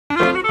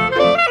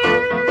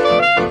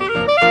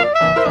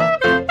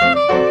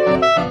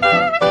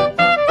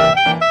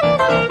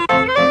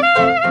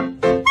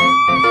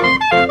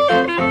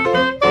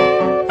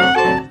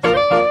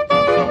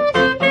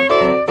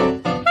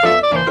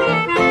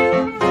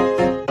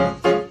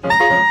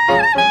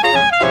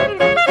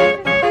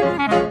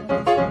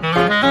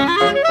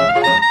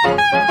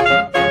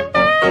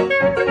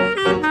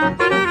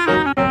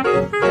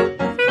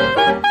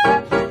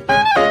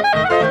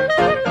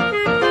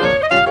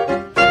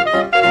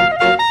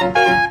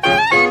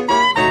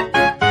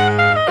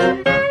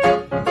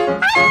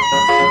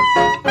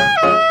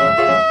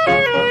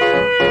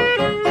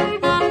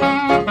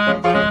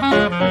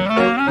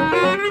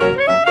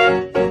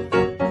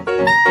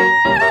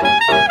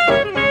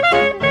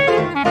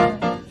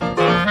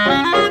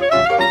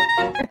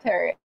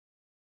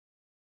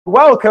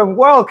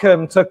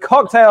welcome to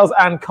Cocktails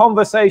and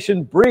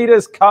Conversation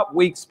Breeders' Cup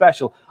Week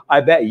Special.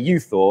 I bet you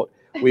thought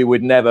we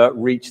would never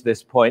reach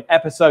this point.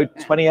 Episode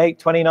 28,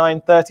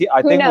 29, 30,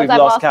 I think we've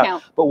lost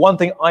count. But one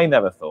thing I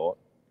never thought,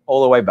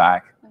 all the way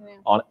back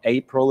on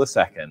April the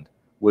 2nd,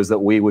 was that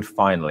we would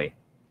finally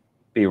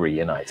be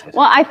reunited.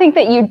 Well, I think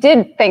that you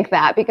did think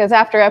that, because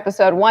after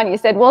episode 1, you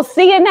said, we'll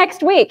see you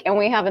next week, and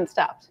we haven't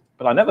stopped.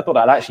 But I never thought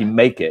I'd actually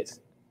make it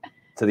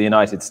to the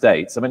United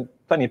States. I mean,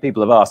 plenty of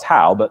people have asked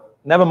how, but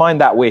never mind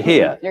that, we're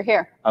here. You're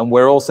here. And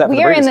we're all set for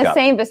the Breeders' Cup. We are in the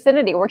same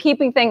vicinity. We're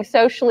keeping things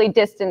socially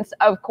distanced,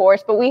 of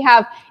course, but we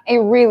have a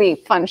really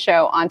fun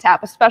show on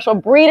tap, a special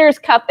Breeders'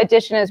 Cup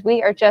edition, as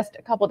we are just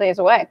a couple days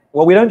away.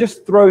 Well, we don't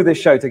just throw this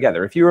show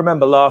together. If you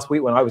remember last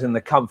week when I was in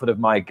the comfort of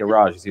my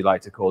garage, as you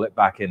like to call it,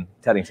 back in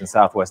Teddington,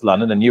 southwest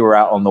London, and you were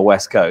out on the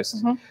West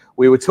Coast,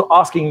 we were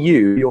asking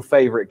you your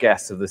favorite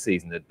guests of the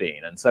season had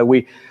been. And so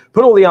we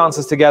put all the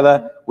answers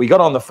together, we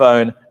got on the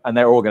phone, and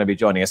they're all going to be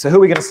joining us. So who are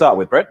we going to start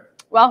with, Britt?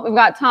 Well, we've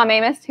got Tom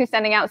Amos, who's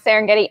sending out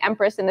Serengeti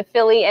Empress in the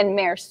Filly and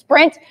Mare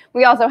Sprint.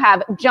 We also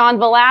have John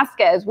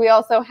Velasquez. We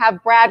also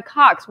have Brad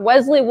Cox,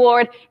 Wesley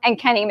Ward, and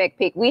Kenny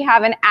McPeak. We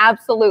have an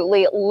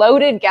absolutely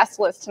loaded guest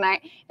list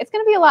tonight. It's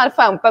going to be a lot of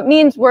fun, but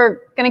means we're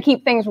going to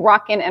keep things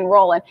rocking and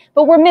rolling.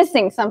 But we're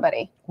missing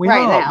somebody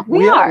now.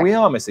 We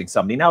are missing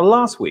somebody. Now,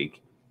 last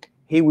week,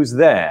 he was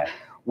there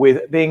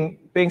with being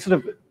sort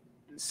of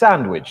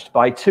sandwiched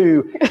by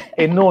 2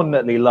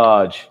 inordinately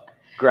large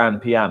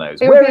grand pianos.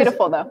 They were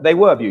beautiful, though. They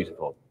were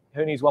beautiful.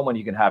 Who needs one when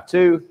you can have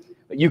 2?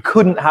 But you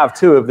couldn't have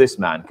 2 of this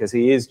man, because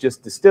he is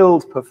just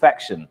distilled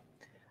perfection.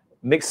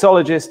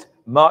 Mixologist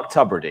Mark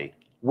Tubridy.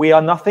 We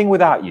are nothing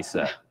without you,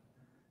 sir.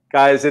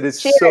 Guys, it is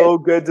so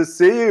good to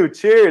see you.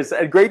 Cheers.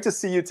 And great to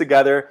see you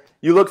together.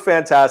 You look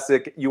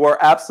fantastic. You are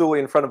absolutely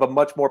in front of a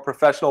much more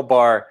professional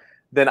bar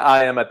than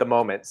I am at the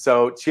moment.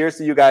 So cheers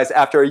to you guys.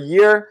 After a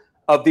year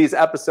of these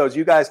episodes,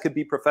 you guys could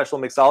be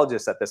professional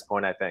mixologists at this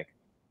point, I think.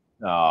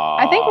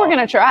 I think we're going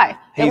to try.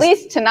 At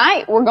least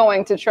tonight, we're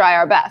going to try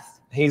our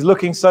best. He's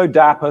looking so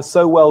dapper,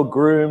 so well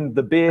groomed,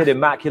 the beard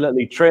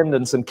immaculately trimmed,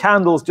 and some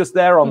candles just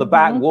there on the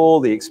back wall,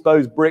 the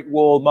exposed brick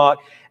wall, Mark.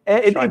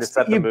 Trying to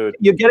set the mood.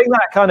 You're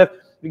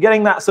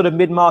getting that sort of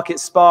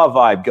mid-market spa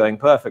vibe going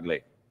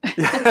perfectly.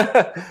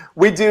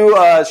 We do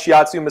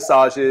shiatsu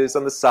massages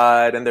on the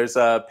side, and there's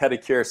a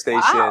pedicure station.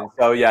 Wow.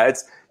 So yeah,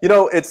 it's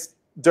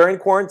during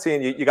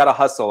quarantine, you got to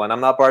hustle, and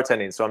I'm not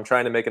bartending, so I'm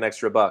trying to make an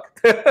extra buck.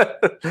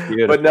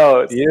 But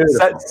no,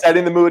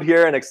 setting the mood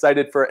here, and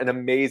excited for an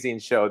amazing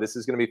show. This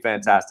is going to be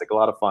fantastic. A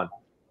lot of fun.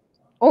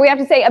 Well, we have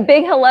to say a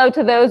big hello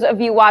to those of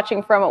you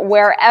watching from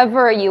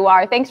wherever you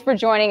are. Thanks for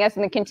joining us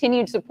and the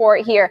continued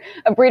support here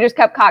of Breeders'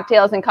 Cup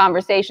Cocktails and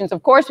Conversations.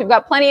 Of course, we've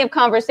got plenty of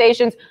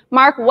conversations.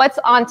 Mark, what's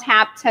on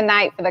tap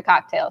tonight for the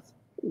cocktails?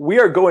 We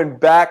are going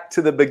back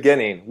to the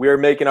beginning. We are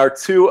making our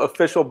 2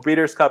 official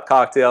Breeders' Cup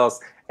cocktails.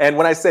 And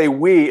when I say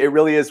we, it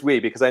really is we,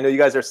 because I know you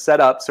guys are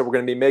set up. So we're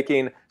going to be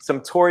making some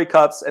Torrie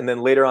Cups, and then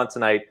later on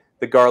tonight,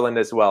 the Garland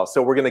as well.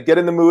 So we're going to get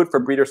in the mood for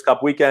Breeders'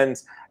 Cup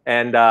weekends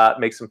and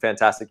make some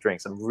fantastic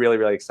drinks. I'm really,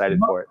 really excited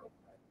for it.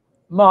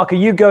 Mark,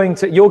 you're going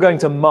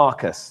to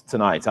mark us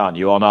tonight, aren't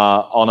you, on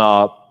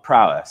our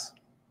prowess?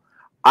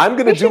 I'm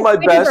going to do my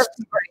best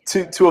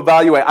to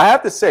evaluate. I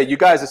have to say, you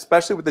guys,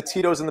 especially with the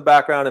Tito's in the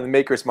background and the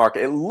Maker's Mark,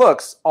 it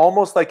looks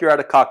almost like you're at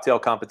a cocktail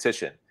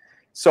competition.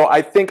 So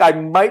I think I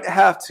might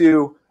have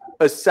to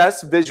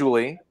assess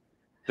visually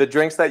the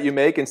drinks that you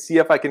make and see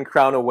if I can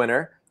crown a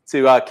winner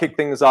to kick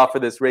things off for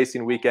this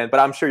racing weekend. But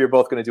I'm sure you're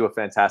both going to do a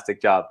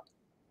fantastic job.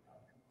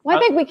 Well, I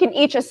think we can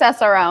each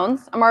assess our own.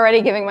 I'm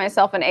already giving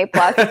myself an A+.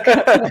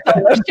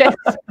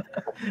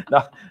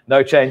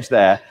 No change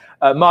there.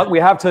 Mark, we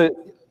have to,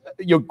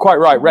 you're quite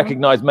right,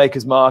 recognize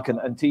Maker's Mark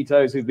and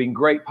Tito's, who've been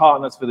great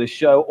partners for this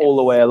show all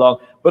the way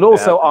along, but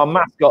also our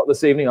mascot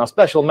this evening, our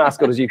special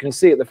mascot, as you can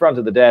see at the front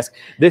of the desk.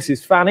 This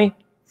is Fanny,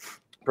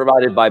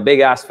 provided by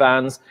Big Ass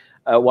Fans,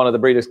 one of the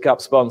Breeders'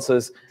 Cup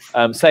sponsors.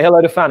 Say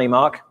hello to Fanny,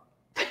 Mark.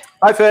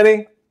 Hi,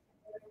 Fanny.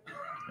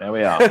 There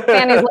we are.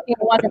 Fanny's looking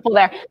wonderful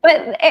there.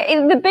 But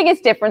the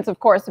biggest difference, of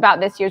course, about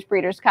this year's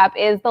Breeders' Cup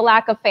is the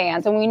lack of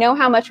fans. And we know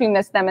how much we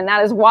miss them. And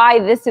that is why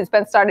this has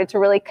been started to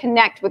really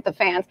connect with the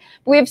fans.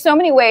 But we have so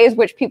many ways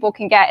which people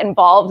can get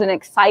involved and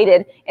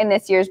excited in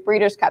this year's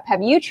Breeders' Cup.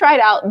 Have you tried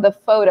out the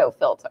photo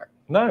filter?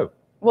 No.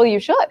 Well, you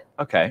should.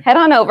 Okay. Head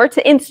on over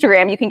to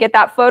Instagram. You can get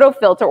that photo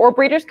filter, or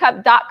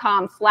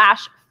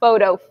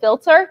breederscup.com/photo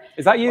filter.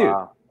 Is that you?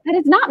 Wow. That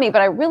is not me,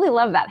 but I really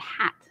love that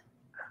hat.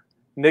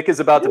 Nick is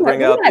about to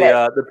bring out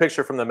the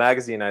picture from the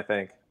magazine, I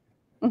think.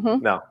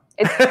 No.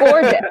 It's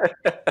gorgeous.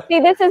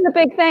 See, this is the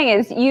big thing,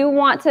 is you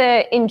want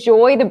to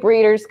enjoy the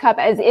Breeders' Cup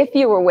as if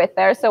you were with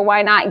there. So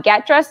why not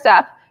get dressed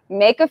up,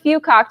 make a few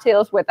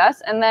cocktails with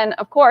us, and then,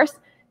 of course,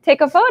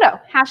 take a photo.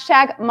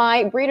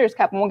 #MyBreeders'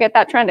 Cup, and we'll get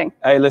that trending.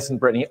 Hey, listen,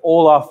 Brittany,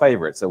 all our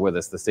favorites are with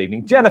us this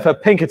evening. Jennifer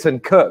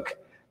Pinkerton-Cook.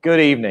 Good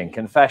evening.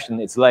 Confession,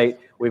 it's late.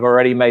 We've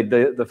already made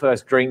the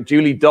first drink.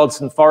 Julie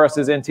Dodson-Forrest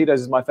is in.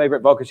 Tito's is my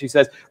favorite vodka. She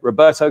says,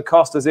 Roberto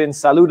Costa's in.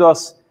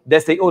 Saludos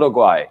desde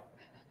Uruguay.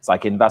 It's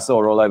like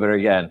Invasor all over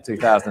again.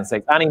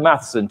 2006. Annie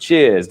Matheson,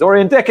 cheers.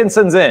 Dorian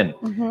Dickinson's in.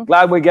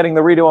 Glad we're getting the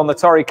redo on the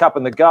Torrie Cup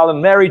and the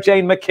Garland. Mary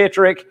Jane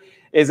McKittrick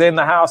is in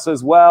the house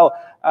as well.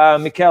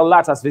 Mikhail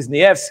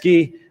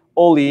Latas-Wisniewski,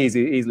 all the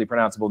easily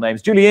pronounceable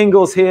names. Julie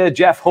Ingalls here,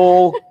 Jeff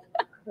Hall.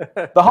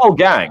 The whole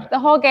gang. The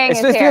whole gang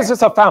is here. It's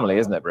just a family,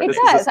 isn't it, Brit? It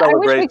does. I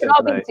wish we could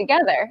all be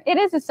together. It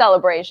is a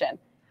celebration.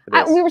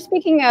 We were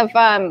speaking of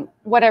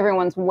what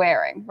everyone's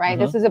wearing, right?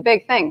 This is a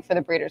big thing for the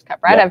Breeders' Cup,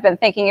 right? I've been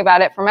thinking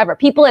about it forever.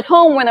 People at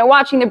home, when they're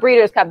watching the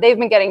Breeders' Cup, they've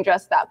been getting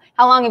dressed up.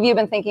 How long have you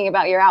been thinking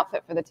about your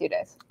outfit for the 2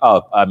 days?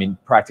 Oh, I mean,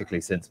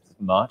 practically since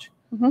March.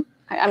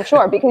 I'm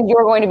sure, because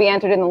you're going to be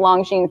entered in the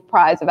Longines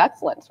Prize of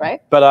Excellence,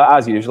 right? But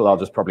as usual, I'll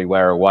just probably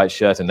wear a white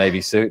shirt, a navy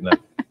suit, and a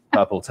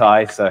purple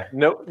tie. So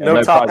no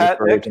top hat,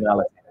 Nick?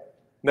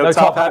 No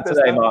top hat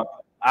today, Mark.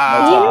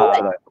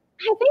 I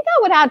think that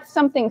would add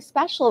something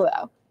special,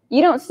 though.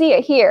 You don't see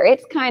it here.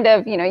 It's kind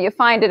of, you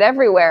find it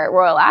everywhere at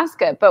Royal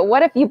Ascot. But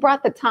what if you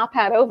brought the top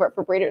hat over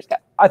for Breeders'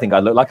 Cup? I think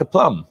I'd look like a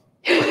plum,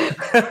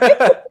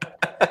 to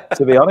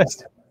be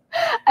honest.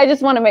 I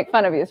just want to make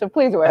fun of you, so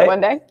please wear it one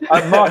day.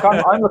 Mark,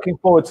 I'm looking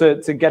forward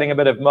to getting a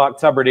bit of Mark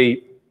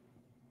Tubridy.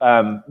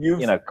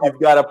 You've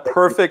got a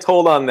perfect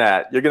hold on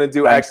that. You're going to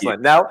do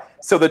excellent. Now,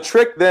 so the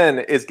trick then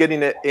is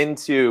getting it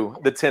into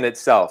the tin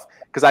itself.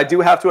 Because I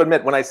do have to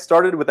admit, when I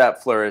started with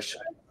that flourish,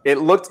 it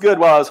looked good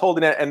while I was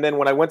holding it. And then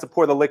when I went to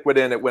pour the liquid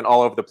in, it went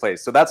all over the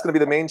place. So that's going to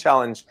be the main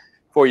challenge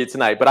for you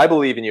tonight. But I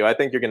believe in you. I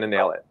think you're going to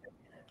nail it.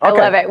 I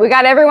love it. We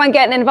got everyone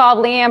getting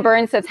involved. Leanne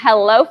Burns says,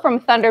 hello from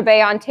Thunder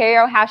Bay,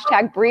 Ontario.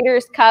 #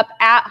 Breeders' Cup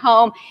at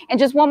home. And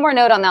just one more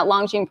note on that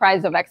Longines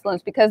Prize of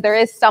Excellence, because there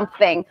is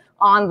something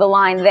on the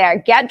line there.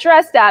 Get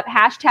dressed up, #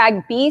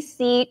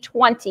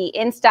 BC20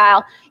 in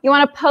style. You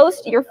want to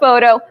post your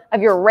photo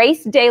of your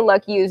race day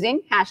look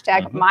using #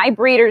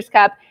 MyBreeders'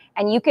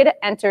 and you could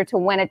enter to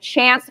win a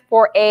chance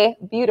for a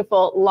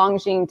beautiful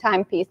Longines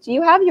timepiece. Do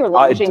you have your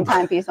Longines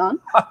timepiece on?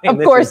 Of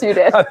course you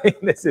did. I mean,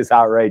 this is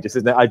outrageous,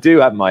 isn't it? I do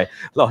have my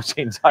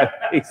Longines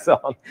timepiece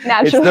on.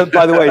 Naturally.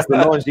 By the way, it's the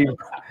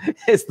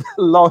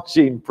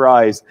Longines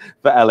Prize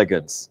for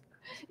Elegance.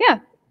 Yeah.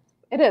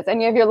 It is,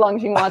 and you have your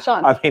Longines watch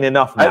on. I mean,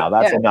 enough now.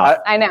 That's enough.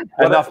 I know.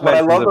 What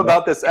I love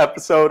about this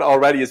episode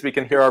already is we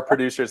can hear our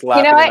producers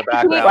laughing in the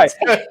background.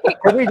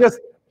 Can we just...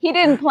 He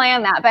didn't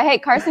plan that, but hey,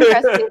 Carson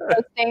Kresge is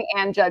hosting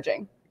and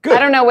judging. Good. I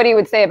don't know what he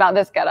would say about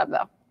this getup,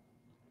 though.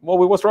 Well,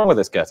 what's wrong with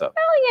this getup?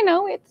 Well,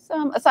 it's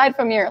aside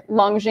from your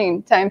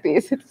Longines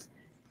timepiece,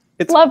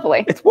 it's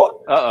lovely. It's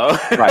what?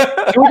 Right.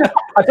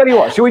 I tell you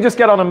what. Should we just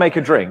get on and make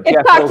a drink?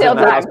 It's cocktail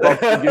time.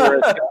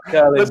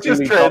 Let's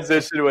just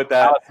transition with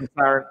that.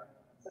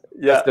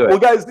 Yeah. Let's do it. Well,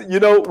 guys,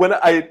 when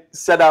I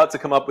set out to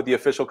come up with the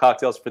official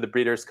cocktails for the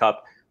Breeders'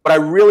 Cup, what I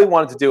really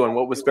wanted to do and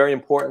what was very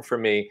important for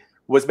me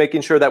was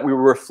making sure that we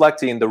were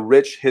reflecting the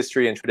rich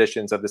history and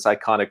traditions of this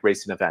iconic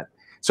racing event.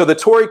 So the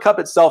Torrie Cup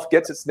itself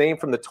gets its name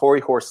from the Torrie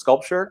horse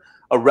sculpture,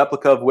 a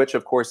replica of which,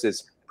 of course,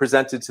 is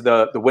presented to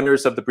the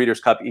winners of the Breeders'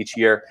 Cup each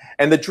year.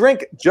 And the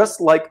drink,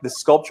 just like the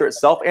sculpture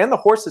itself, and the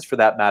horses for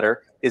that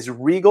matter, is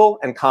regal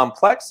and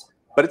complex,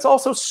 but it's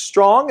also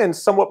strong and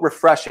somewhat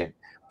refreshing.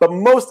 But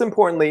most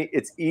importantly,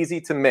 it's easy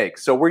to make.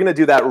 So we're going to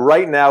do that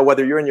right now,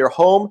 whether you're in your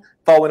home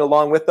following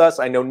along with us.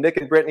 I know Nick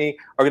and Brittany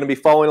are going to be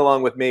following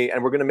along with me,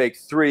 and we're going to make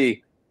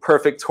 3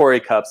 perfect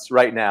Torrie Cups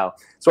right now.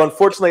 So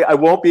unfortunately, I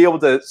won't be able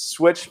to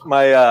switch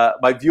my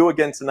my view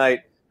again tonight,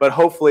 but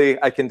hopefully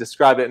I can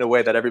describe it in a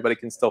way that everybody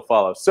can still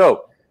follow.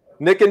 So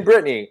Nick and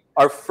Brittany,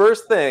 our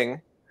first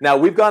thing, now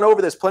we've gone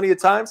over this plenty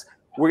of times.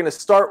 We're going to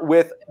start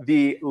with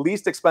the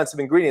least expensive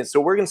ingredients.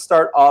 So we're going to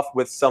start off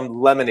with some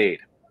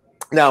lemonade.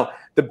 Now,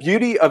 the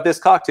beauty of this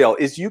cocktail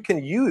is you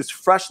can use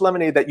fresh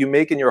lemonade that you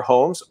make in your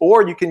homes,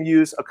 or you can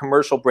use a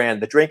commercial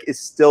brand. The drink is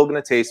still going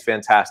to taste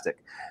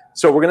fantastic.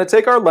 So we're going to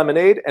take our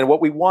lemonade, and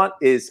what we want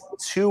is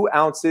 2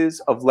 ounces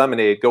of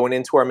lemonade going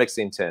into our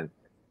mixing tin.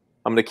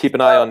 I'm going to keep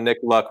an eye on Nick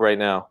Luck right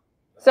now.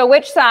 So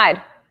which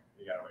side?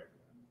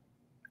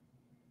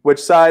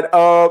 Which side?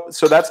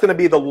 So that's going to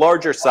be the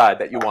larger side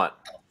that you want.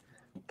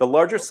 The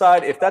larger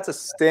side, if that's a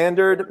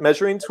standard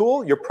measuring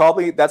tool,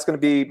 that's going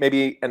to be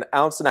maybe 1.5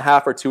 ounces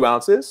or 2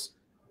 ounces.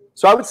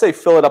 So I would say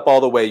fill it up all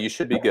the way. You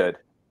should be good.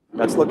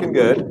 That's looking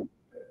good.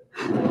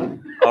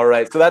 All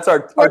right. So that's our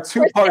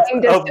 2 parts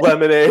of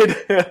lemonade.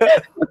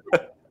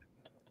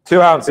 2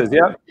 ounces,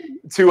 yeah?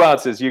 2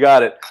 ounces. You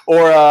got it.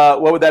 Or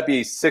what would that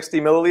be? 60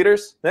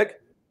 milliliters,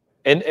 Nick?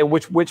 In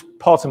which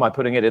pot am I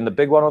putting it in? The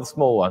big one or the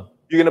small one?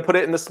 You're going to put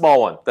it in the small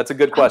one. That's a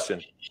good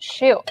question.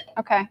 Shoot.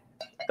 Okay.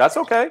 That's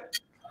okay.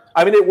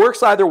 I mean, it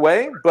works either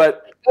way,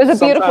 but it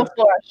was a beautiful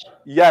flourish.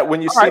 Yeah,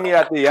 when you see me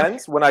at the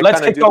end, when I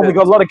let's kick on. We've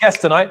got a lot of guests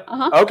tonight.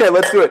 Okay,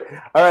 let's do it.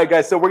 All right,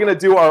 guys. So we're gonna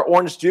do our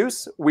orange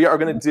juice. We are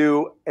gonna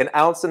do 1.5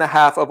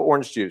 ounces of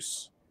orange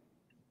juice.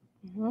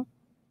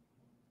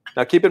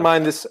 Now, keep in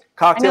mind this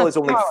cocktail is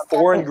only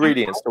 4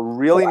 ingredients, so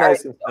really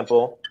nice and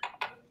simple.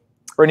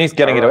 Brittany's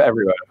getting it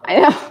everywhere. I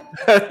know.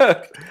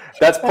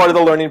 That's part of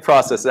the learning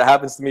process. It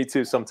happens to me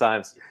too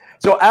sometimes.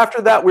 So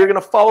after that, we're going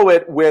to follow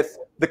it with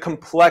the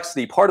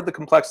complexity, part of the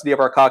complexity of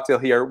our cocktail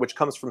here, which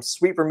comes from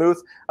sweet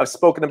vermouth. I've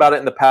spoken about it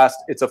in the past.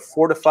 It's a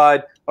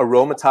fortified,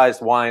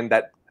 aromatized wine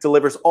that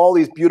delivers all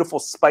these beautiful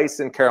spice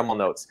and caramel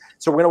notes.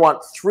 So we're going to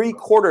want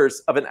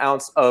 3/4 of an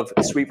ounce of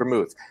sweet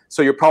vermouth.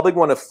 So you're probably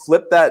going to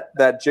flip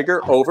that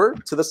jigger over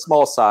to the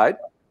small side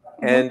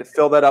and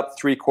fill that up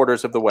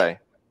 3/4 of the way.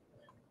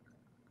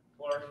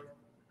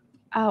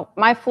 Oh,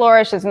 my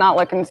flourish is not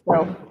looking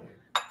so.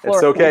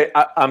 It's okay.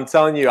 I'm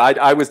telling you,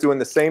 I was doing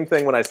the same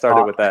thing when I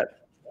started with that.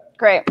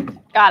 Great.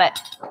 Got it.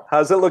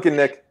 How's it looking,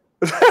 Nick?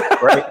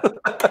 Great.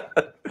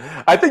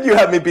 I think you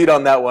have me beat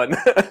on that one.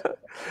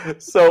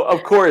 So,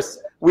 of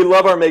course, we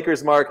love our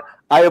Maker's Mark.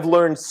 I have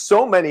learned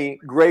so many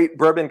great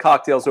bourbon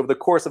cocktails over the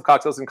course of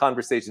Cocktails and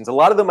Conversations. A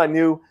lot of them I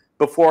knew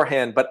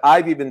beforehand, but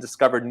I've even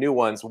discovered new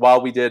ones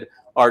while we did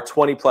our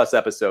 20+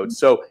 episodes.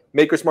 So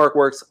Maker's Mark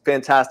works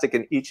fantastic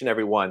in each and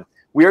every one.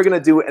 We are going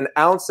to do 1.5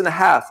 ounces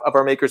of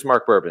our Maker's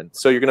Mark bourbon.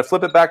 So you're going to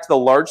flip it back to the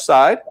large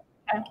side.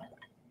 Okay.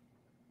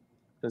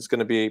 It's going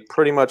to be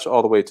pretty much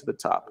all the way to the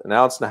top, 1.5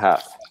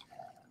 ounces.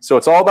 So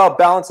it's all about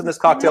balance in this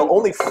cocktail.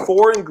 Only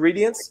 4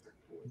 ingredients,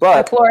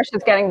 but the flourish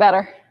is getting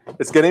better.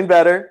 It's getting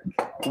better.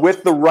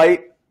 With the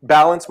right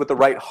balance, with the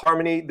right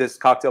harmony, this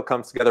cocktail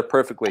comes together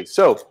perfectly.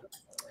 So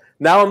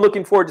now I'm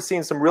looking forward to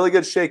seeing some really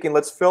good shaking.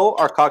 Let's fill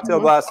our cocktail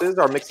glasses,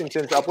 our mixing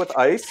tins up with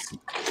ice.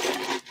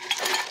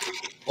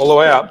 All the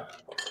way up.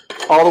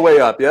 All the way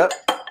up, yep.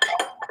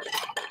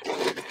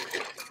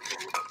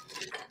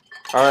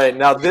 All right,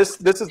 now this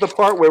is the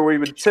part where we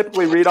would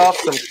typically read off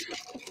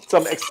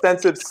some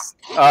extensive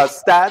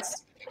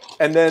stats,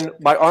 and then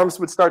my arms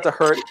would start to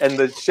hurt and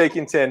the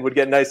shaking tin would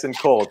get nice and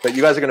cold. But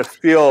you guys are going to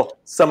feel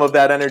some of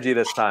that energy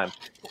this time.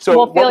 So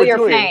we'll feel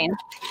your pain.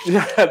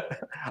 Yeah,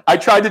 I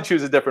tried to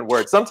choose a different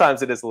word.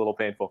 Sometimes it is a little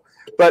painful.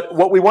 But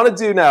what we want to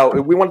do now,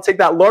 we want to take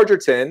that larger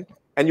tin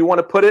and you want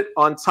to put it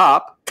on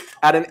top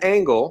at an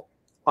angle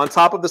on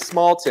top of the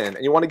small tin.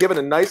 And you want to give it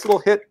a nice little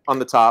hit on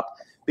the top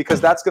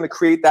because that's going to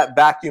create that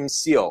vacuum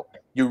seal.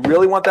 You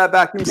really want that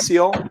vacuum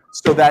seal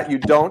so that you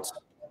don't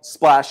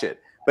splash it.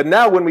 But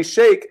now when we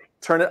shake,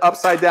 turn it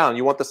upside down.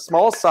 You want the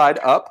small side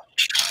up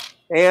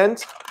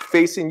and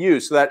facing you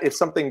so that if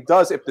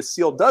the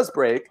seal does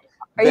break.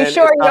 Are you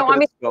sure you don't want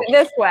me to do it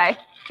this way,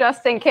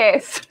 just in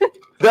case?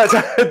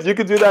 You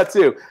can do that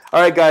too.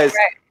 All right, guys.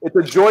 Right. It's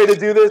a joy to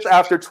do this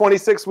after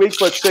 26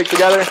 weeks. Let's shake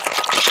together.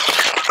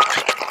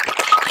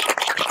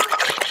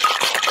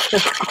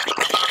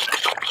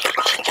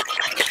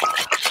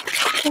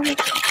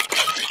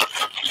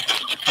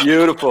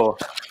 Beautiful.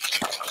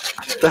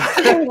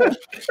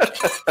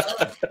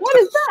 What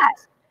is that?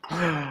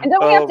 And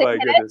don't we have to hit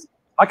it?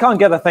 I can't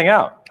get the thing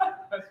out.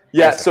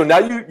 Yeah, so now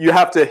you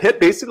have to hit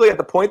basically at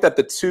the point that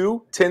the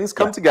 2 tins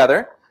come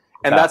together,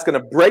 and that's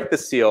going to break the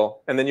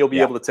seal, and then you'll be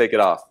able to take it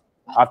off.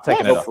 I've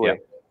taken it off. Yeah.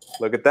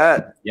 Look at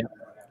that. Yeah.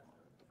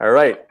 All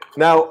right.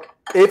 Now,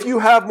 if you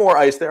have more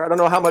ice there, I don't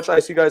know how much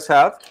ice you guys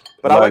have,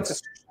 but I like to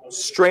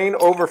strain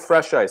over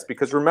fresh ice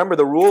because remember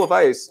the rule of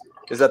ice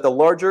is that the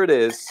larger it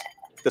is,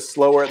 the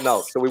slower it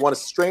melts. So we want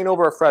to strain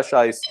over a fresh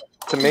ice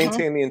to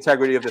maintain the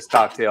integrity of this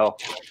cocktail.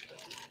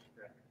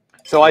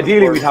 So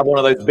ideally we'd have one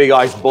of those big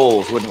ice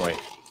balls, wouldn't we?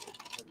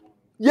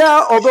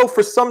 Yeah, although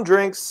for some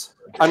drinks,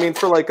 I mean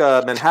for like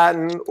a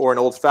Manhattan or an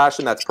old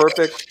fashioned, that's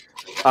perfect.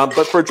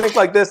 But for a drink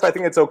like this, I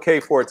think it's okay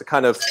for it to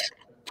kind of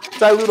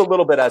dilute a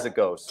little bit as it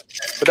goes.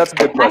 But that's a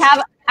good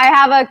question. I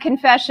have a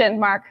confession,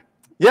 Mark.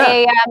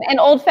 Yeah. An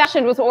old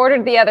fashioned was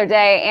ordered the other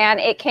day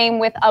and it came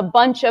with a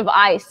bunch of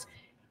ice.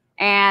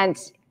 And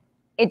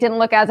it didn't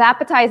look as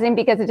appetizing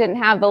because it didn't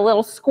have the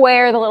little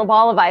square, the little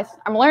ball of ice.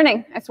 I'm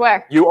learning, I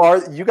swear.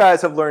 You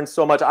guys have learned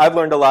so much. I've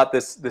learned a lot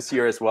this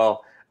year as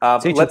well.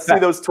 Let's see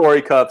those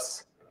Torrie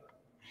cups.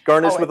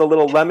 Garnished with a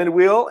little lemon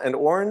wheel and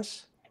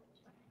orange.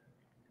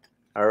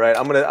 All right,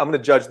 I'm gonna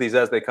judge these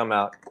as they come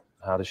out.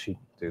 How does she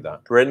do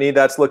that? Brittany,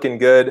 that's looking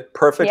good.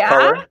 Perfect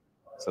color.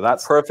 So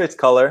that's perfect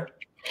color.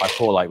 I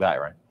pour like that,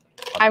 right?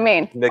 I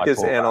mean, Nick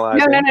is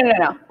analyzing.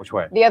 No. Which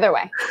way? The other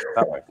way.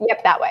 That way.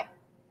 Yep, that way.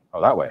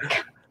 Oh, that way.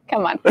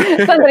 Come on.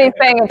 Somebody's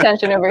paying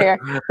attention over here.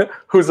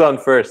 Who's on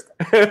first?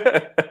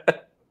 That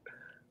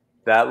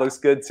looks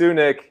good too,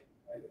 Nick.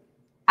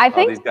 I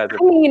think,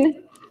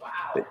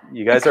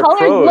 you guys are pros.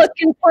 pros.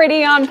 Looking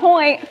pretty on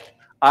point.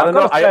 I don't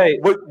know.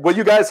 Will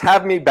you guys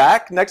have me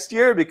back next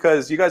year?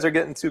 Because you guys are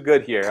getting too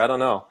good here. I don't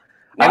know.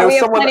 No, I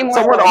know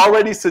someone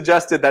already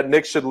suggested that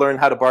Nick should learn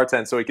how to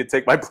bartend so he could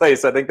take my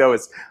place. I think that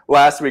was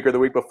last week or the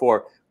week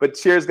before. But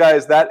cheers,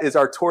 guys. That is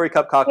our Torrie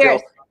Cup cocktail.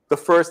 Cheers. The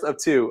first of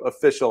 2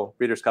 official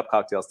Breeders' Cup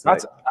cocktails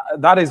tonight.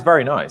 That is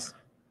very nice.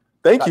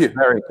 Thank you.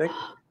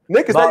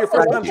 Nick, is that your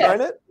first time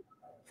trying it?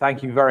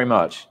 Thank you very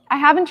much. I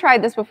haven't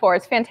tried this before.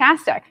 It's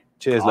fantastic.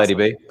 Cheers, Lady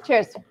B.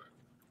 Cheers.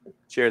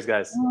 Cheers,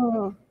 guys.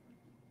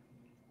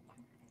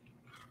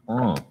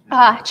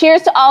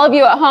 Cheers to all of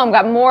you at home.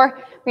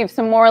 We have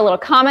some more little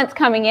comments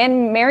coming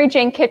in. Mary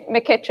Jane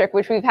McKittrick,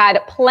 which we've had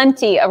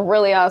plenty of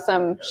really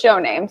awesome show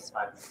names,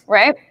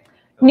 right?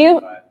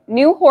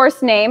 New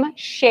horse name,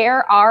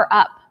 Share Our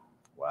Up.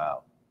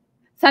 Wow.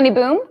 Sunny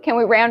Boom, can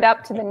we round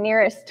up to the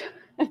nearest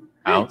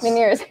ounce? The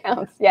nearest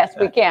ounce. Yes,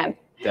 we can.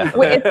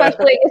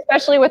 Definitely.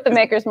 Especially with the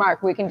Maker's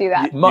Mark, we can do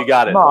that. You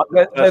got it. Mark,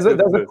 there's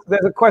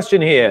a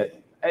question here.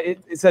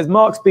 It says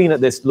Mark's been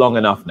at this long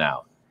enough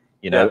now.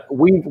 You know,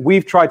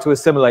 we've tried to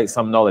assimilate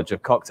some knowledge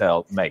of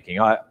cocktail making.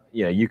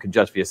 You can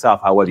judge for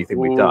yourself how well you think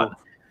we've done.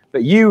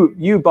 But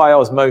you by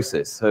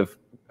osmosis have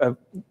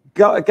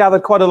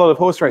gathered quite a lot of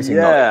horse racing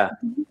knowledge.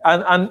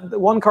 And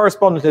one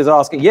correspondent is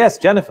asking, yes,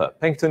 Jennifer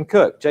Pinkerton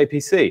Cook,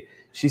 JPC.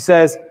 She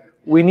says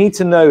we need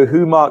to know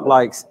who Mark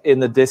likes in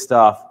the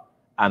distaff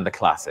and the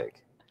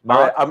classic.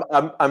 Mark? All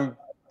right, I'm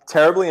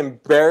terribly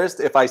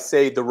embarrassed if I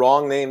say the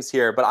wrong names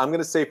here, but I'm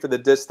going to say for the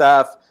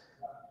distaff,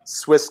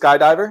 Swiss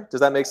Skydiver. Does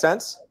that make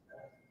sense?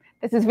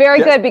 This is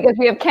very good because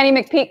we have Kenny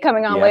McPeak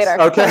coming on later.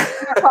 Okay.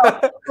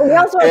 We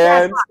also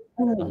have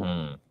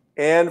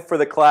and for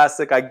the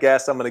classic, I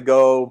guess I'm going to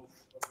go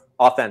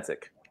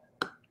Authentic.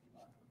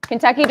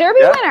 Kentucky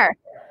Derby winner.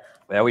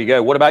 There we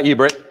go. What about you,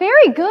 Britt?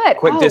 Very good.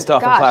 Quick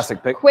distaff and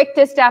classic pick. Quick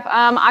distaff.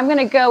 I'm going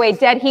to go a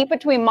dead heat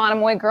between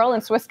Monomoy Girl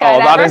and Swiss Skydiver. Oh,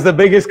 that is the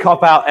biggest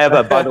cop-out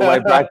ever, by the way.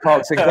 Brad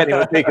Cox and Kenny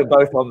McPeak are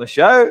both on the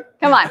show.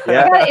 Come on. You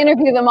got to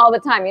interview them all the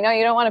time. You know,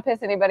 you don't want to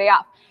piss anybody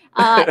off.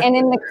 And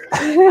in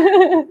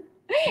the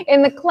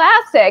in the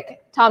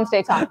classic, Tom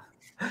Statar.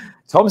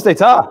 Tom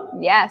Statar?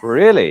 Yes.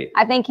 Really?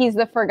 I think he's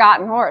the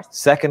forgotten horse.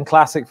 Second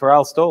classic for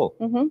Al Stall.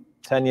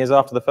 10 years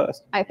after the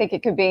first. I think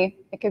it could be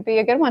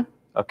a good one.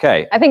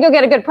 Okay. I think you'll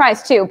get a good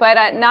price too,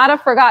 but not a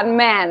forgotten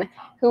man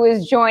who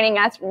is joining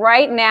us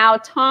right now.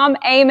 Tom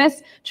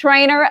Amos,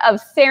 trainer of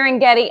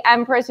Serengeti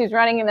Empress, who's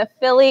running in the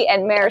filly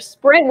and mare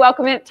sprint.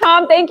 Welcome in.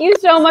 Tom, thank you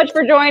so much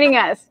for joining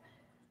us.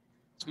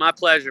 It's my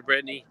pleasure,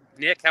 Brittany.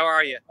 Nick, how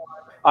are you?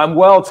 I'm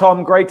well,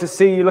 Tom. Great to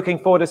see you. Looking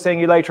forward to seeing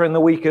you later in the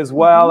week as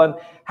well. And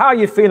how are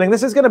you feeling?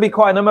 This is going to be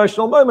quite an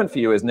emotional moment for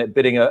you, isn't it?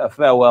 Bidding a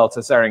farewell to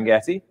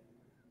Serengeti.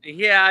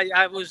 Yeah,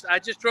 I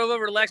just drove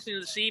over to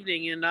Lexington this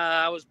evening, and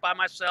I was by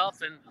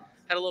myself and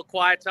had a little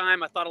quiet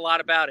time. I thought a lot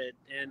about it,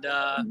 and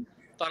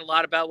thought a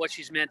lot about what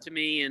she's meant to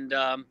me. And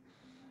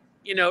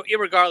you know,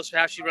 irregardless of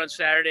how she runs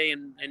Saturday,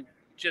 and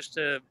just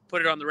to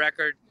put it on the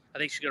record, I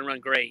think she's going to run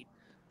great.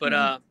 But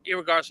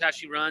irregardless of how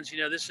she runs, you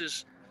know, this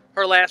is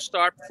her last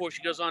start before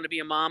she goes on to be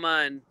a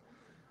mama, and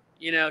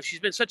you know,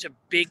 she's been such a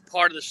big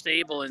part of the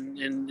stable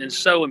and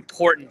so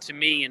important to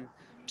me and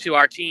to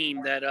our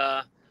team that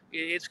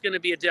it's going to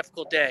be a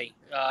difficult day,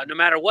 no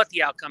matter what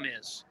the outcome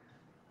is.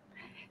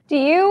 Do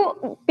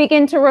you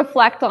begin to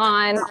reflect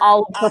on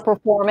all of her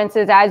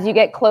performances as you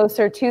get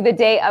closer to the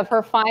day of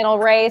her final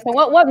race? And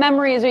what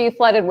memories are you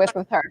flooded with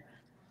her?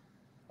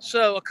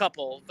 So a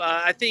couple.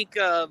 I think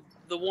the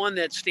one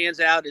that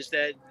stands out is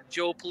that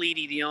Joe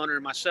Politi, the owner,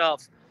 and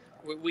myself,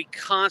 we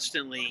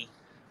constantly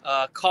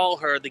call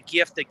her the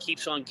gift that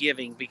keeps on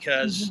giving,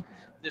 because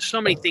there's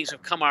so many things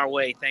have come our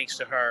way thanks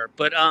to her.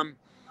 But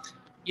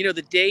you know,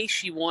 the day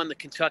she won the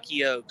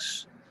Kentucky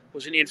Oaks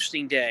was an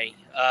interesting day.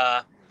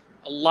 A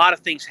lot of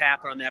things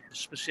happened on that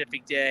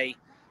specific day.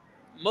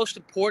 Most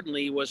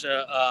importantly was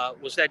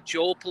that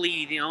Joel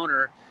Politi, the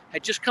owner,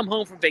 had just come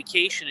home from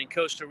vacation in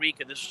Costa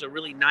Rica. This was a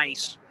really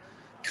nice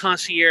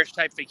concierge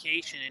type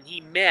vacation, and he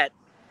met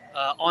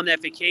on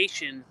that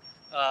vacation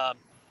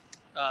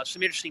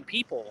some interesting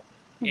people.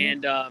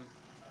 And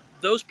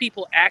those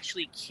people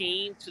actually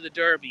came to the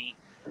Derby,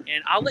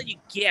 and I'll let you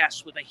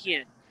guess with a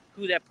hint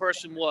who that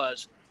person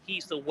was.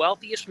 He's the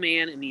wealthiest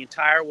man in the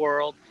entire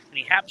world, and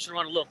he happens to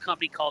run a little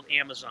company called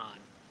Amazon.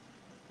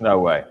 No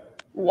way.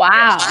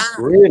 Wow. Yes.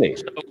 Really?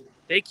 So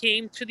they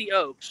came to the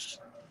Oaks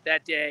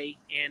that day,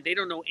 and they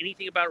don't know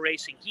anything about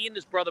racing. He and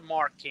his brother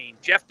Mark came.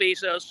 Jeff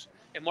Bezos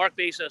and Mark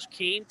Bezos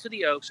came to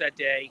the Oaks that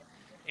day,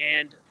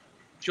 and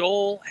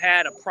Joel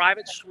had a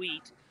private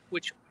suite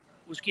which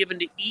was given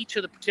to each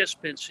of the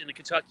participants in the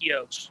Kentucky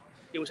Oaks.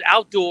 It was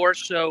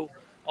outdoors, so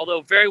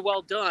although very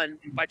well done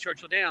by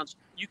Churchill Downs,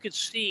 you could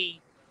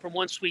see from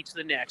one suite to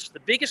the next. The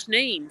biggest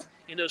name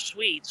in those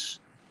suites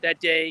that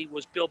day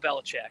was Bill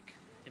Belichick.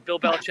 And Bill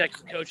Belichick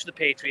was the coach of the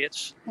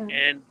Patriots,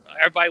 and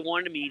everybody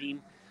wanted to meet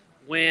him.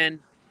 When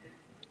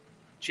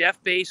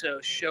Jeff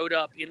Bezos showed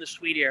up in the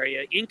suite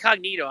area,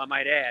 incognito, I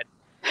might add,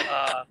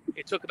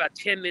 it took about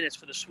 10 minutes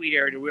for the suite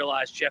area to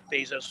realize Jeff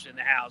Bezos was in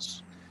the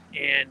house.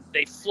 And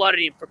they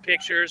flooded him for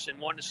pictures and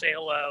wanted to say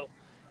hello.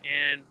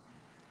 And,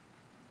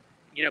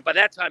 you know, by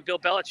that time, Bill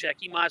Belichick,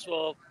 he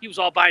was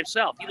all by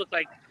himself. He looked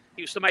like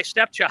he was somebody's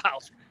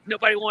stepchild.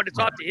 Nobody wanted to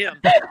talk to him.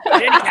 But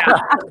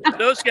anyhow,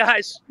 those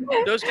guys.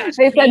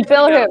 They said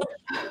Bill who?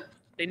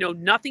 They know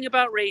nothing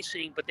about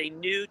racing, but they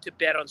knew to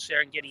bet on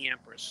Serengeti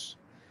Empress.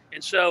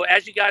 And so,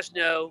 as you guys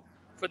know,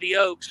 for the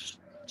Oaks,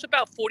 it's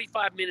about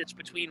 45 minutes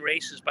between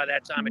races by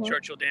that time at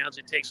Churchill Downs.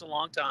 It takes a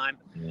long time.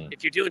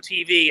 If you're doing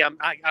TV,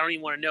 I don't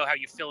even want to know how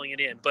you're filling it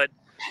in. But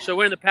so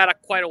we're in the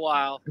paddock quite a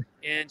while,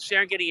 and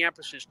Serengeti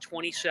Empress is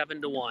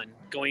 27-1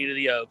 going into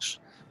the Oaks.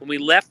 When we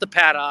left the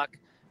paddock,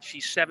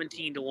 she's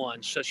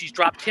 17-1. So she's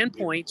dropped 10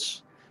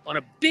 points on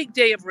a big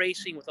day of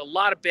racing with a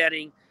lot of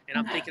betting. And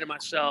I'm thinking to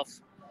myself,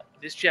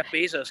 this Jeff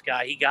Bezos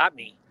guy, he got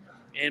me.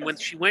 And when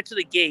she went to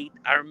the gate,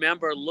 I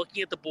remember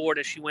looking at the board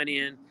as she went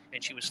in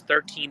and she was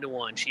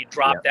 13-1. She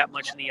dropped that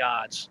much in the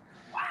odds.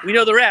 We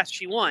know the rest.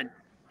 She won.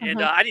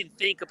 And I didn't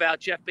think about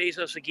Jeff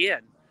Bezos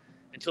again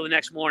until the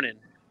next morning.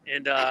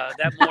 And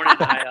that morning,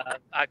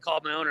 I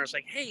called my owner. I was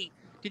like, hey,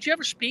 did you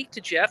ever speak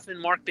to Jeff and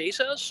Mark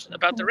Bezos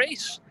about the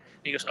race?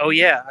 And he goes, oh,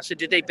 yeah. I said,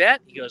 did they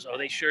bet? He goes, oh,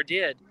 they sure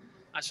did.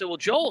 I said, well,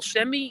 Joel,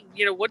 send me,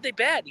 what did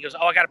they bet? He goes,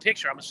 oh, I got a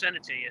picture. I'm going to send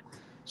it to you.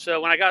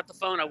 So when I got the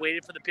phone, I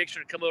waited for the picture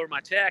to come over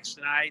my text,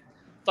 and I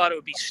thought it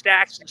would be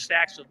stacks and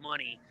stacks of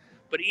money.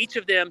 But each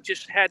of them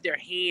just had their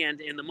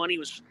hand, and the money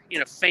was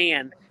in a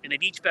fan, and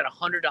they'd each bet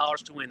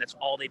 $100 to win. That's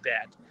all they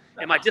bet.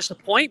 And my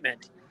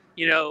disappointment,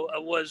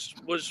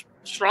 was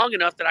strong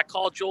enough that I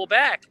called Joel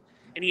back,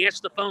 and he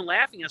answered the phone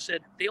laughing. I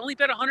said, they only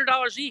bet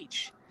 $100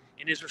 each.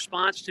 And his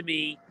response to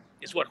me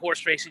is what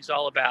horse racing is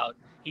all about.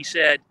 He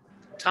said,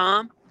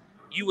 Tom,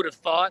 you would have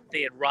thought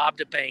they had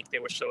robbed a bank. They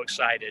were so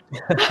excited.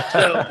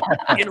 So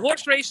in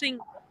horse racing,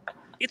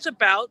 it's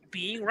about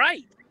being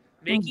right,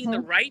 making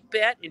the right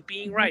bet and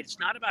being right. It's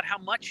not about how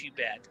much you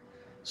bet.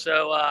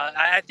 So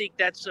I think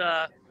that's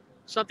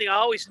something I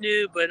always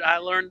knew, but I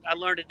learned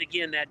it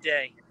again that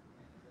day.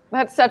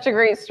 That's such a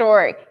great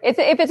story. If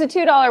it's a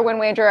 $2 win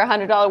wager, a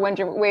 $100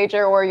 win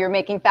wager, or you're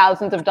making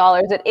thousands of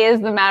dollars, it is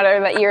the matter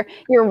that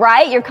you're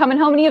right. You're coming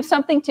home and you have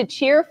something to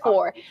cheer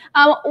for.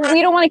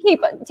 We don't want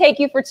to take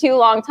you for too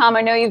long, Tom.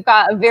 I know you've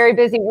got a very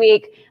busy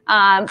week,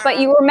 but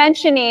you were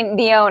mentioning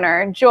the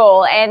owner,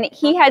 Joel, and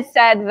he had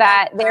said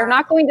that they're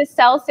not going to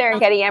sell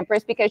Serengeti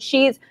Empress because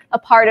she's a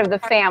part of the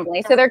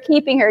family. So they're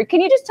keeping her.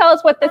 Can you just tell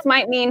us what this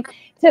might mean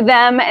to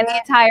them and the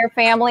entire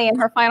family in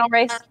her final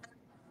race?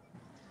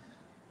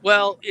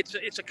 Well,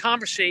 it's a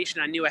conversation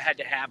I knew I had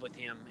to have with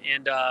him,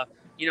 and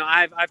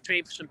I've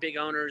trained for some big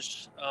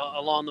owners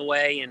along the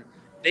way, and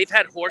they've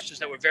had horses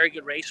that were very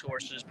good race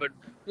horses, but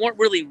weren't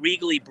really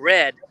regally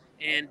bred,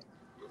 and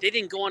they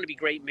didn't go on to be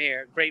great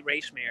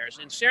race mares.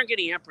 And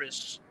Serengeti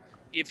Empress,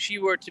 if she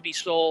were to be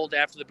sold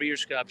after the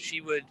Breeders' Cup,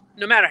 she would,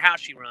 no matter how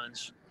she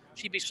runs,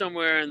 she'd be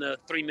somewhere in the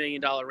 $3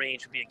 million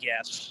range would be a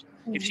guess.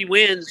 If she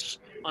wins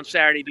on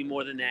Saturday, it'd be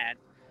more than that.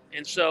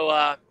 And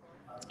so.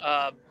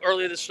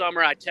 Earlier this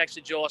summer, I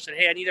texted Joel. I said,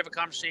 hey, I need to have a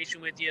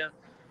conversation with you.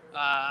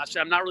 I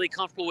said, I'm not really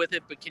comfortable with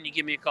it, but can you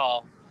give me a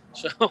call?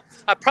 So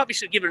I probably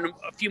should have given him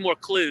a few more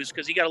clues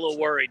because he got a little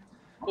worried.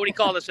 But when he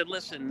called, I said,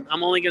 listen,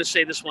 I'm only going to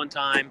say this one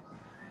time.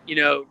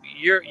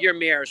 Your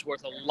mare is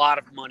worth a lot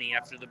of money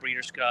after the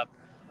Breeders' Cup.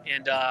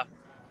 And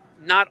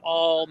not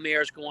all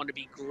mares go on to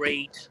be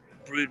great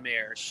brood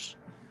mares.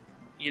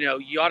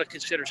 You ought to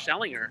consider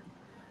selling her.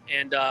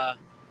 And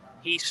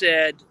he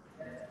said,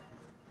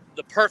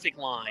 the perfect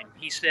line.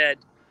 He said,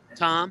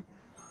 Tom,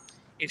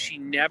 if she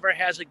never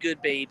has a good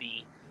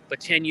baby, but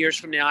 10 years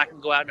from now I can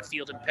go out in the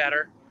field and pet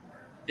her,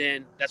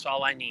 then that's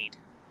all I need.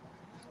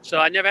 So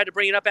I never had to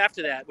bring it up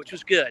after that, which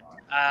was good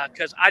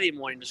because I didn't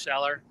want him to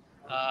sell her.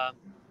 That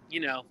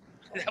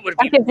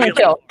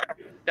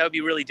would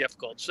be really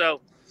difficult.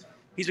 So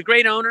he's a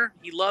great owner.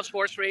 He loves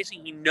horse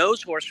racing. He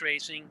knows horse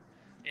racing,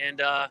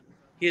 and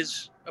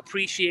his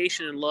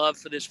appreciation and love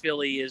for this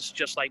filly is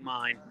just like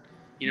mine.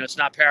 It's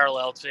not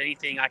parallel to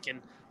anything I can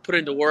put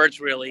into words,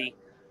 really.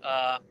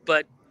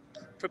 But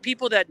for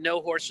people that know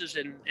horses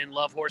and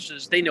love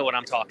horses, they know what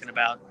I'm talking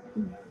about.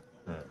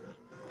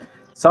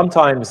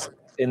 Sometimes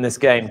in this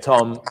game,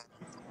 Tom,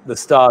 the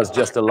stars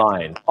just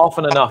align.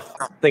 Often enough,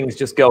 things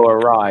just go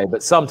awry,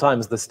 but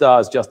sometimes the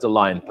stars just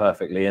align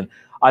perfectly. And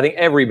I think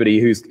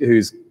everybody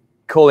who's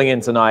calling in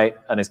tonight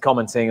and is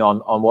commenting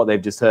on what they've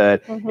just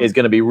heard is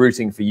going to be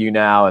rooting for you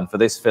now and for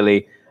this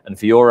filly and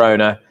for your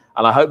owner.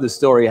 And I hope the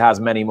story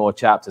has many more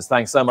chapters.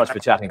 Thanks so much for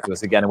chatting to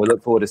us again. And we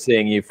look forward to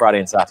seeing you Friday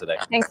and Saturday.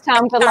 Thanks,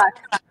 Tom. Good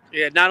luck.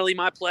 Yeah, not only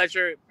my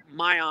pleasure,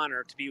 my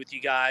honor to be with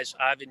you guys.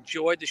 I've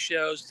enjoyed the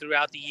shows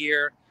throughout the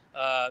year.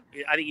 I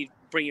think you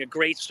bring a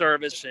great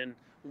service and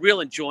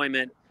real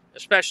enjoyment,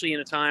 especially in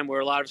a time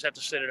where a lot of us have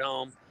to sit at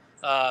home.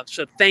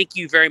 So thank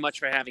you very much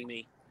for having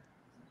me.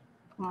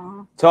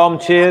 Tom,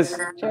 cheers.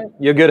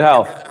 Your good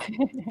health.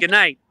 Good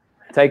night.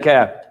 Take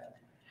care.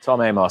 Tom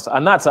Amos.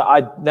 And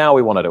now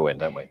we wanted to win,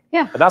 don't we?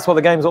 Yeah. But that's what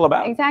the game's all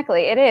about.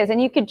 Exactly. It is.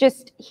 And you could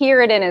just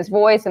hear it in his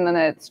voice and then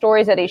the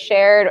stories that he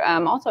shared,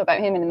 also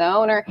about him and the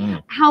owner,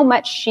 how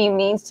much she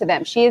means to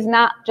them. She is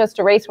not just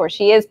a racehorse.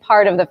 She is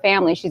part of the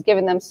family. She's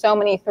given them so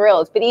many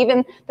thrills. But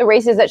even the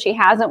races that she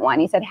hasn't won,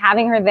 he said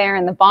having her there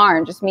in the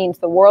barn just means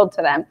the world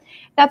to them.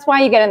 That's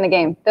why you get in the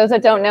game. Those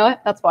that don't know it,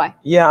 that's why.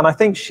 Yeah, and I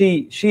think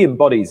she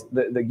embodies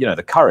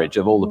the courage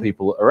of all the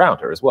people around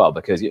her as well,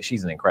 because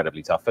she's an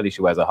incredibly tough filly.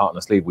 She wears her heart on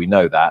her sleeve. We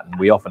know that, and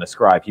we often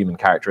ascribe human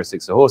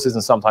characteristics to horses,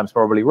 and sometimes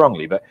probably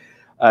wrongly. But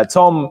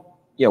Tom,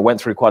 went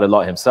through quite a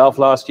lot himself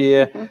last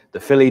year. The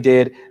filly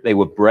did. They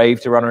were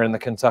brave to run her in the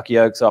Kentucky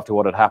Oaks after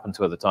what had happened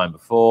to her the time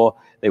before.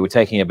 They were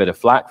taking a bit of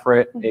flack for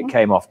it. It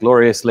came off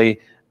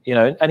gloriously.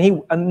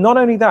 And not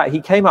only that,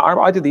 he came out.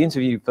 I did the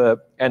interview for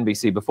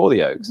NBC before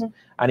the Oaks,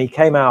 and he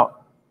came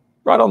out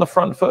right on the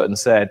front foot and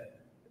said,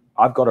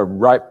 "I've got her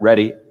right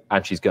ready,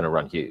 and she's going to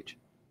run huge."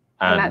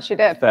 And that she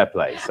did. Fair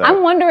play. So.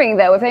 I'm wondering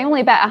though, if they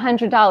only bet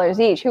 $100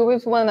 each, who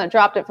was the one that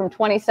dropped it from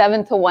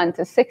 27 to 1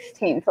 to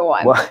 16 to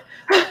 1?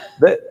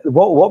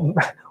 Well,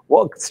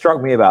 what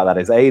struck me about that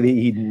is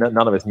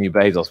none of us knew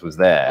Bezos was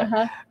there,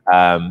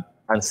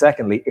 and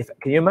secondly,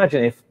 can you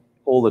imagine if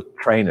all the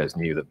trainers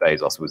knew that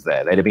Bezos was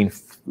there? They'd have been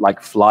like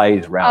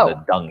flies round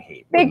a dung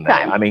heap. Big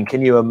time. I mean,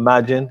 can you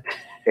imagine?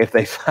 If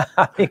they,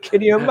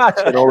 can you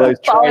imagine all those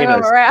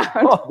trainers?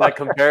 That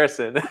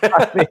comparison.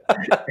 But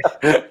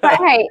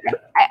hey,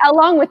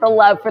 along with the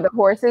love for the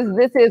horses,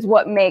 this is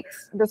what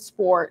makes the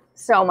sport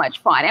so much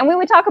fun. And we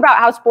would talk about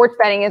how sports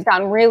betting has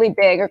gotten really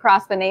big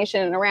across the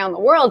nation and around the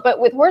world. But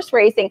with horse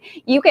racing,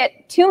 you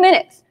get 2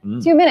 minutes,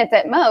 2 minutes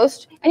at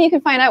most, and you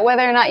can find out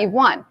whether or not you've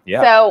won.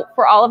 Yeah. So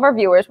for all of our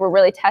viewers, we're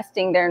really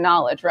testing their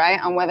knowledge,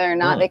 right, on whether or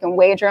not they can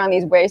wager on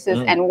these races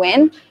and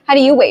win. How do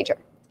you wager?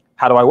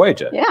 How do I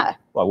wager? Yeah.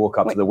 Well, I walk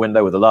up to the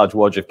window with a large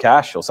wad of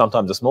cash, or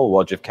sometimes a small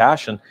wad of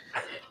cash, and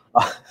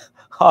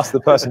ask the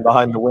person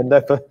behind the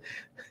window for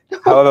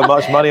however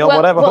much money on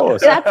whatever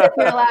horse. That's if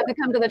you're allowed to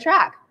come to the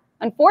track.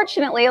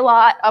 Unfortunately, a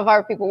lot of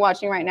our people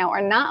watching right now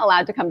are not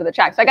allowed to come to the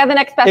track. So I got the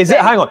next best thing.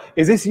 Hang on.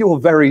 Is this your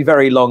very,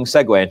 very long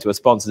segue into a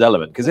sponsored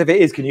element? Because if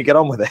it is, can you get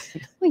on with it?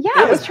 Well, yeah,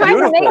 I was trying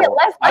to make it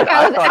less like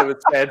I thought it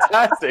was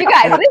fantastic. You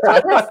guys, this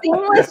was a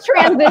seamless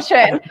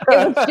transition.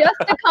 It was just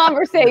a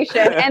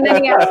conversation, and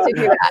then he has to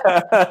do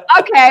that.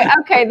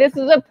 Okay, this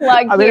is a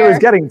plug here. I mean, it was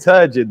getting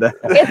turgid there.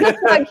 It's a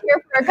plug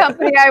here for a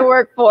company I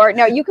work for.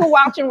 No, you can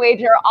watch and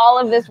wager all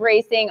of this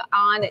racing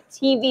on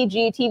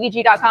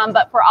tvg.com,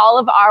 but for all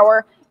of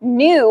our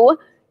new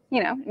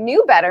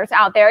bettors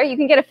out there, you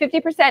can get a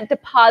 50%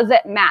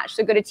 deposit match.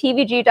 So go to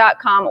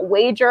tvg.com,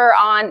 wager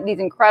on these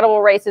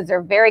incredible races.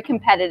 They're very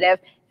competitive.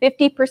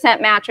 50%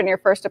 match on your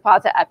first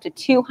deposit up to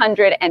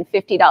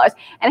 $250.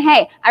 And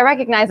hey, I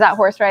recognize that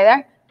horse right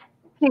there.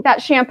 I think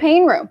that's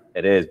Champagne Room.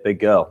 It is, big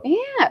girl.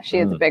 Yeah, she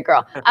is a big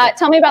girl.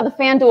 Tell me about the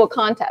FanDuel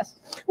contest.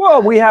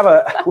 Well, we have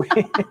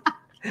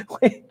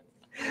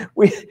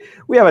we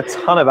have a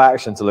ton of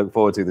action to look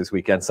forward to this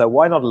weekend. So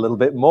why not a little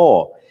bit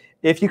more?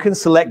 If you can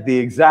select the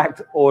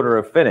exact order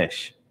of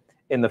finish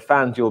in the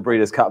FanDuel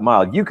Breeders' Cup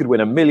Mile, you could win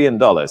 $1 million.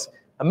 $1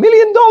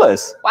 million?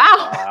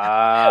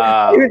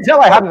 Wow. You can tell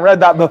I hadn't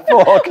read that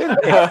before, couldn't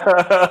you?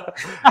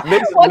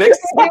 Nick's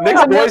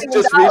voice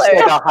just reached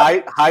like a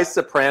high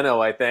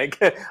soprano, I think.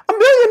 $1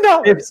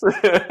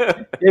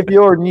 million. If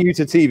you're new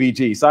to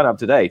TVG, sign up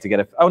today to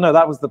get oh no,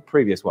 that was the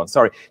previous one.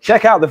 Sorry.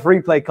 Check out the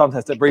free play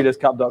contest at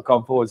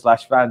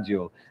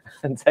breederscup.com/FanDuel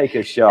and take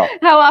a shot.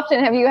 How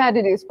often have you had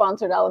to do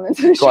sponsored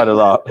elements? Quite a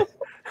lot. Do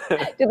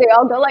they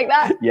all go like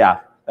that?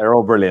 Yeah, they're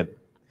all brilliant.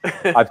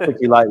 I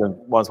particularly like them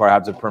ones where I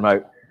have to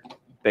promote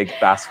big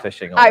bass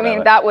fishing. I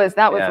mean, that was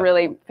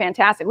really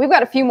fantastic. We've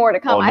got a few more to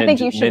come. I think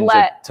you should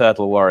let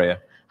Turtle Warrior.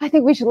 I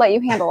think we should let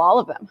you handle all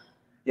of them.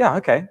 Yeah,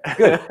 okay,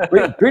 good.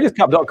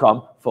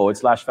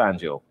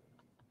 breederscup.com/FanDuel.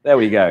 There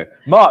we go.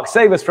 Mark,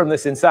 save us from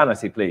this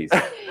insanity, please.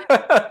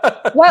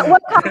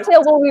 What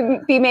cocktail will we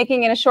be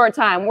making in a short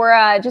time?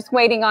 We're just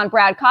waiting on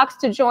Brad Cox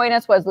to join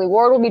us. Wesley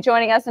Ward will be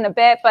joining us in a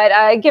bit,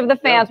 but give the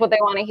fans what they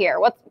want to hear.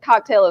 What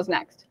cocktail is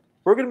next?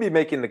 We're going to be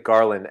making the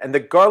Garland. And the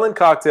Garland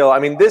cocktail, I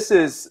mean, this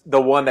is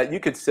the one that you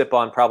could sip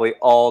on probably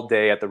all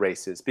day at the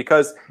races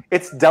because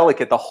it's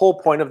delicate. The whole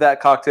point of that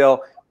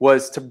cocktail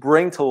was to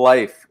bring to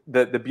life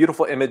the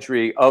beautiful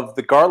imagery of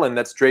the garland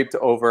that's draped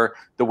over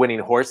the winning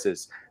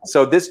horses.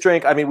 So this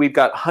drink, I mean, we've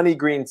got honey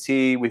green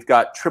tea, we've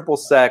got triple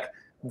sec,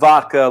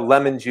 vodka,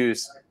 lemon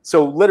juice.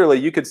 So literally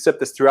you could sip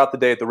this throughout the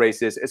day at the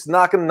races. It's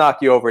not going to knock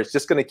you over. It's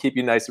just going to keep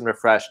you nice and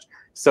refreshed.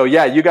 So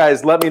yeah, you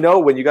guys let me know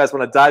when you guys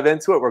want to dive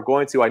into it. We're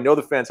going to. I know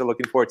the fans are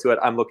looking forward to it.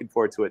 I'm looking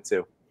forward to it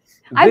too.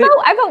 I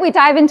vote we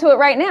dive into it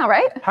right now,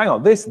 right? Hang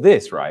on, this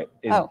right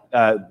is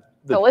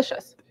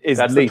delicious.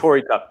 That's the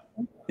Torrie Cup.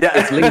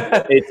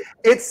 Yeah,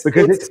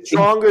 it's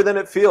stronger than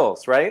it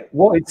feels, right?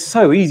 Well, it's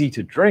so easy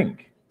to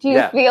drink. Do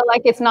you feel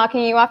like it's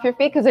knocking you off your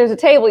feet? Because there's a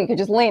table you could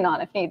just lean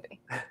on if need be.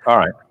 All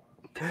right.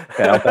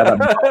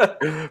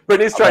 Okay,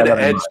 Brittany's trying to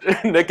edge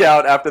Nick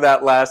out after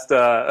that last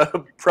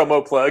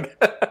promo plug.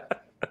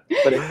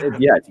 But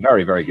it's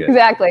very, very good.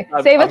 Exactly.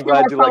 Save us for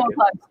our promo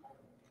plugs.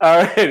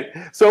 All right.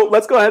 So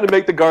let's go ahead and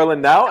make the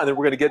Garland now, and then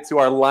we're going to get to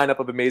our lineup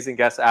of amazing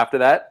guests after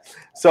that.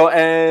 So,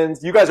 and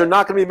you guys are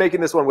not going to be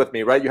making this one with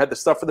me, right? You had the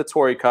stuff for the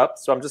Torrie Cup,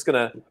 so I'm just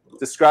going to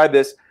describe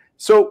this.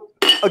 So,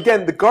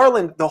 again, the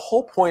Garland, the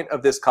whole point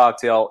of this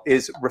cocktail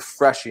is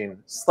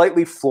refreshing,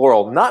 slightly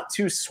floral, not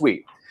too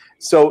sweet.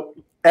 So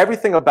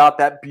everything about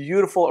that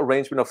beautiful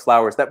arrangement of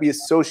flowers that we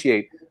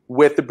associate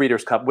with the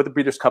Breeders' Cup, with the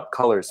Breeders' Cup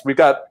colors. We've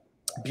got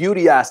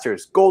beauty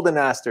asters, golden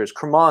asters,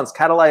 cremons,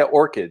 Catalaya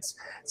orchids.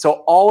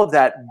 So all of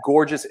that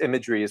gorgeous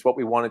imagery is what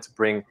we wanted to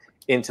bring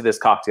into this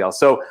cocktail.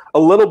 So a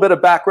little bit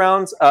of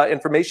background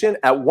information.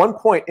 At one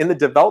point in the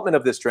development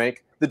of this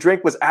drink, the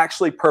drink was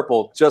actually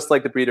purple, just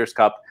like the Breeders'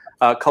 Cup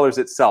colors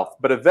itself.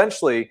 But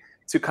eventually,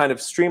 to kind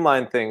of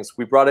streamline things,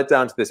 we brought it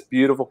down to this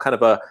beautiful kind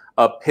of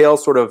a pale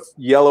sort of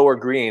yellow or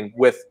green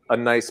with a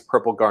nice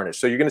purple garnish.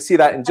 So you're going to see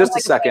that in just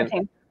a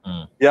second.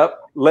 Yep.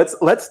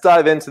 Let's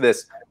dive into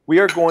this. We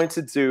are going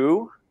to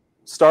do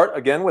start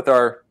again with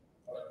our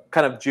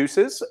kind of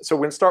juices. So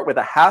we're going to start with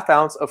a 1/2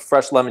 ounce of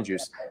fresh lemon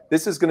juice.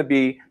 This is going to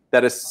be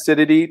that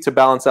acidity to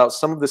balance out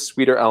some of the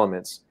sweeter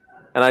elements.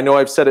 And I know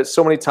I've said it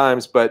so many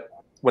times, but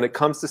when it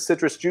comes to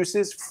citrus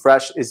juices,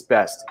 fresh is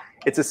best.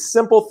 It's a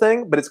simple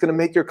thing, but it's going to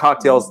make your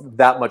cocktails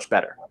that much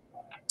better.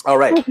 All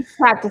right. I'm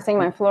practicing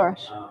my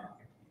flourish.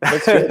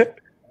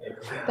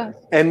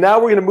 And now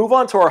we're going to move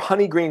on to our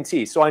honey green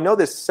tea. So I know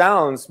this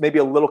sounds maybe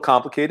a little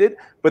complicated,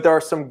 but there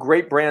are some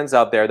great brands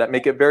out there that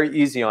make it very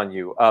easy on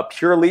you.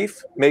 Pure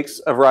Leaf makes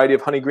a variety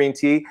of honey green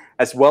tea,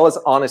 as well as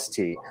Honest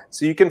Tea.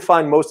 So you can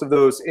find most of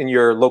those in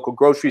your local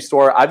grocery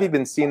store. I've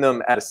even seen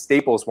them at a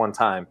Staples one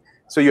time.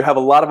 So you have a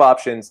lot of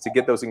options to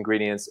get those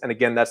ingredients. And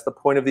again, that's the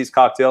point of these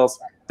cocktails.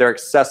 They're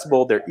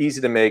accessible. They're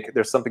easy to make.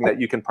 They're something that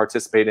you can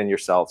participate in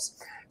yourselves.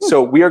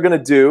 So we are going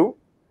to do,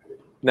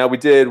 now we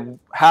did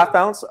 1/2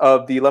 ounce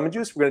of the lemon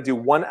juice. We're going to do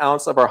 1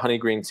 ounce of our honey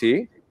green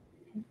tea.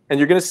 And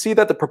you're going to see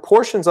that the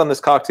proportions on this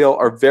cocktail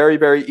are very,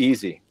 very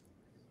easy.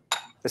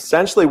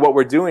 Essentially what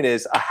we're doing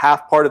is a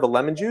 1/2 part of the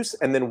lemon juice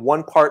and then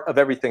 1 part of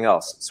everything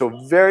else. So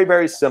very,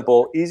 very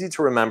simple, easy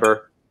to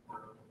remember.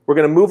 We're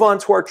going to move on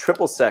to our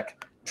triple sec.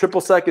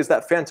 Triple sec is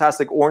that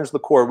fantastic orange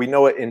liqueur. We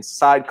know it in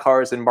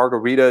sidecars and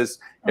margaritas.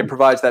 It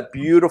provides that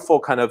beautiful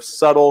kind of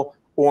subtle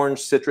orange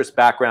citrus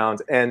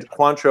background. And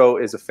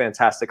Cointreau is a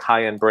fantastic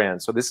high-end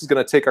brand. So this is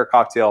going to take our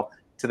cocktail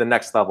to the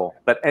next level.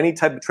 But any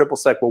type of triple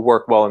sec will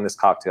work well in this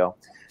cocktail.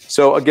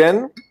 So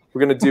again, we're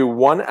going to do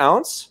 1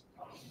 ounce,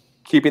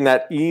 keeping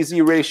that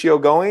easy ratio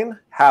going,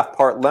 1/2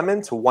 part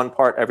lemon to 1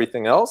 part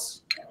everything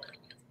else.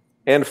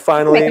 And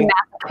finally, make a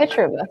massive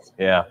picture of this.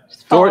 Yeah.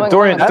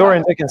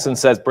 Dorian Dickinson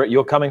says, Britt,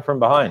 you're coming from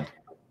behind.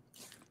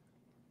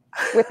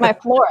 With my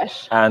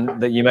flourish.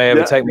 And that you may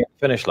overtake me at the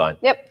finish line.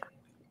 Yep.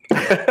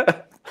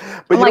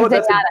 But you know what,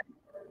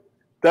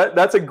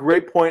 that's a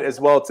great point as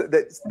well.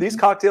 These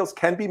cocktails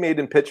can be made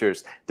in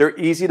pitchers. They're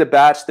easy to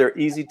batch. They're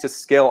easy to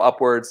scale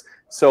upwards.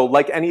 So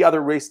like any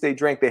other race day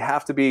drink, they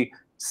have to be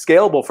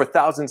scalable for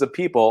thousands of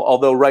people,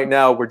 although right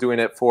now we're doing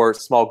it for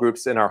small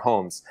groups in our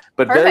homes.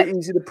 But very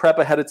easy to prep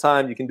ahead of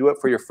time. You can do it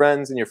for your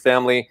friends and your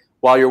family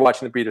while you're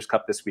watching the Breeders'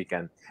 Cup this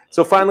weekend.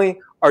 So finally,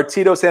 our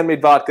Tito's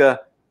handmade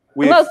vodka.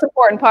 The most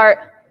important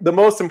part. The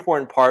most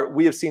important part.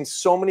 We have seen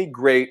so many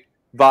great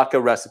vodka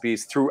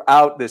recipes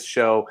throughout this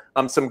show.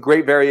 Some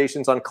great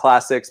variations on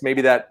classics,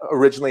 maybe that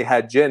originally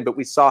had gin, but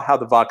we saw how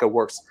the vodka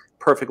works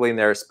perfectly in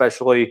there,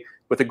 especially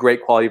with a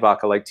great quality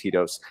vodka like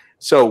Tito's.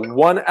 So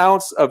 1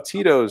 ounce of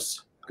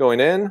Tito's going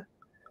in,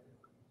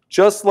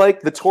 just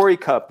like the Torrie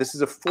Cup. This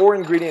is a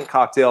 4-ingredient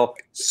cocktail,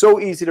 so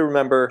easy to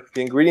remember.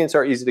 The ingredients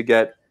are easy to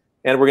get,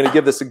 and we're going to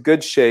give this a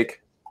good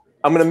shake.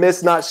 I'm going to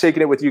miss not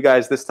shaking it with you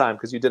guys this time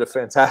because you did a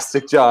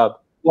fantastic job.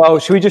 Well,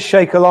 should we just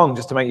shake along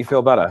just to make you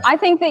feel better? I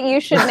think that you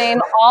should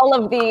name all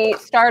of the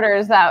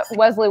starters that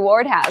Wesley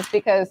Ward has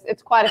because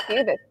it's quite a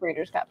few this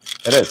Breeders' Cup.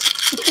 It is.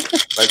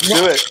 Let's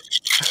do it.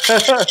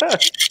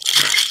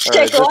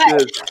 Shake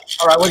away.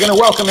 All right, we're going to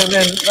welcome him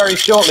in very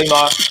shortly,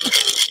 Mark.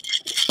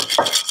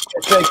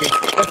 Let's shake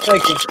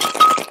him.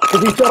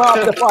 Because he said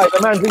after the fight, the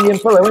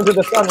Manzinian pillow into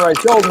the sunrise,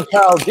 Golden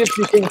Cow,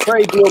 Gypsy King,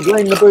 Craig will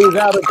bring the booze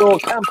out of door,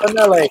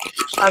 Campanelli,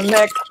 and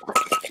next,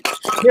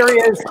 here he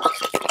is,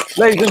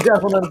 ladies and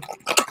gentlemen,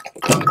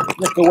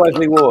 Mr.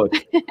 Wesley Ward.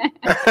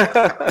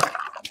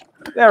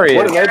 There he is.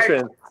 What an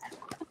entrance.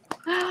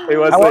 Hey,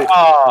 Wesley.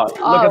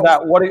 Look at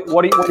that.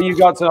 What do you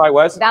got tonight,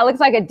 Wes? That looks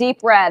like a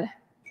deep red.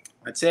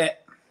 That's it.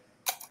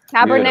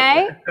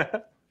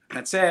 Cabernet?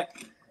 That's it.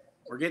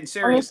 We're getting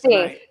serious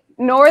tonight.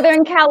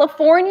 Northern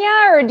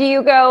California, or do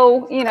you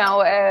go,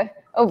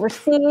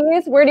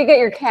 overseas? Where do you get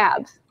your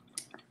cabs?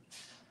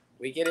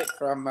 We get it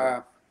from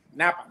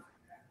Napa.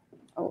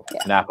 Oh, yeah.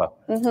 Napa.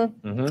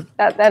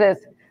 That is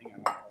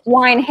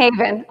wine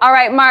haven. All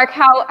right, Mark,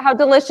 how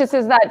delicious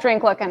is that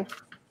drink looking?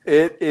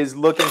 It is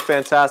looking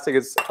fantastic.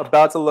 It's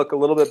about to look a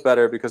little bit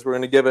better because we're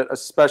going to give it a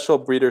special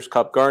Breeders'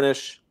 Cup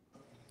garnish.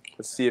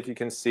 Let's see if you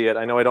can see it.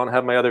 I know I don't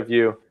have my other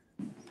view.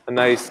 A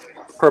nice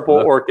purple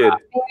orchid.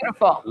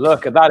 Beautiful.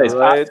 Look, that is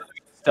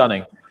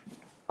stunning.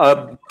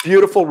 A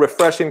beautiful,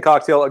 refreshing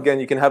cocktail. Again,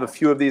 you can have a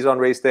few of these on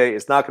race day.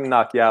 It's not going to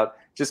knock you out.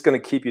 Just going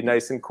to keep you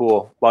nice and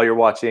cool while you're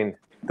watching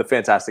the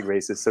fantastic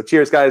races. So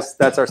cheers, guys.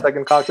 That's our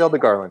second cocktail, the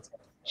Garland.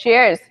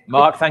 Cheers.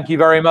 Mark, thank you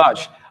very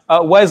much.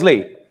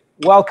 Wesley,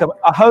 welcome.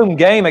 A home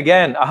game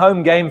again. A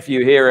home game for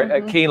you here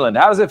at Keeneland.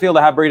 How does it feel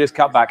to have Breeders'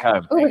 Cup back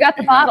home? Oh, we got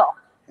the bottle.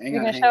 Hang You're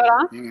on, going to show it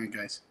off? Hang on,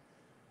 guys.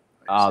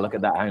 Ah, look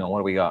at that. Hang on. What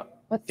do we got?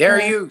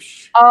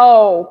 Dariush.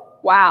 Oh,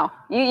 wow.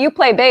 You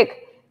play big.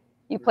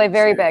 You play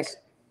very big.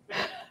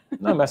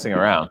 No messing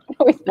around.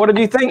 What did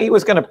you think he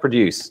was going to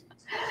produce?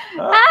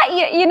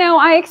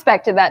 I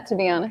expected that, to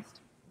be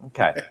honest.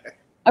 Okay.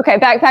 Okay,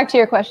 back to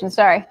your question.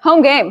 Sorry.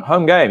 Home game.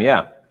 Home game,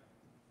 yeah.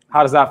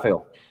 How does that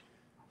feel?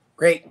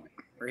 Great.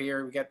 We're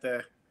here. We got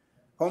the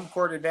home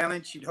court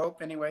advantage, you'd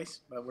hope, anyways.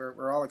 But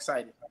we're all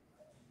excited.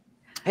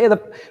 Hey, the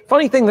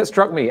funny thing that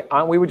struck me,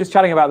 we were just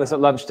chatting about this at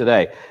lunch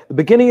today. The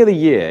beginning of the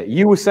year,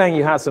 you were saying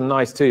you had some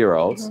nice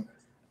 2-year-olds.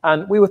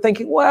 And we were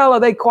thinking, well, are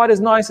they quite as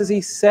nice as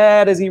he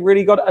said? Has he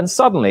really got it? And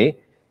suddenly,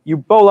 you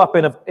bowl up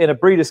in a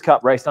Breeders'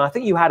 Cup race, and I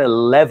think you had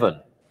 11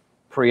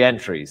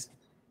 pre-entries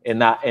in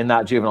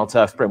that juvenile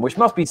turf sprint, which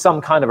must be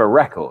some kind of a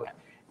record.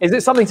 Is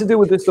it something to do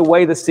with just the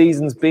way the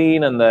season's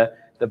been and the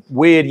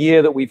weird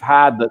year that we've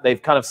had, that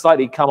they've kind of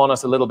slightly come on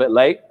us a little bit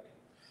late?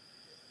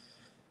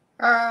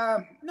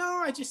 No,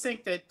 I just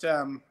think that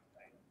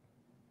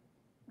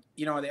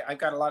I've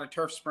got a lot of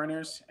turf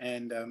sprinters,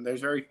 and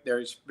there's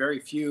very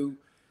few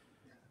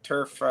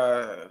turf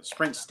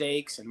sprint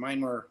stakes, and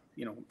mine were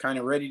kind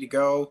of ready to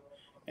go,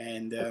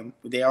 and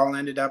they all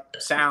ended up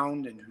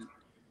sound,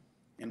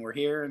 and we're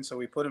here, and so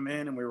we put them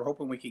in, and we were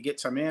hoping we could get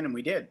some in, and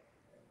we did.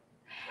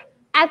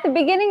 At the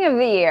beginning of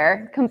the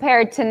year,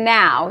 compared to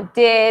now,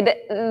 did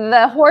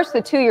the horse,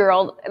 the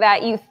 2-year-old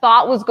that you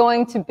thought was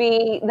going to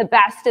be the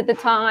best at the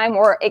time,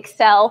 or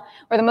excel,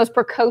 or the most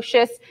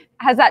precocious,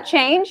 has that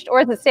changed, or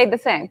has it stayed the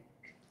same?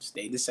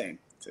 Stayed the same.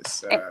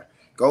 Just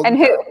Golden. And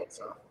who? Pal,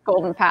 so.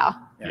 Golden Pal.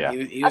 Yeah.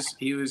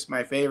 He was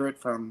my favorite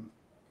from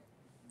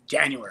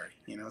January.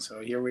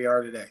 So here we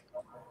are today.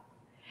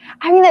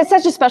 I mean, that's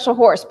such a special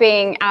horse,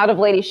 being out of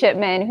Lady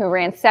Shipman, who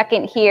ran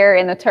second here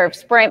in the turf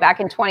sprint back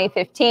in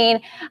 2015.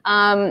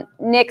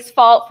 Nick's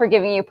fault for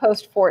giving you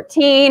post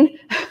 14.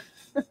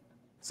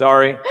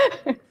 Sorry.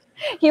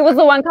 He was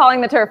the one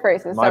calling the turf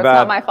races, so it's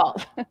not my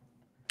fault.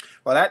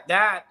 Well,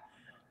 that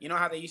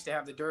how they used to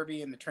have the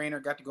Derby and the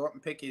trainer got to go up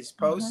and pick his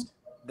post?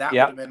 Mm-hmm. That would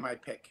have been my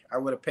pick. I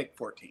would have picked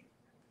 14.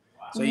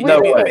 Wow. So you did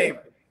me a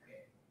favor.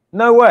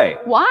 No way.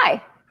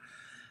 Why?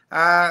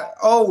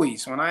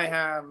 Always, when I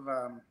have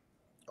a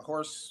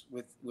horse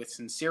with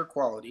sincere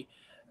quality,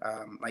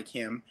 like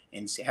him,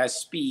 and has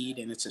speed,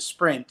 and it's a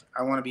sprint,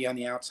 I want to be on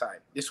the outside.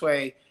 This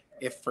way,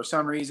 if for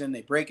some reason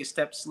they break a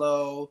step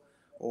slow,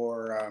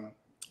 or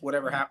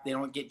whatever happens, they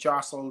don't get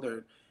jostled,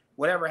 or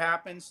whatever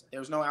happens,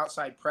 there's no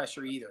outside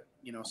pressure either.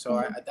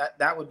 So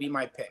that would be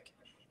my pick.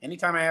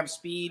 Anytime I have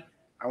speed,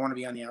 I want to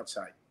be on the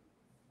outside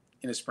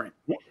in a sprint.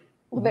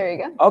 Well, there you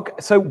go. Okay,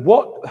 so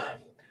what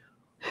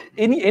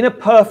in a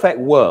perfect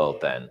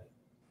world then?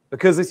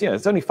 Because it's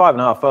only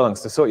 5.5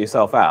 furlongs to sort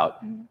yourself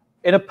out. Mm-hmm.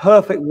 In a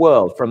perfect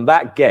world, from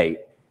that gate,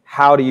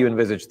 how do you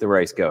envisage the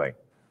race going?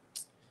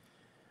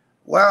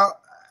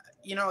 Well,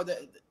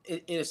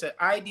 it is an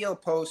ideal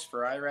post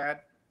for Irad.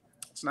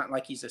 It's not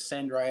like he's a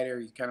send rider;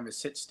 he's kind of a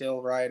sit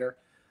still rider.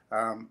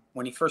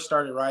 When he first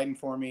started riding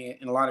for me,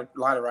 and a lot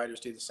of riders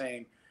do the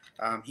same,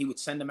 he would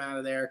send him out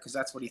of there because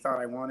that's what he thought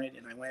I wanted.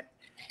 And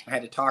I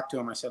had to talk to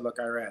him. I said, "Look,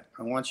 Irad,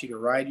 I want you to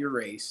ride your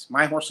race.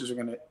 My horses are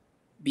going to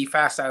be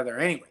fast out of there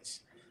anyways."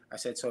 I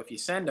said, so if you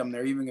send them,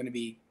 they're even going to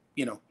be,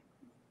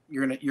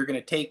 you're going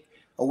to take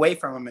away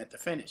from them at the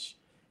finish.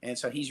 And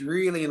so he's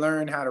really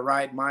learned how to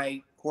ride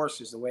my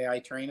horses the way I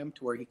train him,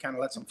 to where he kind of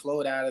lets them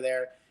float out of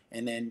there.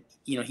 And then,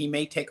 he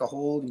may take a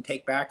hold and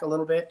take back a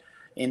little bit,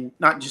 and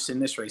not just in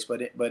this race,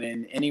 but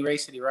in any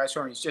race that he rides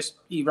for me.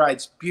 He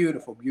rides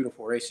beautiful,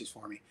 beautiful races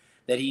for me,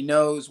 that he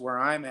knows where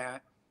I'm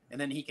at, and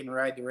then he can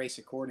ride the race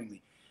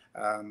accordingly.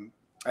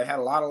 I've had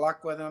a lot of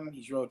luck with him.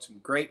 He's rode some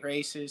great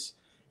races.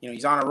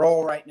 He's on a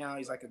roll right now.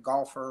 He's like a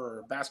golfer or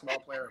a basketball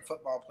player or a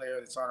football player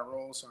that's on a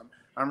roll. So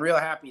I'm real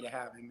happy to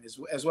have him,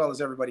 as well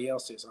as everybody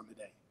else is on the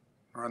day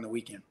or on the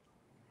weekend.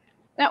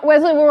 Now,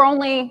 Wesley, we're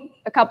only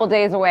a couple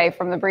days away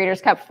from the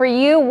Breeders' Cup. For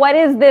you, what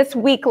is this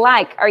week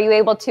like? Are you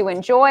able to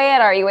enjoy it?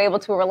 Are you able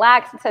to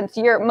relax since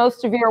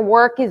most of your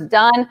work is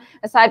done,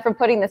 aside from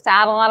putting the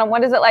saddle on him?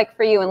 What is it like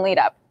for you in lead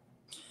up?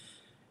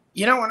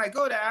 When I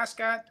go to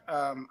Ascot,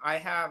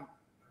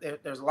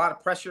 there's a lot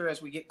of pressure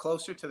as we get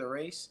closer to the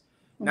race.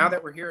 Now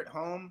that we're here at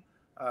home,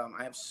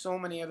 I have so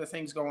many other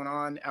things going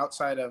on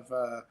outside of,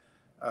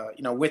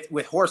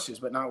 with horses,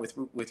 but not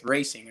with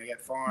racing. I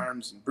got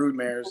farms and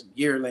broodmares and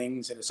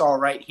yearlings, and it's all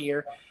right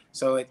here.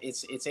 So I'm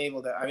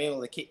able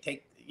to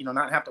take,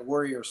 not have to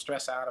worry or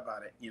stress out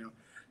about it.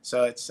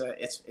 So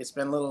it's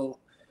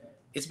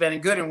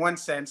been good in one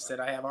sense, that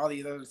I have all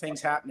these other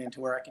things happening, to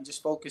where I can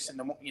just focus in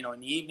the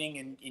evening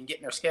and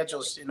getting their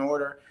schedules in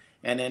order,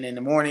 and then in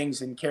the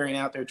mornings and carrying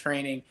out their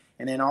training.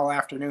 And then all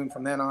afternoon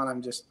from then on,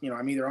 I'm just,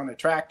 I'm either on the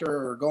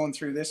tractor or going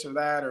through this or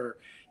that, or,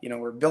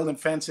 we're building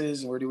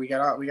fences, and we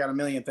got a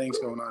million things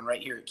going on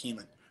right here at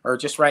Keeneland, or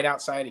just right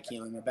outside of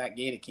Keeneland, the back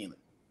gate of Keeneland.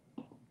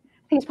 I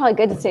think it's probably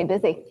good to stay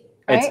busy,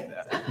 right?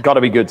 It's got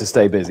to be good to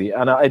stay busy.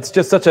 And it's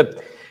just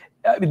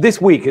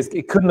this week,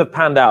 it couldn't have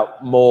panned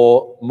out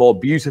more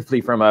beautifully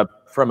from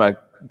a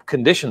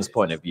conditions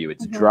point of view.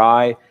 It's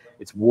dry.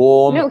 It's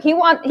warm. No, he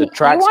wanted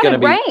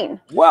rain.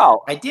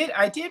 Well, I did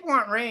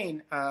want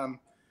rain.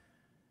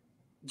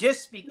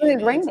 Just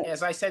because,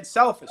 as I said,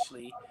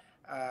 selfishly,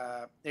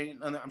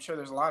 I'm sure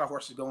there's a lot of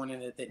horses going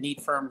in it that need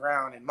firm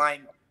ground, and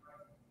mine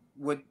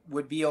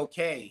would be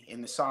okay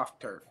in the soft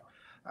turf.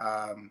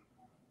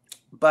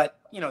 But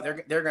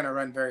they're going to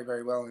run very,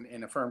 very well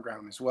in a firm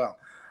ground as well.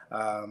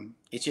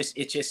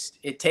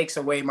 It takes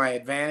away my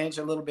advantage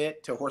a little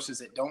bit to horses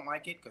that don't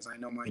like it, because I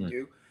know mine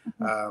do.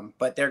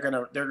 But they're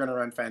gonna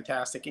run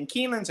fantastic. And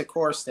Keeneland's a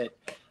course that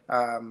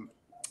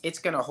it's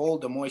going to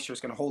hold the moisture.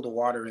 It's going to hold the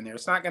water in there.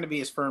 It's not going to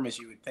be as firm as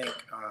you would think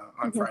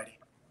on Friday.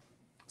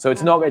 So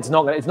it's not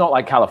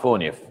like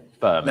California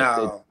firm.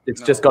 No,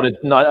 It's just got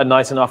a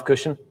nice enough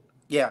cushion.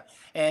 Yeah,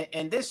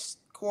 and this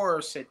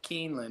course at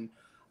Keeneland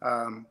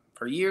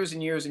for years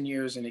and years and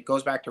years, and it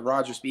goes back to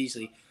Rogers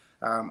Beasley.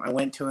 I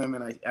went to him,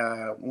 and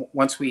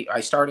I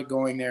started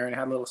going there and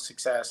had a little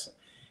success.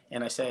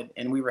 And I said,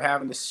 and we were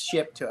having to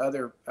ship to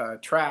other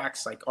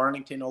tracks, like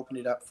Arlington opened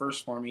it up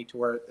first for me to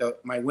where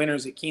my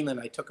winners at Keeneland,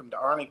 I took them to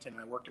Arlington.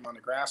 I worked them on the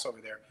grass over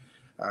there.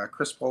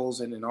 Chris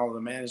Polson and all of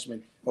the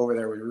management over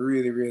there were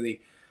really,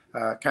 really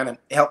kind of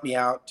helped me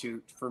out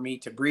for me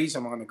to breeze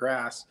them on the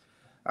grass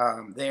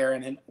there.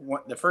 And then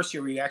the first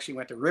year we actually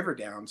went to River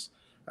Downs.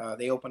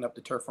 They opened up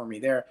the turf for me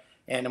there.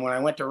 And when I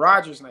went to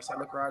Rogers and I said,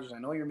 look, Rogers, I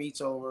know your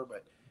meet's over,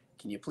 but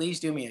can you please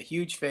do me a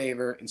huge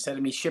favor? Instead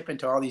of me shipping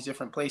to all these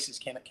different places,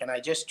 can I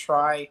just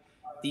try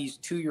these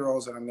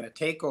 2-year-olds that I'm going to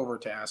take over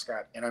to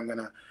Ascot,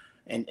 and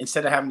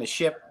instead of having to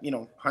ship,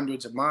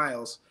 hundreds of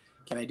miles,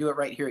 can I do it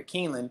right here at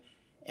Keeneland?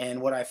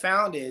 And what I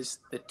found is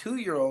the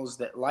 2-year-olds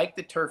that like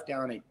the turf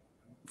down at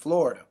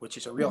Florida, which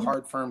is a real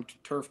hard, firm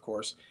turf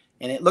course,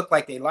 and it looked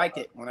like they liked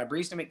it. When I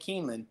breezed them at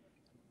Keeneland,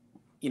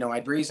 I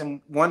breezed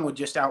them. One would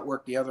just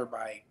outwork the other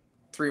by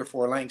 3 or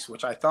 4 lengths,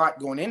 which I thought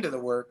going into the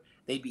work,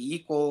 they'd be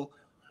equal.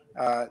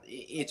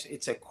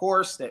 It's a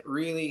course that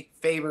really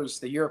favors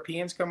the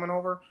Europeans coming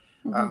over.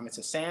 It's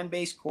a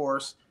sand-based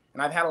course,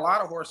 and I've had a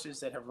lot of horses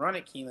that have run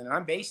at Keeneland, and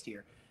I'm based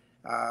here,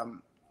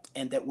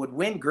 and that would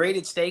win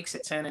graded stakes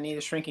at Santa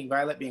Anita, Shrinking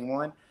Violet being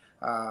one.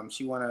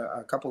 She won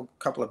a couple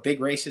of big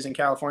races in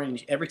California,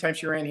 and every time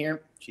she ran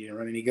here, she didn't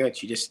run any good.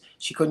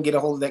 She couldn't get a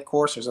hold of that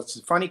course. It's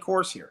a funny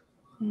course here.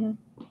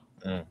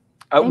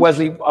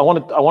 Wesley, I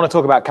want to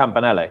talk about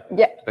Campanelle.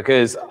 Yeah.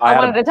 Because I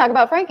wanted to talk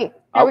about Frankie.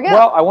 There we go.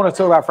 Well, I want to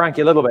talk about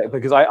Frankie a little bit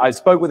because I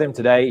spoke with him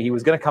today. He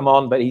was going to come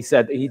on, but he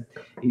said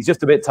he's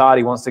just a bit tired.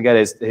 He wants to get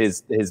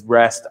his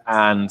rest,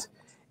 and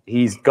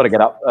he's got to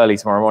get up early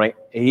tomorrow morning.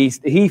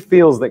 He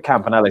feels that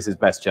Campanelle is his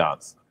best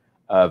chance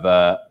of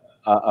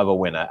a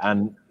winner,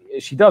 and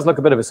she does look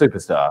a bit of a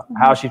superstar.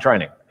 How's she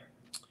training?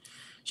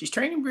 She's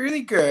training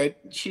really good.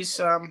 She's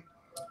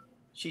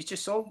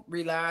just so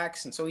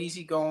relaxed and so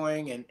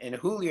easygoing. And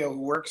Julio,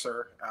 who works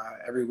her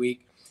every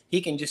week, he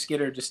can just get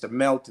her just to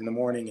melt in the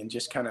morning and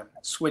just kind of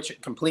switch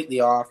it completely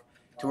off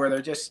to where they're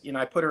just,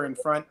 I put her in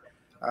front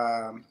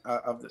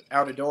of the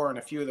outer door in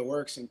a few of the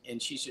works,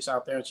 and she's just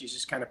out there and she's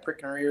just kind of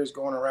pricking her ears,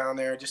 going around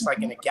there, just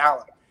like in a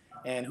gallop.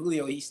 And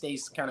Julio, he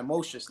stays kind of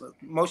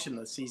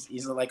motionless.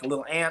 He's like a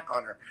little ant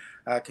on her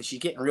because she's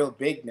getting real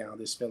big now,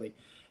 this filly.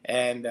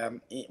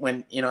 And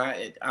when,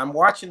 I'm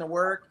watching the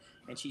work,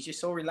 and she's just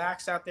so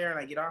relaxed out there, and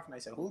I get off, and I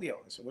said, Julio,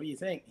 I said, what do you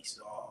think? He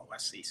says, oh,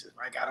 Wesley, he says,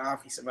 I got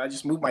off. He said, I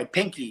just moved my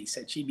pinky. He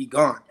said, she'd be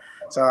gone.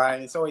 So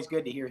it's always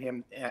good to hear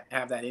him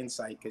have that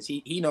insight because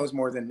he knows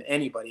more than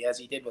anybody, as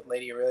he did with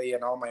Lady Aurelia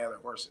and all my other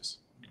horses.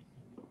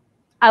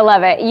 I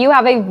love it. You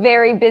have a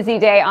very busy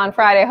day on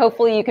Friday.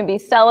 Hopefully you can be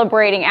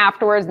celebrating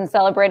afterwards and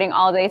celebrating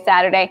all day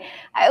Saturday.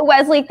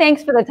 Wesley,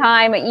 thanks for the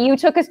time. You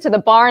took us to the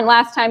barn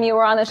last time you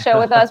were on the show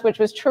with us, which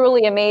was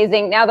truly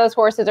amazing. Now those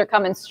horses are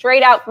coming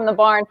straight out from the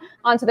barn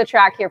onto the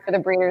track here for the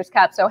Breeders'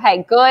 Cup. So,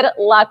 hey, good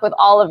luck with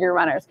all of your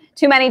runners.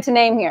 Too many to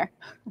name here.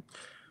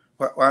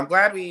 Well, I'm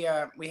glad we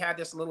had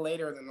this a little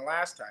later than the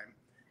last time,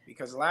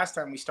 because the last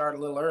time we started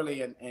a little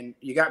early and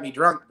you got me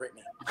drunk,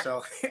 Brittany.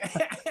 So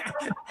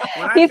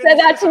he said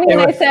that to me,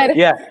 and I said,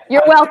 "Yeah,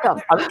 you're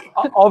welcome."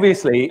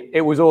 Obviously,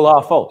 it was all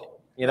our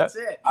fault, That's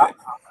it.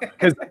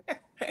 Because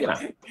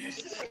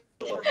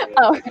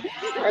Oh,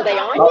 are they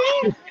on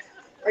yet?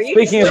 Are you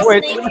speaking of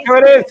which, look who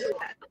it is.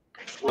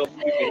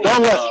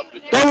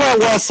 Don't let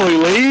Wesley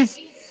leave.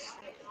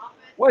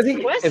 What is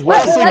he? Is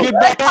Wesley get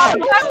back on?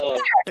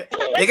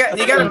 You got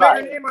a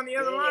better name on the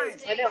other line.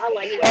 I know, I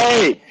like it.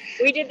 Hey.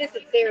 We did this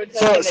at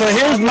Saratoga. So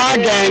here's my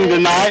gang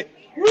tonight.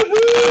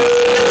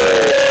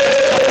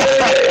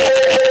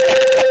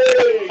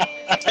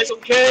 It's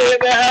okay in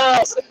the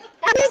house.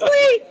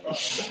 Wesley.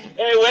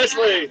 Hey,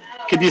 Wesley.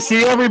 Can you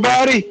see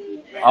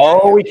everybody?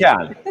 Oh, we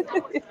can.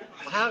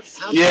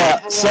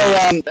 Yeah.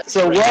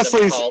 So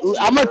Wesley's.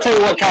 I'm gonna tell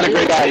you what kind of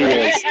great guy he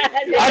is.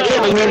 I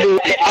can't remember.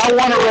 I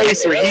won a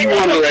race or he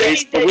won a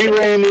race, but we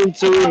ran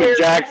into him at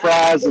Jack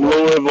Fry's in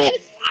Louisville.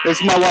 This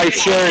is my wife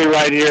Sherry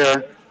right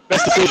here.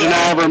 Best decision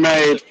I ever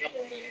made.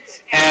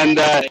 And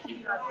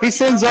he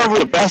sends over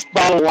the best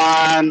bottle of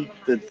wine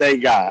that they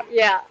got.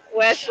 Yeah,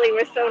 Wesley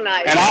was so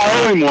nice. And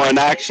I owe him one,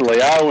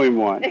 actually. I owe him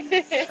one.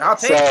 I'll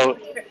take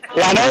it.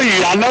 Yeah,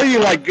 I know you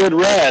like good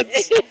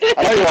reds.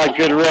 I know you like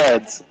good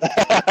reds.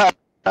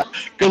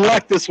 Good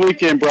luck this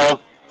weekend, bro.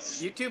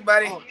 You too,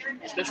 buddy.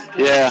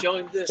 Yeah,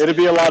 it'll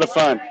be a lot of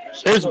fun.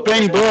 Here's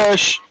Bing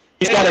Bush.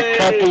 He's got a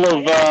couple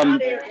of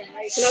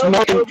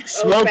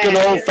smoking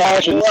old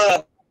fashions.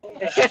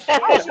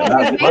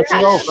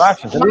 Smoking old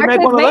fashions. Mark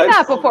has made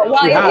that before.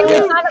 Well,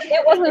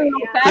 it wasn't an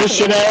old fashioned.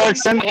 Christian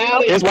Erickson,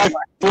 his wife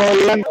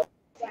Florian.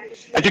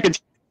 As you can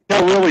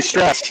tell, really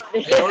stressed.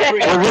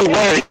 We're really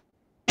worried.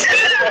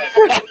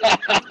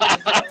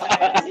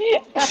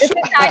 It's a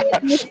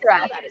diet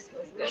stress.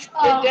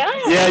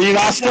 Yeah,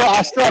 I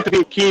still have to be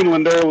at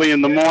Keeneland early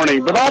in the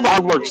morning, but all the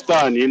hard work's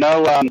done,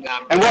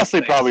 and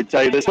Wesley probably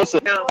tell you this. All the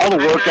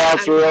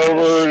workouts are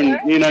over, and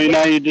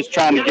now you're just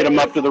trying to get them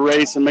up to the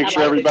race and make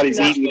sure everybody's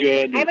eating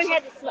good.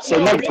 So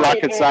no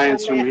rocket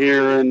science from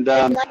here, and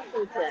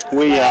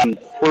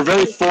we're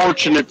very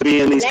fortunate to be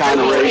in these kind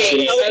of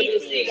races.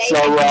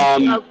 So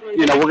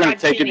we're going to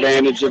take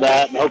advantage of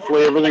that, and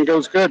hopefully everything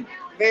goes good.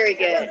 Very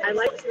good.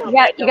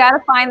 You got to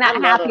find that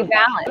happy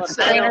balance.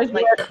 Trainers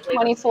work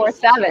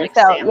 24/7,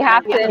 so you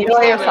have to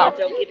enjoy yourself.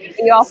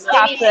 You also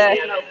have to,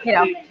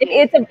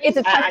 it's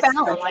a tough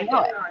balance. I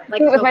know it. I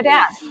do it with my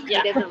dad.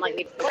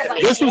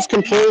 This was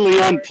completely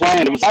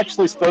unplanned. It was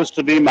actually supposed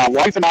to be my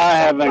wife and I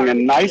having a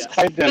nice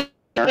tight dinner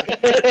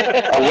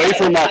away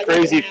from my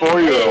crazy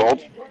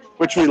 4-year-old,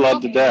 which we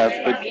love to death,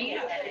 but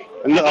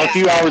a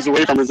few hours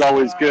away from her is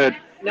always good.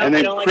 And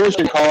then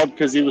Christian called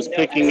because he was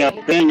picking up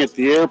Bing at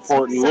the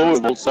airport in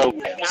Louisville. So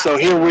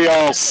here we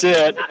all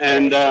sit,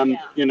 and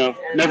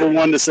never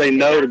one to say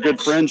no to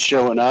good friends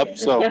showing up.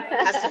 So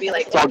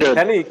it's all good.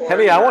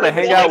 Kenny, I want to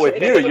hang out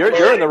with you.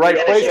 You're in the right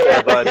place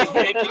there, bud.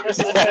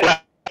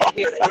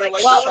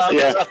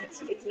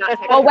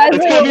 Well,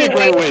 Wesley will be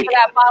waiting for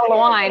that bottle of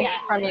wine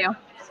from you.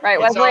 Right,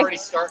 Wesley?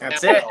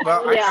 That's it.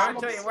 Well, I can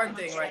tell you one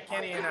thing, like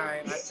Kenny and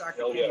I've talked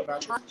to Kenny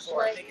about this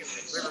before. I think it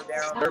was River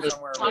Down or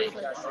somewhere where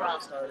we got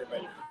started,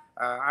 but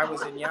I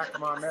was in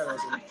Yakima Meadows,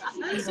 and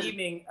this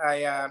evening,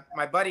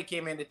 my buddy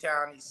came into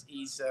town.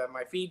 He's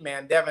my feed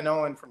man, Devin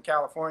Owen from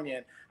California,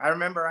 and I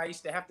remember I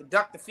used to have to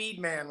duck the feed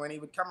man when he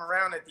would come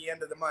around at the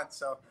end of the month.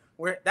 So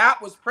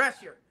that was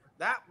pressure.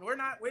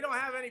 We don't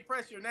have any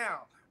pressure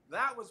now.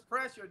 That was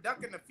pressure,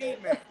 ducking the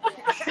feed man.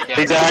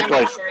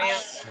 Exactly.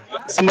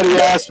 Somebody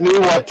asked me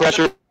what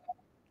pressure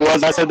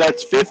was. I said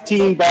that's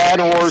 15 bad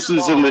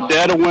horses in the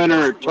dead of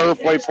winter at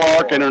Turfway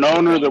Park and an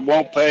owner that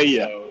won't pay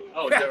you.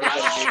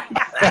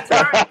 That's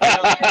right.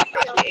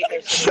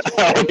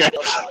 Okay.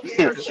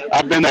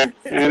 I've been there.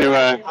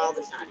 Anyway.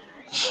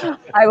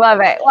 I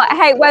love it. Well,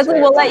 hey,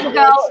 Wesley, we'll let you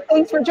go.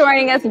 Thanks for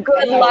joining us.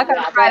 Good luck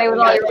on Friday with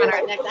all your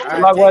runners.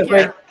 Good luck,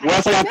 Wesley.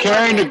 Wesley, I'm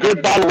carrying a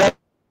good bottle of red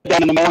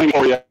down in the morning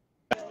for you.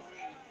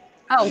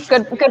 Oh,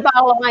 good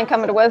bottle of wine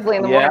coming to Wesley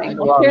in the morning.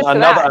 Well,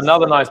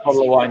 another nice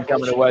bottle of wine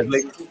coming to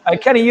Wesley.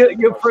 Kenny,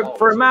 you're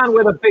for a man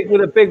with a big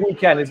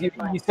weekend, as you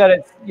said,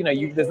 it's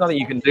there's nothing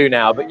you can do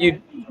now, but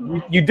you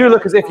do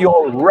look as if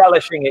you're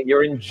relishing it.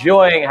 You're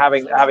enjoying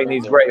having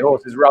these great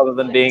horses rather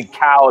than being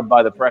cowed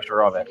by the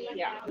pressure of it.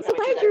 Yeah.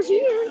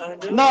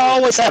 No, I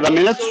always have. I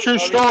mean, that's a true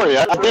story.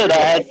 I did.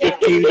 I had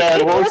 15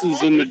 bad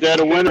horses in the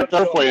dead of winter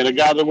Turfway, and a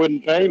guy that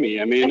wouldn't pay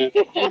me. I mean,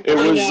 it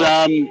was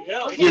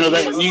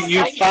that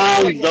you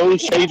find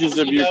those stages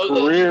of your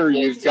career,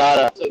 you've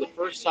got to,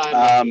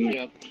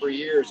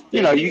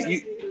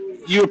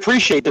 you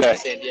appreciate that,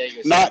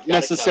 not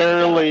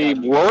necessarily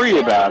worry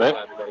about it.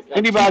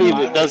 Anybody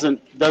that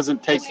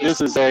doesn't take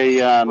this as a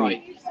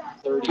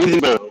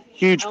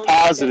huge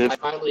positive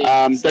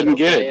doesn't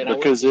get it,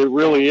 because it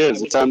really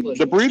is. It's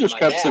the Breeders'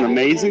 Cup's an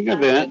amazing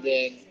event.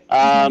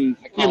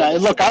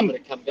 Look, I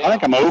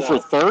think I'm over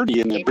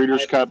 30 in the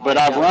Breeders' Cup, but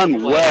I've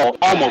run well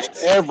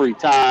almost every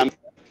time.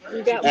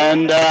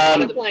 And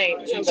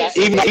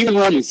even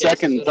running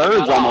second and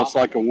third is almost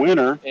like a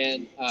winner.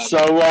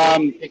 So,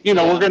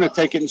 we're going to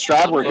take it in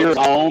stride. We're here at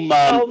home.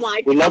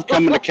 We love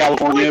coming to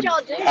California.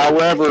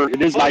 However,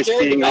 it is nice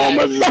being home,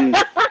 other than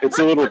it's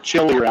a little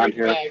chilly around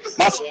here.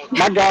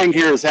 My gang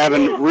here is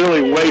having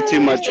really way too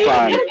much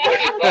fun.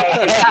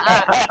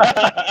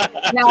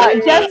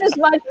 No, just as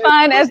much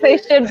fun as they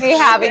should be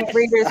having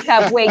Breeders'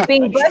 Cup week.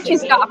 Being Butch,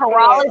 he's got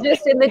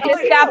horologists in the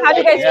distaff. How do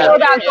you guys feel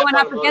about going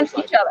up against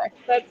each other?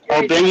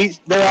 Oh,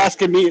 they're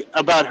asking me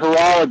about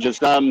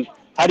horologists.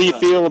 How do you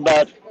feel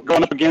about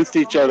going up against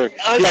each other?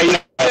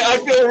 I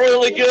feel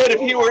really good. If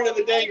he weren't in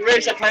the dang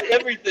race, I'd have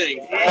everything.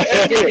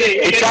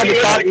 He tried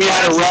to talk me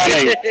out of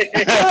running. He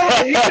could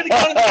have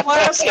gone to the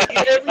Classic. He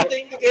had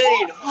everything to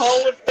gain.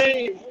 Hall of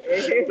Fame.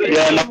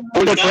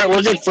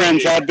 We're good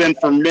friends. I've been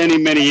for many,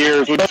 many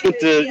years. We both went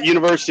to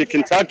University of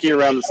Kentucky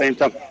around the same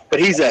time, but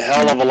he's a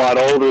hell of a lot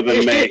older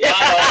than me.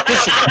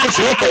 Just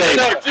look at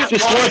him.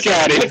 Just look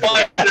at him.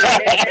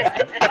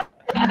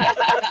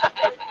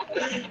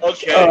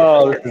 Okay.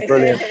 Oh, this is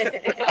brilliant.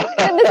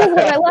 And this is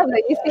what I love,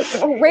 that you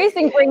see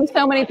racing brings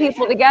so many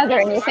people together,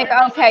 and you think,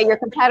 okay, you're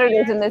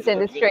competitors in this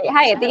industry.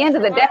 Hey, at the end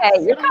of the day,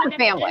 you're kind of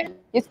family.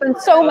 You spend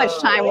so much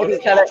time with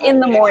each other in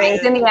the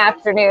mornings, in the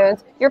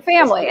afternoons. You're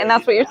family, and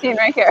that's what you're seeing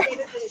right here.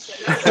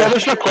 Yeah,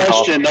 there's no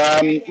question.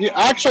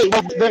 Actually,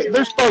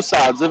 there's both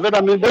sides of it.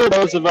 I mean, there are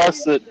those of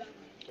us that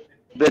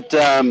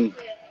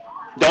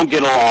don't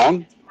get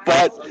along.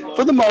 But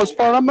for the most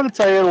part, I'm going to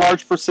tell you a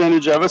large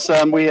percentage of us,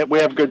 we have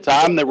a good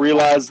time. That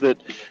realize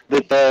that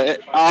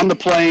on the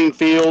playing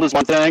field is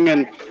one thing,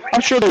 and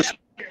I'm sure there's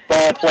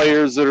ball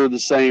players that are the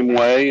same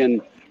way.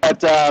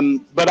 But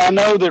I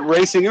know that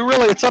racing,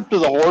 it's up to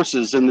the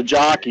horses and the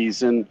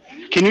jockeys. And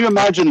can you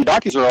imagine the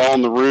jockeys are all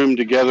in the room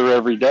together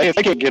every day? If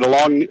they can't get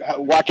along,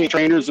 why can't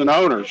trainers and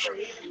owners?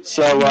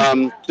 So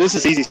this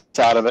is the easy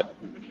side of it.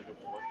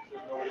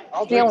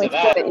 the only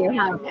sport that you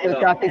have with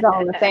jockeys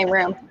all in the same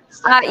room.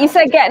 You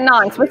said getting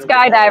on. Swiss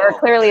Skydiver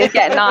clearly is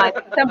getting on.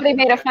 Somebody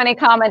made a funny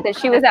comment that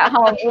she was at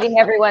home eating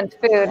everyone's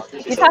food.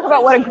 You talk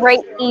about what a great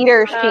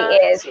eater she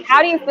is.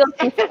 How do you feel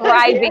she's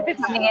thriving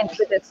coming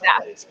into this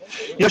staff?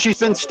 She's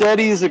been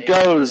steady as it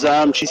goes.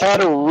 She's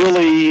had a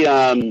really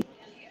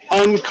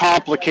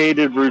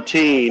uncomplicated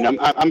routine.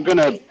 I'm going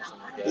to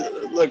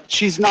look,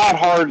 she's not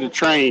hard to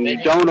train.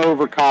 You don't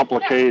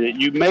overcomplicate it.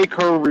 You make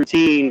her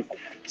routine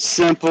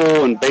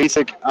simple and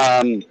basic.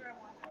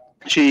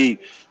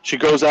 She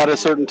goes out at a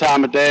certain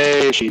time of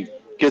day. She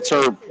gets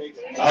her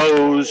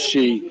hose.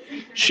 She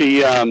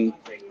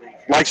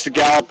likes to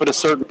gallop at a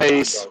certain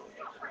pace.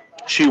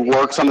 She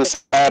works on a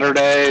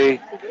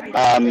Saturday.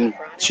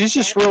 She's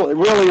just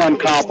really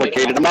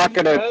uncomplicated. I'm not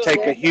going to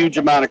take a huge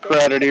amount of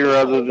credit here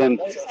other than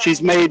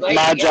she's made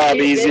my job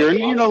easier.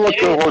 And, look,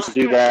 good horses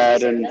do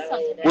that. And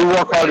we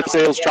work hard at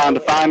sales trying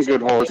to find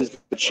good horses,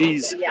 but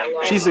she's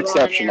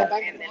exceptional.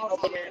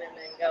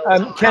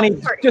 Kenny,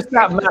 just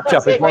that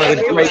matchup is one of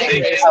the great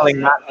things, telling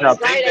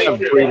matchups of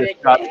Breeders'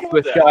 Cup.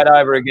 Swiss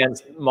Skydiver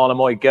against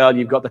Monomoy Girl.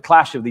 You've got the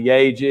clash of the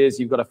ages.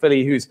 You've got a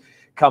filly who's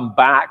come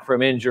back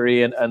from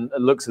injury and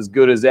looks as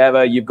good as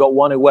ever. You've got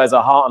one who wears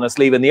a heart on her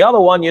sleeve, and the other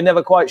one, you're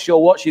never quite sure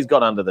what she's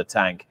got under the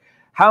tank.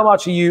 How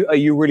much are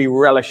you really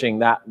relishing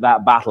that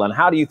battle, and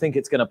how do you think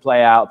it's going to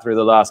play out through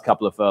the last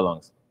couple of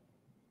furlongs?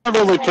 I'm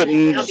really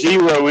putting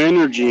zero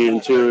energy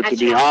into it, to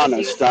be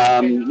honest.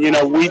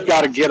 We've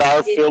got to get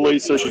our filly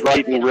so she's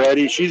right and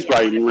ready. She's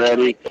right and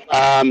ready.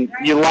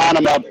 You line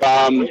them up.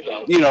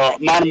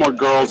 Monomoy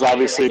Girl's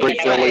obviously a great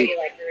filly,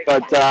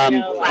 but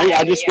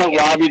I just want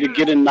Robbie to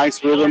get in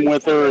nice rhythm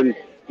with her and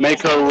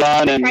make her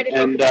run. And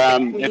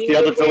if the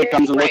other filly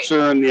comes and looks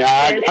her in the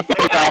eye, I'm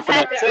pretty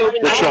confident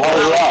that she'll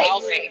hold her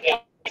up.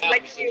 We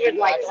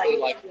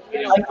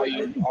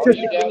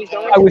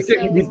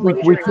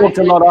talked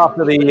a lot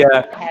after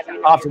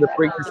the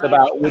Preakness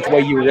about which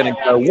way you were going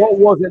to go. What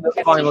was it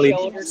that finally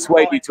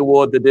swayed you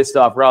toward the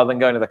distaff rather than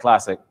going to the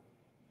Classic?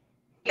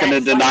 Going to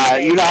deny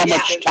it. You know how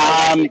much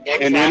time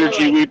and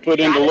energy we put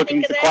into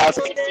looking at the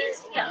Classic?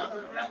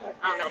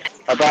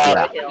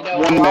 About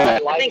 1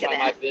 minute.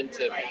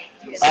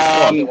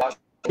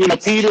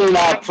 Peter and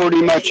I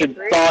pretty much had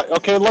thought,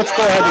 okay, let's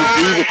go ahead and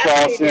do the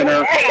cross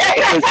center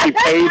because she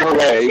paid her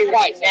way.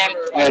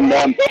 And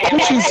I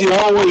think she's the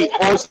only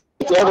horse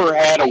that's ever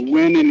had a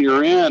win in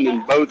your end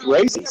in both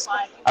races.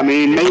 I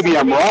mean, maybe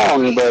I'm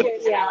wrong, but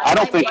I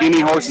don't think any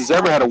horse has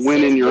ever had a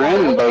win in your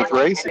end in both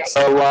races.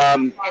 So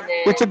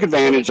we took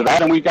advantage of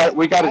that, and we got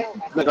a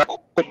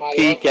quick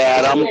peek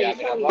at them.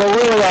 But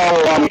really,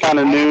 all along, we kind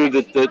of knew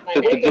that the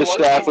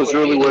distaff was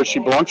really where she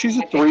belonged. She's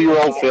a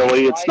 3-year-old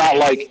filly. It's not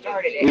like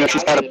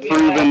she's got a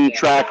proven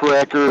track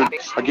record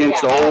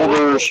against the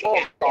holders,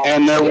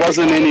 and there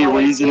wasn't any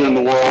reason in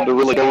the world to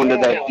really go into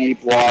that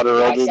deep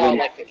water other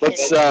than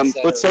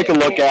let's take a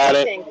look at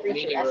it,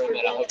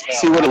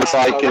 see what it looks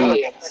like,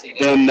 and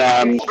then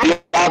the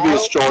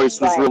obvious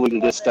choice was really the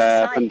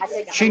distaff, and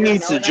she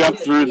needs to jump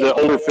through the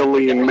older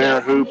filly and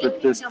mare hoop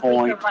at this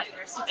point,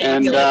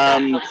 and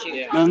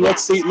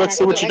let's see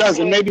what she does,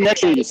 and maybe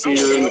next year you see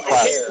her in the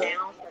class.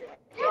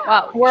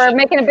 Well, we're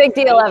making a big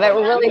deal of it.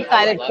 We're really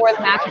excited for the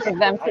matchup of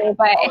them too.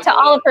 But to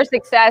all of her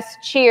success,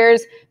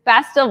 cheers.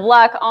 Best of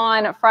luck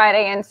on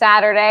Friday and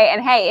Saturday.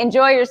 And hey,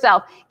 enjoy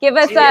yourself. Give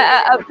us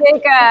a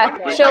big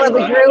show of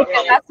the group,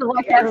 and best of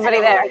luck to everybody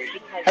there.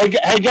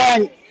 Hey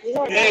gang.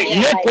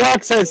 Nick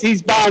Luck says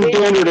he's buying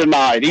dinner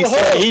tonight.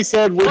 He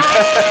said we're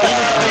paying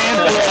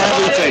for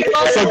everything.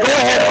 So go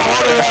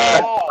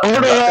ahead,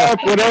 order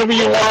up whatever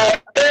you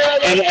want,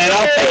 and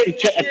I'll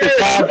take the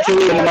tab to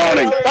you in the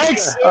morning.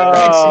 Thanks.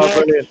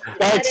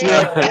 Thanks,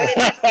 Nick.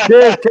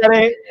 Cheers,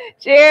 Kenny.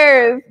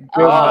 Cheers.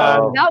 Good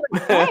man. That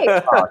was great.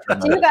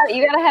 So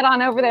you got to head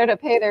on over there to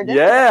pay their dinner.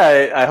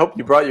 Yeah, I hope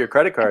you brought your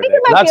credit card.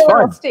 That's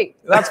fine.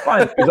 That's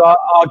fine. Because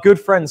our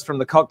good friends from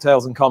the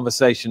Cocktails and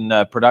Conversation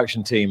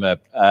production team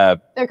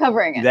they're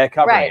covering it. They're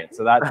covering it.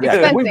 So that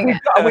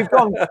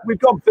we've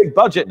got big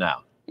budget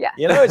now. Yeah.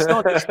 It's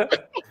not just look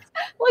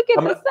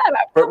at the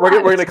setup. We're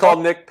going to call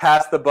Nick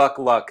Pass the Buck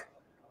Luck.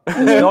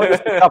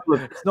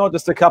 It's not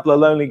just a couple of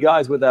lonely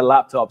guys with their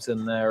laptops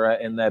in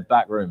their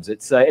back rooms.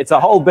 It's a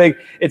whole big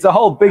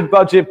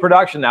budget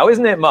production now,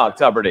 isn't it, Mark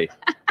Tubridy?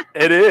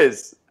 It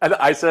is. And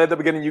I said at the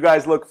beginning, you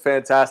guys look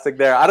fantastic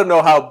there. I don't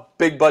know how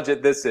big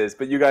budget this is,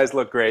 but you guys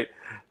look great.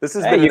 This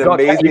has been an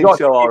amazing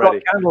show already.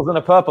 You got candles and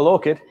a purple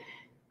orchid.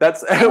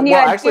 That's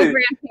actually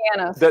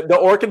the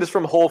orchid is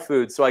from Whole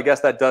Foods, so I guess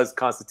that does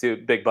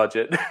constitute big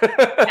budget.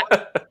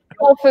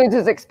 Whole Foods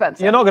is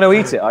expensive. You're not going to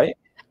eat it, are you?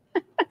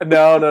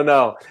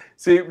 No.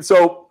 See,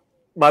 so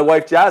my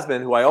wife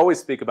Jasmine, who I always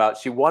speak about,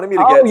 she wanted me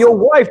to get. Oh, your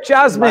wife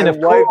Jasmine, of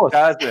course.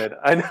 Jasmine,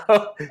 I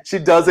know she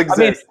does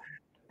exist.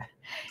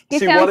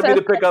 She wanted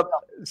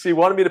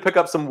me to pick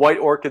up some white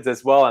orchids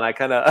as well, and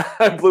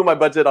I blew my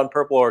budget on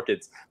purple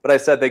orchids. But I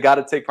said they got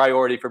to take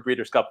priority for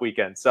Breeders' Cup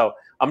weekend, so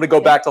I'm going to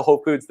go back to Whole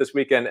Foods this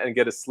weekend and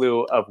get a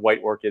slew of white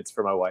orchids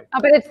for my wife. Oh,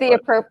 but it's the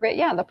appropriate,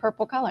 the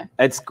purple color.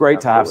 It's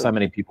great to have so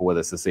many people with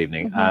us this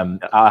evening.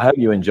 I hope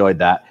you enjoyed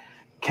that.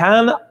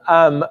 Can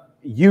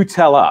you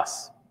tell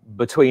us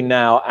between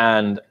now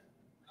and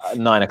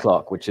 9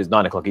 o'clock, which is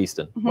 9 o'clock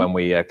Eastern, when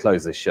we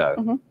close this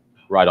show,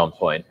 right on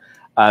point.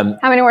 How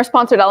many more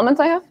sponsored elements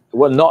I have?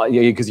 Well, not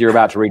because you're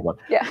about to read one.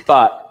 Yeah.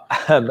 But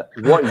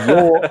what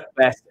your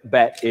best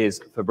bet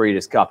is for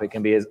Breeders' Cup, it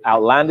can be as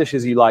outlandish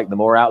as you like. The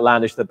more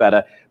outlandish, the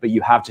better. But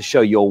you have to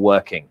show you're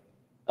working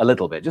a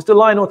little bit, just a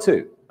line or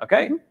two.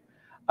 Okay.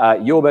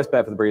 Your best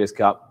bet for the Breeders'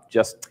 Cup.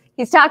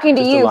 He's talking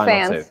to you,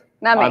 fans,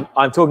 not me.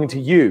 I'm talking to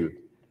you,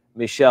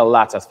 Michelle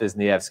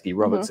Latas-Wisniewski,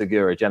 Robert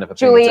Segura, Jennifer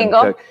Julie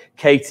Pingleton Cook,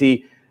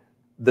 Katie,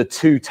 the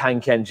 2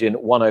 tank engine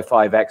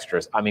 105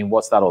 extras. I mean,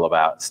 what's that all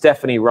about?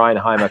 Stephanie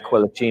Reinheimer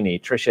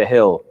Quillicini, Trisha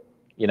Hill,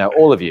 you know,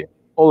 all of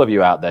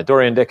you out there,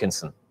 Dorian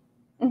Dickinson,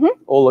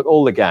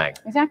 all the gang.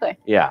 Exactly.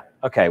 Yeah.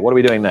 Okay. What are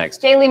we doing next?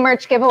 Daily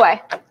merch giveaway.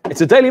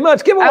 It's a daily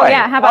merch giveaway. Oh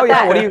yeah. How about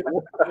that? What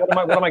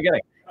am I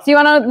getting? So you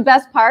want to know the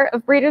best part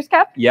of Breeders'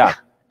 Cup? Yeah.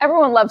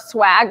 Everyone loves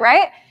swag,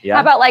 right? Yeah.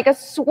 How about like a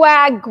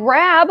swag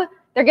grab?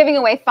 They're giving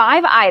away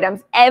 5 items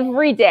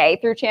every day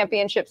through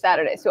Championship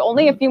Saturday. So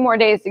only a few more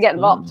days to get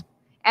involved.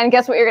 And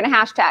guess what you're going to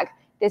hashtag?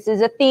 This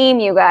is a theme,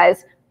 you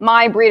guys.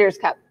 My Breeders'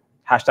 Cup.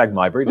 Hashtag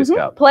My Breeders'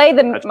 Cup. Play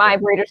the My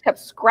Breeders' Cup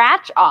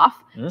scratch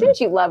off.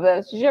 Didn't you love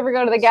those? Did you ever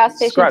go to the gas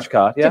station? Scratch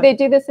card, yeah. Do they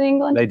do this in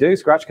England? They do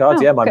scratch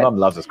cards. Yeah, my good. mum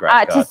loves a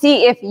scratch card. To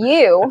see if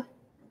you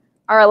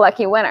are a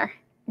lucky winner,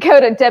 go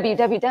to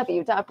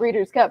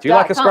www.breederscup.com. Do you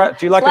like a scratch?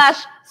 Do you like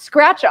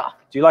scratch off?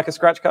 Do you like a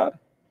scratch card?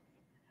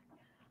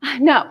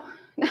 No,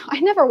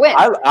 I never win.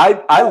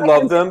 I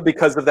love them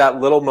because of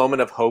that little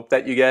moment of hope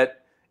that you get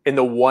in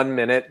the 1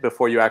 minute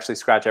before you actually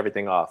scratch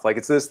everything off. Like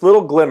it's this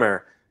little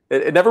glimmer.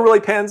 It never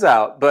really pans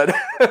out, but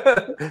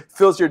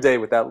fills your day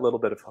with that little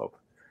bit of hope.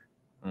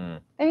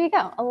 There you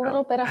go. A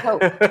little bit of hope.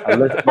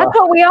 That's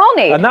what we all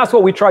need. And that's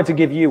what we tried to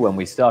give you when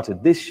we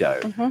started this show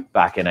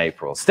back in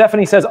April.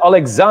 Stephanie says,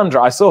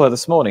 Alexandra, I saw her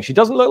this morning. She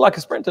doesn't look like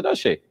a sprinter, does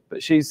she?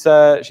 But she's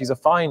a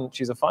fine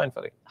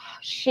filly.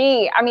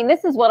 I mean,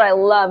 this is what I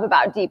love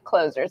about deep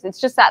closers.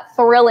 It's just that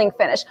thrilling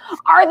finish.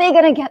 Are they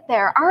going to get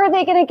there? Are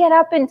they going to get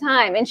up in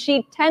time? And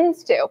she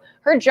tends to.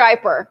 Her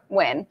Jaipur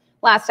win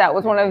last out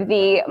was one of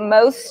the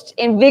most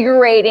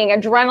invigorating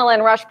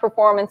adrenaline rush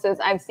performances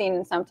I've seen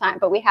in some time,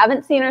 but we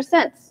haven't seen her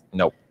since.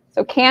 Nope.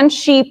 So can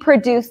she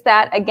produce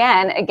that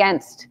again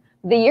against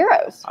the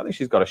Euros? I think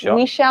she's got a shot.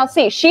 We shall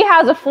see. She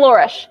has a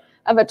flourish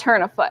of a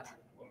turn of foot.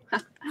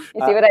 You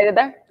see what I did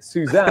there?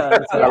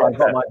 Suzanne said, I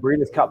got my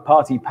Breeders' Cup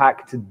party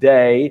pack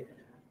today.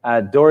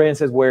 Dorian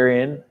says, we're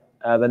in.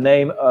 The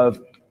name of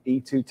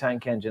E2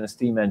 tank engine, a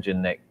steam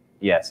engine, Nick.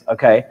 Yes.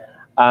 Okay.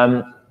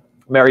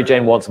 Mary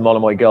Jane wants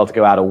Monomoy Girl to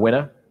go out a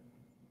winner.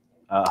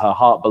 Her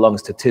heart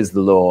belongs to Tis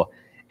the Law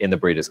in the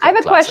Breeders' Cup. I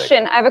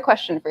have a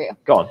question for you.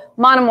 Go on.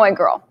 Monomoy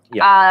Girl.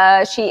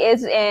 Yeah. She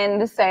is in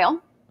the sale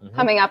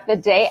coming up the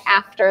day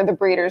after the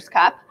Breeders'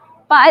 Cup.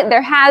 But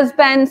there has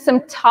been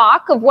some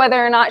talk of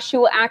whether or not she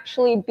will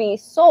actually be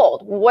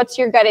sold. What's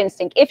your gut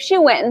instinct? If she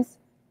wins,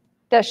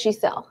 does she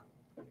sell?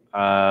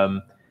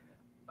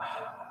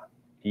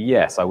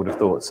 Yes, I would have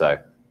thought so.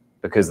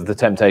 Because the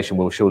temptation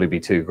will surely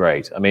be too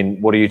great. I mean,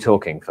 what are you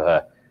talking for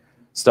her?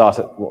 Start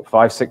at, what,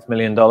 $5-6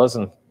 million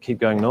and keep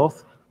going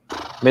north?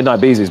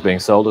 Midnight Beezy's being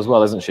sold as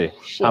well, isn't she?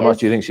 How much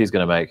do you think she's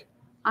going to make?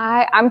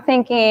 I'm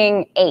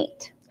thinking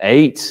 8.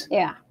 8?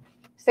 Yeah,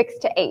 6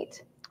 to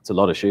 8. It's a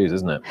lot of shoes,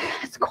 isn't it?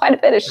 It's quite a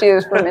bit of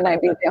shoes for Midnight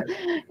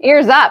Beezy.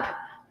 Ears up.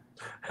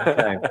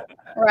 Okay.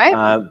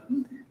 Right?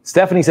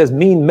 Stephanie says,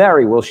 Mean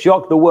Mary will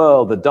shock the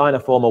world. The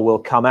Dynaformer will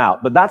come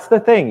out. But that's the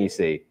thing, you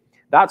see.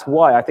 That's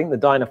why I think the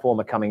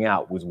Dynaformer coming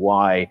out was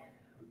why,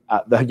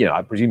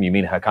 I presume you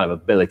mean her kind of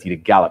ability to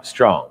gallop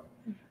strong,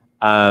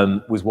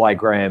 was why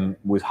Graham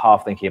was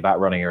half thinking about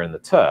running her in the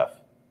turf.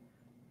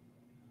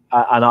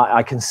 And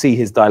I can see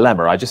his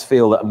dilemma. I just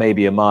feel that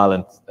maybe a mile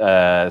and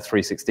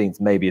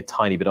 3/16, maybe a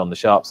tiny bit on the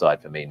sharp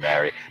side for Mean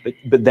Mary.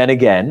 But then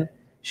again,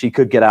 she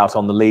could get out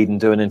on the lead and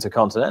do an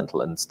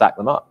Intercontinental and stack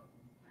them up.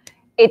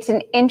 It's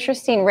an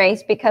interesting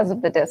race because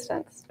of the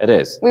distance. It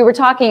is. We were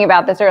talking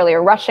about this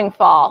earlier, Rushing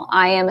Fall.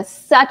 I am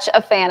such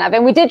a fan of.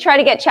 And we did try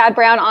to get Chad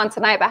Brown on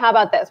tonight, but how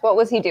about this? What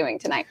was he doing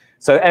tonight?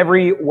 So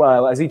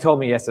as he told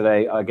me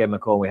yesterday, I gave him a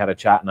call and we had a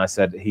chat,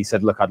 and he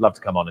said, look, I'd love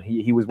to come on. And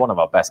he was one of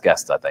our best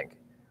guests, I think.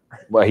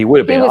 Well, he would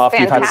have been. After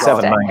fantastic. You've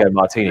had 7 mango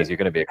martinis, you're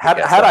going to be a good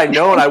guest. Had I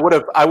known, I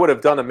would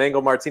have done a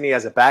mango martini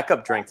as a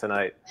backup drink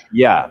tonight.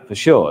 Yeah, for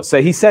sure.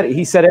 So he said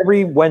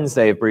every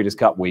Wednesday of Breeders'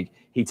 Cup week,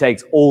 he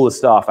takes all the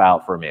staff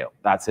out for a meal.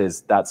 That's a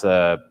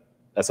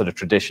sort of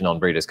tradition on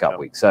Breeders' Cup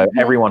week. So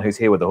everyone who's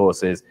here with the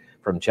horses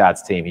from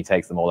Chad's team, he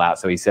takes them all out.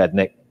 So he said,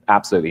 Nick,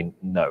 absolutely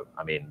no.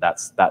 I mean,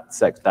 that's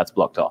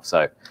blocked off.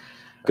 So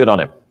good on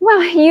him.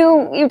 Well,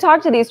 you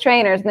talk to these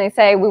trainers and they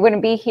say we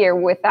wouldn't be here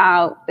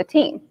without the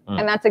team.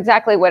 And that's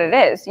exactly what it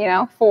is,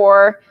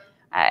 for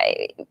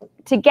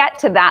to get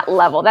to that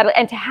level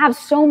and to have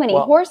so many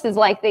horses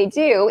like they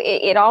do,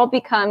 it all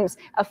becomes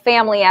a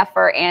family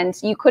effort, and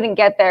you couldn't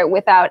get there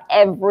without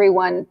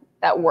everyone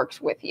that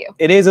works with you.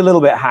 It is a little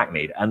bit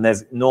hackneyed, and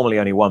there's normally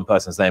only one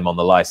person's name on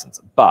the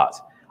license, but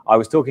I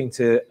was talking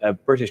to a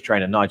British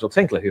trainer, Nigel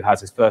Tinkler, who has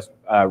his first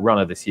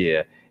runner this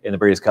year in the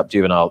Breeders' Cup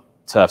Juvenile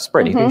Turf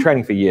Sprint. He's been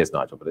training for years,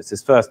 Nigel, but it's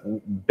his first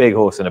big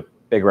horse in a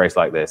big race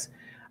like this.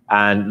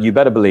 And you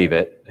better believe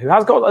it, who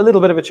has got a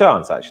little bit of a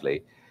chance,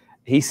 actually.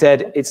 He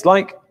said, it's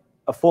like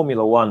a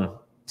Formula One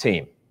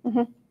team.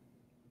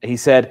 He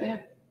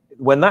said,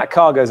 when that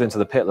car goes into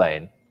the pit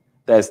lane,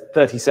 there's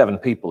 37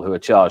 people who are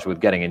charged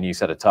with getting a new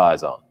set of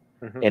tires on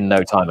in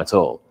no time at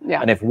all.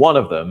 And if one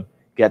of them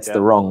gets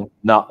the wrong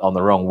nut on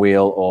the wrong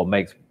wheel or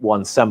makes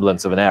one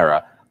semblance of an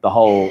error, the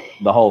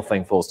whole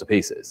thing falls to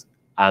pieces,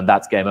 and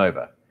that's game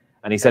over.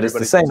 And he said it's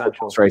the same with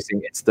horse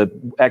racing. It's the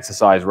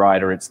exercise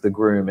rider, it's the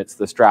groom, it's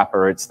the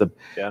strapper, it's the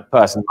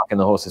person knocking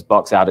the horse's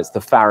box out, it's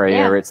the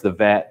farrier, it's the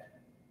vet.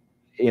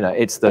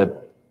 It's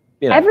the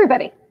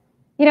everybody.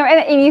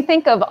 And you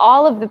think of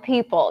all of the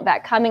people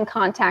that come in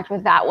contact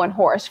with that one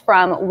horse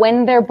from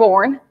when they're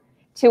born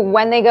to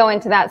when they go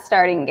into that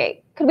starting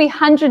gate. Could be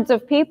hundreds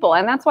of people.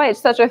 And that's why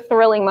it's such a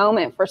thrilling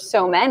moment for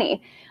so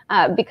many,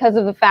 because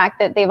of the fact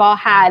that they've all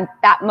had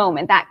that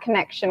moment, that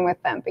connection with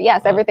them. But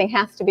yes, everything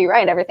has to be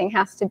right. Everything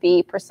has to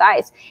be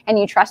precise. And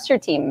you trust your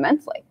team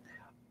immensely.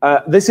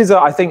 This is,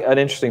 I think, an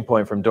interesting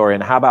point from Dorian.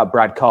 How about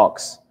Brad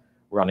Cox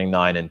running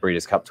 9 in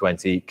Breeders' Cup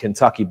 20?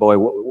 Kentucky boy,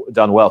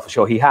 done well for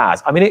sure. He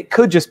has. I mean, it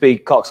could just be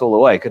Cox all the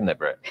way, couldn't it,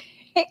 Britt?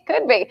 It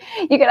could be.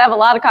 You could have a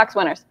lot of Cox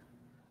winners.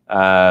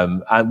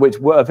 And which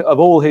of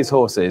all his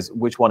horses,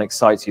 which one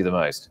excites you the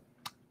most?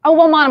 Oh,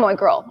 well, Monomoy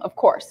Girl, of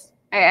course.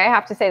 I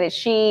have to say that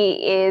she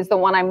is the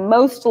one I'm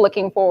most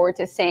looking forward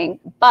to seeing.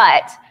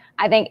 But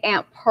I think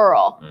Aunt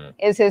Pearl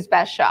is his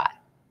best shot.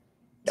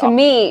 To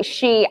me,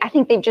 I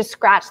think they've just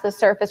scratched the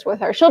surface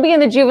with her. She'll be in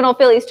the Juvenile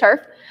Fillies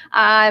Turf.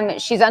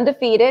 She's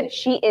undefeated.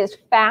 She is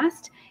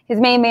fast. His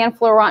main man,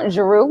 Florent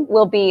Giroux,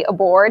 will be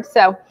aboard.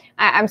 So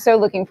I'm so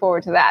looking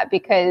forward to that,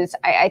 because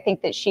I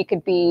think that she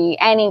could be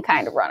any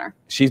kind of runner.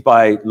 She's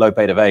by Lope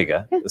de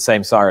Vega, the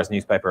same sire as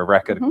Newspaper of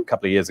Record a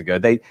couple of years ago.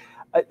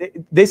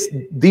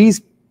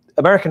 These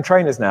American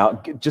trainers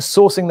now just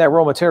sourcing their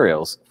raw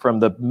materials from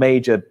the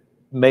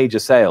major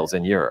sales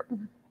in Europe.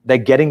 They're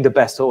getting the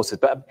best horses,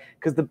 but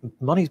because the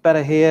money's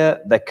better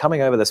here, they're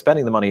coming over, they're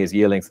spending the money as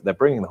yearlings, they're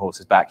bringing the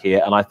horses back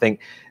here. And I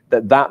think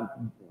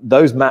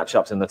those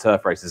matchups in the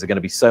turf races are going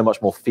to be so much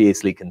more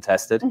fiercely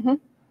contested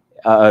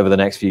over the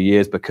next few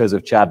years, because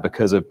of Chad,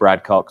 because of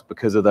Brad Cox,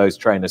 because of those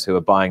trainers who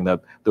are buying the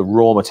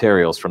raw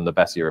materials from the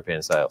best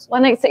European sales.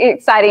 Well, it's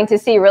exciting to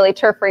see really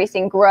turf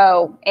racing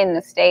grow in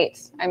the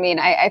States. I mean,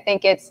 I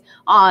think it's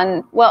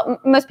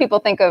most people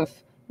think of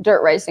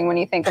dirt racing when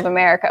you think of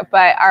America,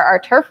 but our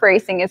turf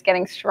racing is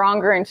getting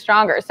stronger and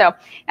stronger. So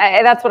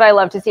that's what I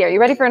love to see. Are you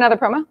ready for another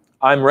promo?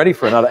 I'm ready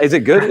for another. Is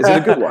it good? Is it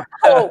a good one?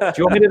 Do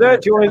you want me to do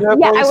it? Do you want me to do it?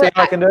 Yeah,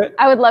 I can do it.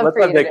 I would love for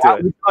you to do it.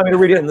 Would you like me to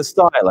read it in the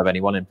style of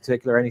anyone in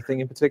particular? Anything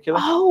in particular?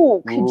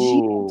 Oh, could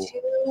you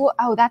do?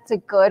 Oh, that's a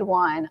good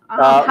one.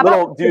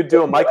 Do you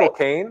do a Michael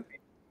Caine?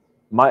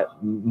 My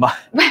thrill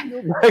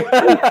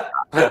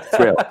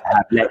to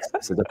have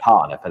Lexus as a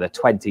partner for the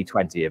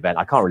 2020 event.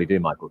 I can't really do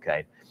Michael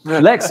Caine.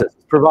 Lexus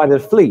provided a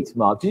fleet,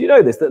 Mark. Did you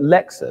know this, that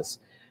Lexus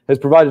has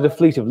provided a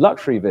fleet of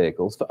luxury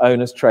vehicles for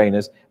owners,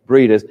 trainers,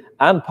 breeders,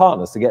 and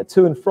partners to get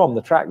to and from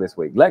the track this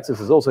week? Lexus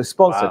has also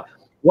sponsored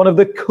one of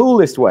the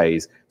coolest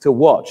ways to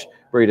watch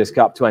Breeders'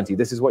 Cup 20.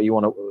 This is what you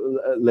want to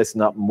listen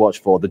up and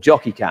watch for. The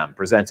Jockey Cam,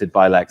 presented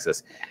by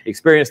Lexus.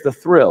 Experience the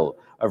thrill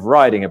of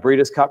riding a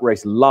Breeders' Cup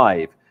race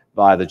live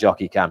via the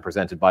Jockey Cam,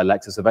 presented by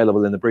Lexus,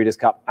 available in the Breeders'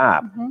 Cup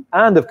app.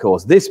 And of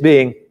course, this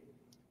being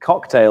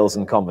cocktails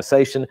and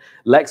conversation,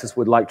 Lexus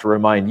would like to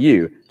remind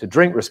you to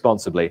drink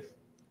responsibly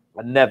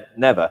and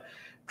never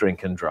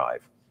drink and drive.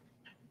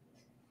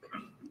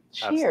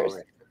 Cheers.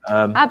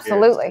 Absolutely.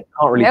 Absolutely.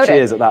 Can't really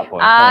cheers at that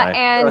point.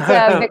 And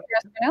Victor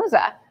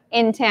Espinoza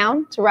in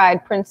town to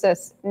ride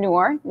Princess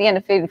Noor, the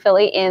undefeated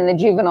filly in the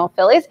Juvenile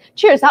Fillies.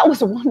 Cheers. That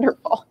was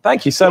wonderful.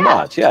 Thank you so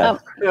much. Yeah.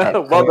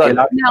 Well done.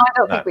 No, I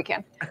don't think we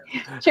can.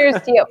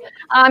 Cheers to you.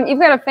 You've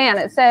got a fan.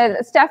 It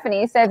says,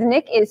 Stephanie says,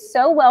 Nick is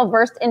so well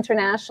versed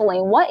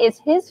internationally. What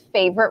is his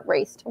favorite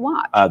race to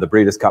watch? The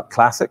Breeders' Cup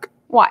Classic.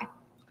 Why?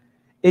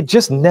 It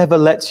just never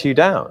lets you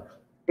down.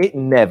 It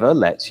never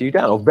lets you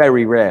down, or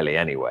very rarely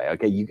anyway.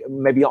 Okay,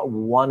 maybe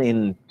 1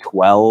 in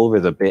 12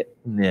 is a bit,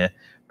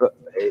 but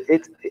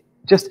it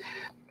just,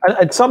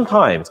 and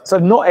sometimes, so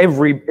not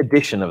every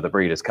edition of the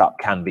Breeders' Cup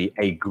can be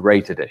a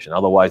great edition.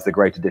 Otherwise, the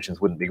great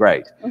editions wouldn't be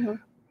great.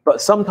 But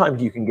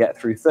sometimes you can get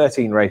through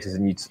 13 races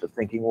and you're sort of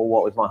thinking, well,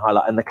 what was my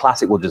highlight? And the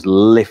Classic will just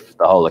lift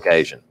the whole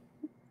occasion.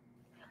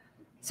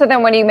 So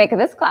then what do you make of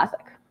this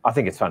Classic? I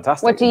think it's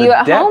fantastic. What do you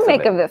at home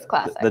make of this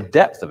Classic? The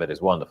depth of it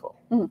is wonderful.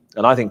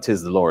 And I think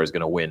Tiz the Law is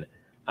going to win,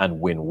 and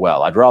win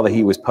well. I'd rather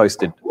he was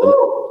posted.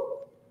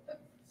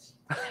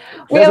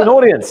 There's an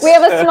audience. We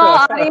have a small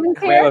audience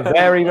here. We have a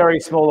very, very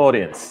small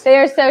audience. They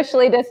are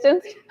socially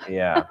distanced.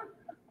 Yeah.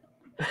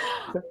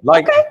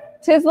 Okay.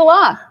 Tiz the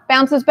Law.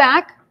 Bounces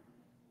back.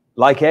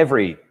 Like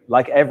every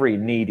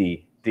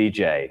needy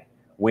DJ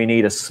we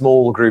need a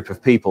small group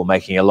of people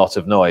making a lot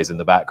of noise in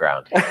the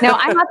background. No,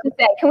 I have to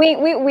say, can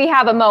we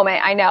have a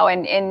moment? I know,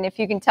 and if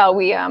you can tell,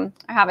 we are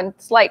having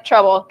slight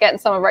trouble getting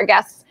some of our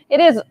guests.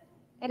 It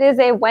is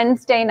a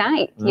Wednesday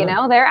night. You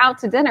know, they're out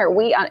to dinner.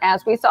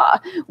 As we saw,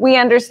 we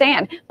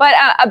understand. But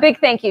a big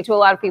thank you to a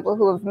lot of people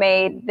who have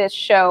made this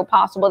show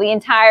possible. The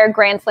entire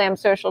Grand Slam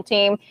social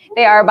team.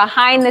 They are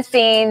behind the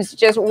scenes,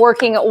 just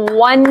working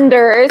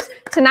wonders.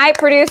 Tonight,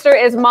 producer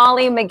is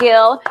Molly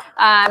McGill.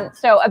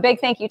 So a big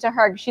thank you to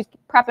her. She's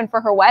prepping for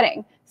her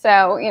wedding.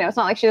 So, you know, it's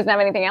not like she doesn't have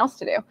anything else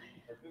to do.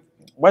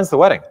 When's the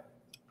wedding?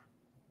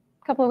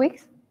 A couple of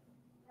weeks.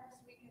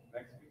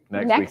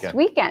 Next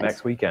weekend.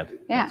 Next weekend.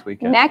 Yeah. Next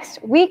weekend.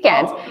 Next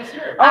weekend.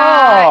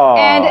 Oh.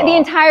 And the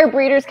entire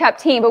Breeders' Cup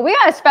team. But we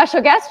got a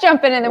special guest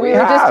jumping in that we were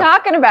just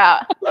talking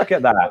about. Look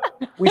at that.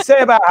 We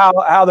say about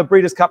how the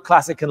Breeders' Cup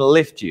Classic can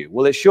lift you.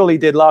 Well, it surely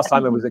did last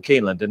time it was at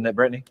Keeneland, didn't it,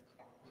 Brittany?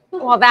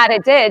 Well, that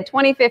it did.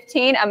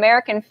 2015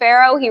 American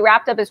Pharoah. He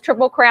wrapped up his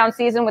Triple Crown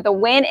season with a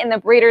win in the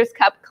Breeders'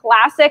 Cup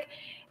Classic,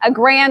 a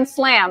Grand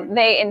Slam,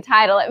 they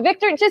entitle it.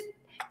 Victor, just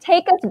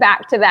take us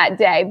back to that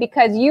day,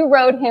 because you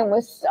rode him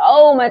with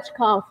so much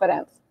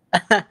confidence.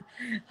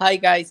 Hi,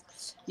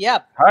 guys.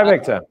 Yep. Hi,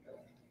 Victor.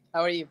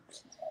 How are you?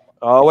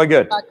 Oh, we're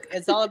good.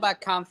 It's all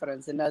about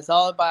confidence, and it's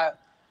all about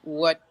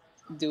what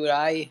do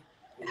I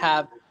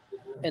have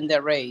in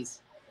the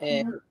race.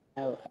 And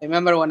I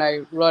remember when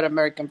I rode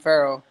American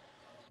Pharoah,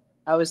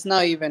 I was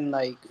not even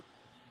like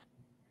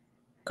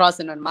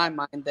crossing in my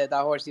mind that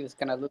horse he was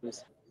gonna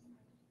lose.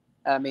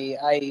 I mean,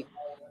 I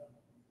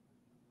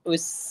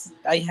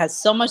had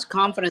so much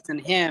confidence in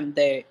him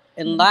that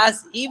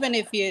even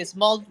if he has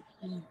small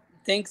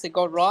things that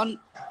go wrong,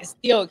 he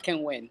still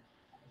can win.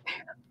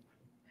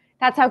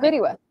 That's how good he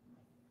was.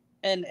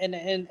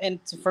 And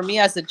for me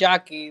as a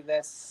jockey,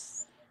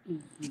 that's,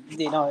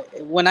 you know,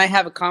 when I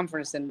have a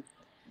confidence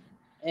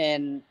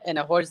in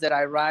a horse that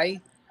I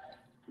ride,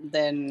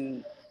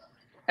 then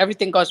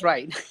everything goes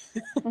right.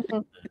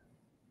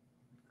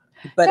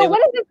 But so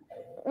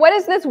what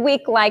is this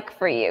week like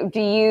for you? Do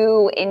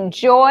you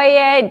enjoy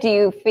it? Do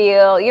you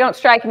feel, you don't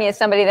strike me as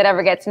somebody that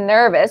ever gets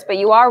nervous, but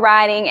you are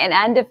riding an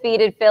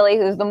undefeated filly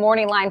who's the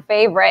morning line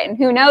favorite, and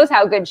who knows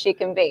how good she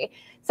can be.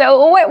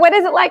 So what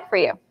is it like for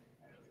you?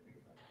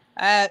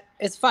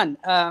 It's fun.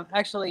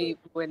 Actually,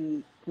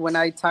 when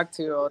I talk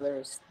to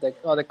others, the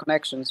other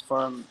connections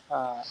from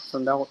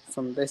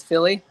this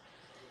filly,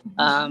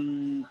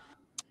 they're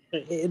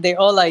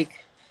all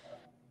like,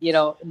 you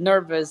know,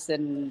 nervous,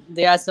 and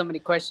they ask so many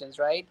questions,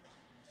 right?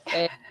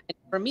 And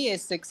for me,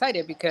 it's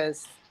exciting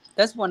because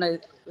that's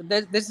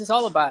this is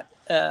all about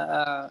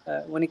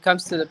when it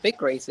comes to the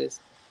big races.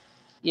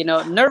 You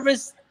know,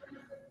 nervous,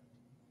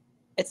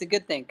 it's a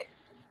good thing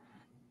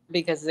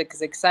because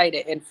it's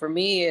exciting. And for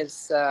me,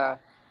 it's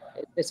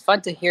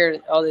fun to hear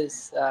all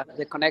this,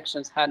 the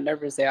connections, how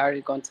nervous they are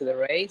going to the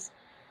race.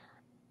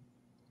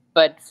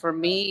 But for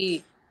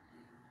me,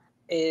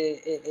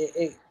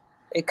 it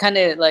kind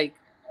of like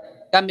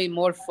got me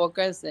more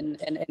focused and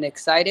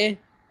excited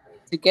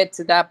to get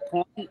to that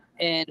point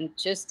and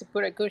just to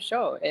put a good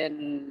show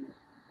and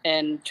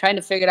trying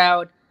to figure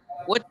out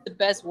what's the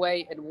best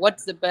way and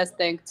what's the best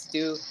thing to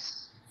do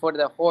for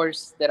the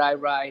horse that I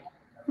ride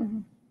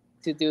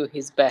to do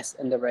his best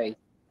in the race,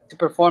 to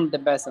perform the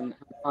best on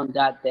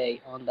that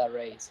day, on that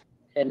race.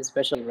 And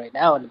especially right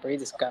now in the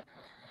Breeders' Cup,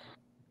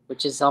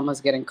 which is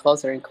almost getting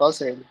closer and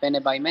closer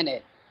minute by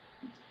minute.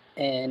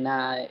 And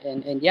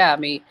yeah, I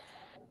mean,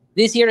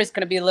 this year is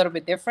going to be a little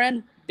bit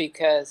different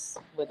because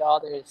with all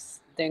this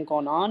thing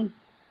going on,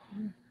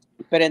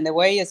 but in the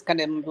way it's kind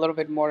of a little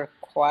bit more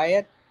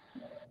quiet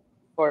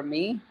for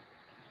me.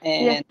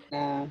 And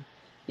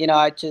you know,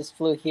 I just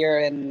flew here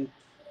in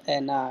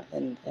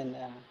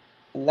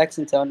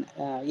Lexington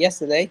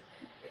yesterday,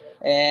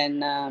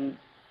 and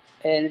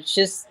it's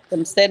just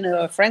I'm staying at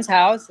a friend's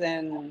house,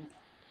 and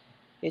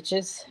it's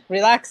just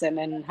relaxing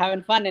and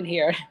having fun in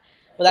here.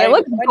 It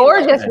looks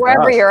gorgeous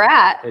wherever you're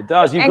at. It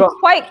does. And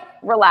quite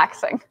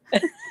relaxing.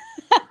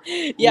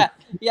 yeah,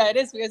 it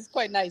is. It's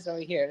quite nice over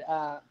here.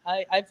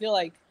 I feel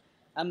like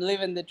I'm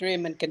living the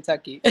dream in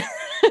Kentucky.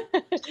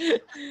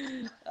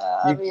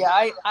 I mean,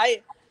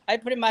 I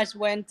pretty much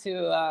went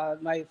to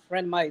my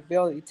friend Mike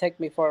Bill. He took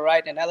me for a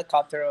ride in a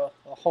helicopter, a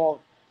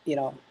whole, you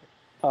know,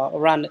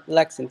 around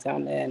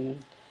Lexington,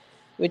 and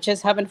we're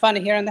just having fun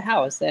here in the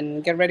house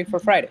and get ready for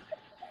Friday.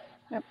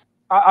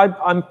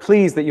 I'm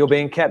pleased that you're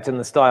being kept in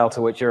the style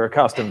to which you're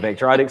accustomed,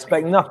 Victor. I'd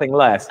expect nothing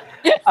less.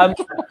 I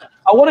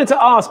wanted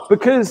to ask,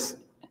 because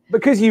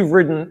you've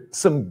ridden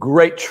some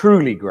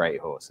truly great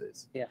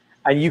horses,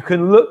 and you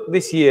can look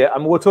this year,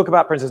 and we'll talk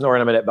about Princess Nora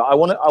in a minute, but I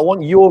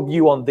want your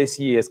view on this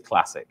year's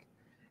Classic.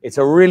 It's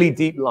a really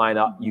deep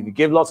lineup. You could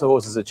give lots of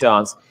horses a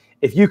chance.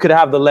 If you could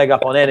have the leg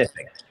up on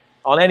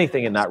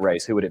anything in that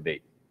race, who would it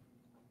be?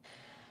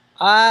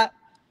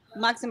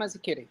 Maximum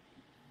Security.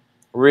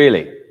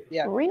 Really?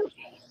 Yeah. Really?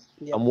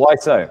 Yeah. And why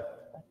so?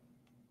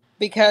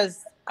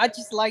 Because I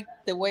just like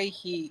the way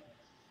he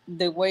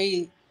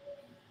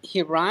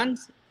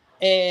runs,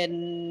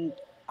 and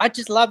I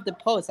just love the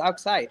pose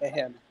outside of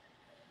him.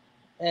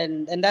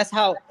 that's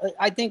how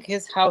I think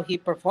is how he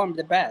performed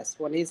the best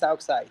when he's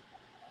outside.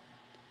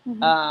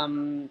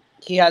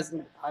 He has,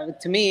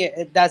 to me,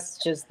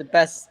 that's just the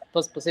best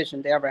post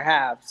position they ever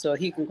have. So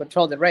he can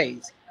control the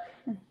race,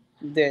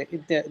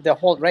 the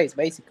whole race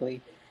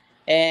basically.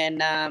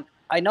 And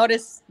I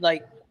noticed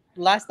like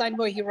last time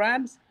when he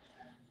ran,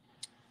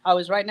 I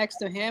was right next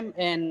to him,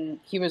 and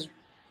he was,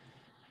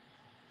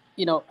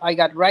 I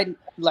got right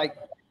like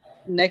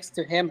next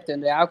to him to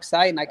the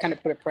outside, and I kind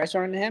of put a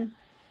pressure on him,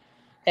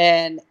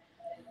 and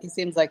he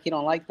seems like he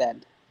don't like that,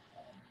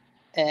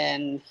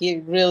 and he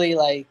really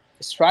like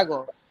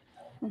struggled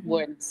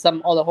with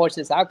some other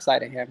horses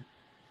outside of him,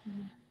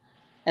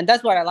 and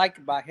that's what I like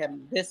about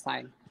him this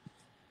time,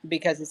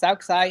 because he's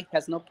outside,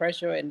 has no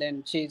pressure, and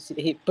then he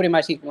pretty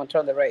much he can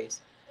control the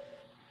race.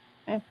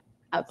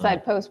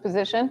 Outside post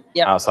position.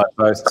 Yeah, outside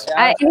post.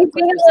 He's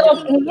being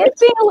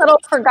a little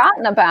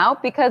forgotten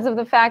about because of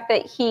the fact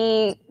that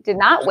he did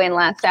not win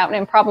last out, and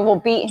Improbable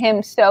beat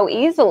him so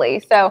easily.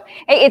 So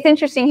it's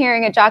interesting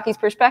hearing a jockey's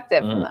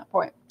perspective from that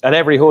point. And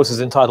every horse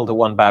is entitled to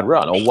one bad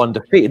run or one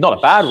defeat. Not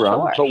a bad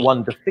run, but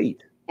one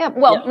defeat. Yeah,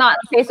 well, not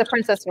in the case of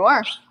Princess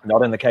Noir.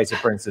 Not in the case of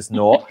Princess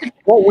Noir.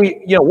 What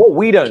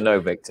we don't know,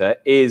 Victor,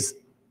 is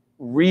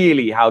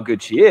really how good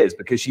she is,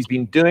 because she's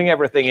been doing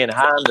everything in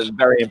hand and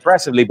very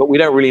impressively, but we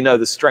don't really know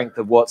the strength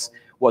of what's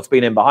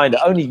been in behind her.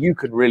 Only you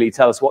can really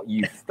tell us what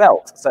you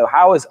felt. So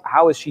how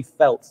has she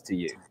felt to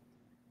you?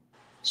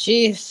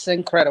 She's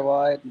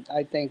incredible.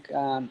 I think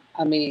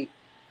I mean,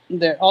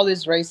 all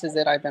these races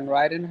that I've been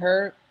riding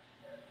her,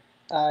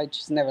 I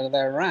just never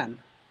let her run.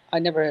 I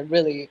never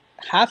really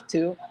have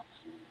to.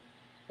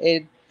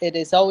 It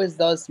is always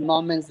those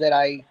moments that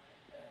I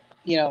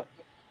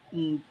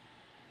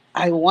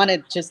want to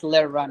just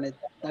let her run it.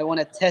 I want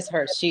to test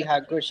her, see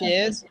how good she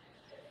is,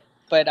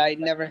 but I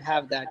never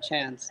have that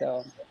chance.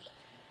 So,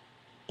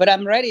 but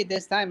I'm ready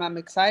this time. I'm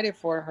excited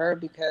for her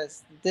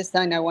because this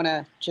time I want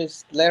to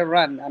just let her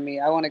run. I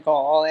mean, I want to go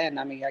all in.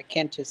 I mean, I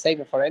can't just save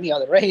it for any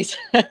other race.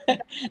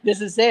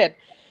 This is it,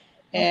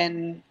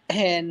 and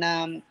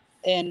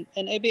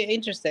it'd be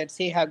interesting to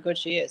see how good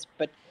she is.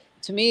 But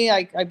to me,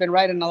 I've been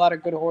riding a lot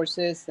of good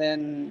horses,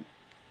 and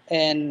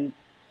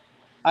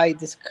I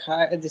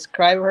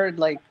describe her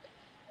like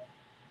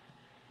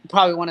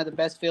probably one of the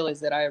best fillies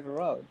that I ever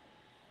rode.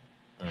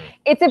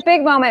 It's a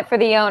big moment for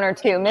the owner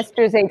too,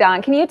 Mr.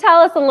 Zaydan. Can you tell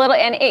us a little,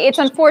 and it's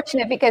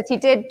unfortunate because he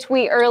did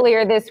tweet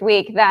earlier this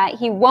week that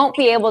he won't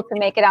be able to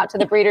make it out to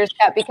the Breeders'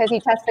 Cup because he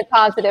tested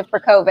positive for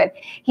COVID.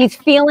 He's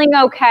feeling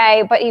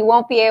okay, but he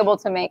won't be able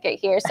to make it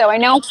here. So I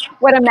know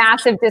what a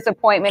massive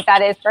disappointment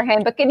that is for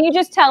him, but can you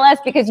just tell us,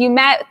 because you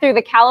met through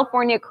the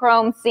California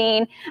Chrome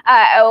scene,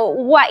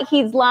 what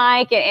he's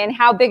like and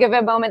how big of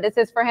a moment this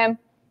is for him?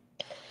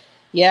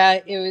 Yeah,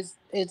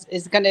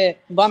 it's kind of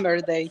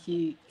bummer that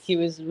he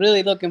was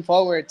really looking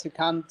forward to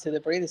come to the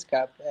Breeders'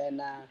 Cup,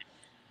 and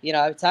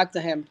I've talked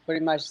to him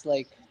pretty much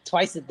like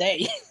twice a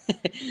day.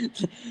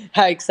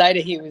 How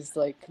excited he was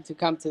like to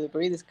come to the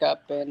Breeders'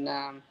 Cup,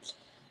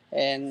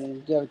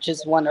 and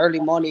just one early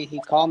morning he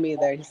called me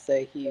there. He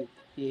said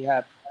he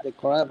had the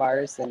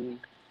coronavirus, and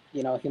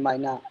he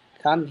might not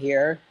come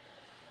here,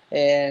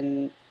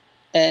 and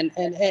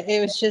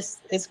it was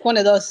just, it's one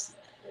of those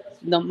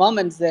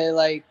moments that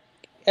like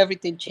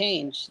everything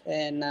changed,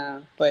 and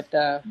but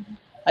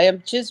I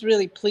am just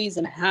really pleased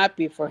and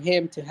happy for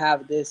him to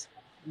have this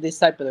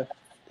type of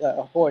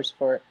horse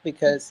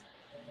because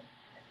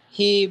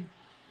he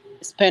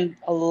spent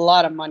a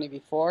lot of money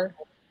before,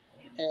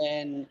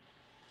 and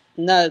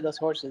none of those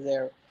horses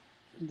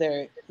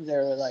they're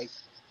like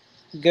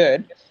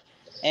good,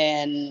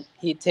 and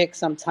he takes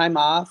some time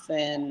off,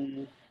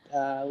 and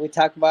we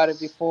talked about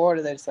it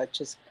before. There's like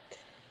just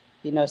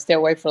stay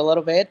away for a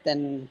little bit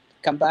and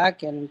come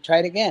back and try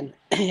it again,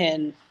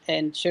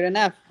 and sure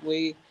enough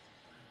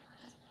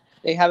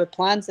they have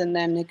plans, and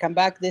then he come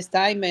back this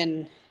time,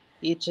 and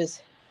he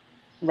just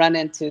ran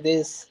into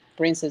this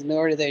Princess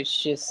Noir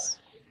that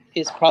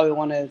is probably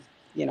one of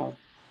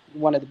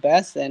the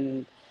best,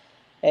 and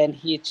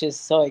he's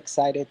just so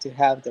excited to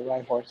have the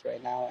right horse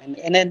right now,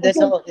 and then that's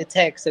all it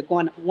takes, like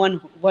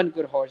one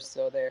good horse.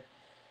 So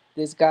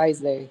these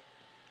guys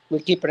we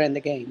keep it in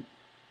the game.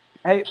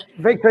 Hey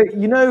Victor,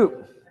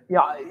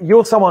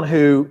 you're someone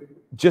who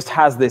just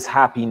has this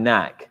happy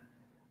knack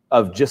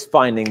of just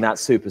finding that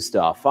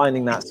superstar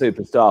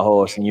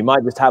horse, and you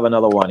might just have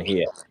another one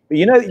here. But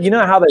you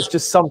know how there's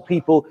just some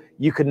people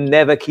you can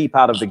never keep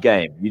out of the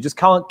game. You just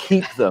can't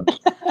keep them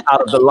out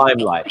of the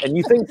limelight. And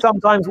you think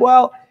sometimes,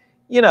 well,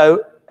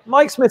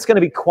 Mike Smith's going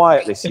to be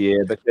quiet this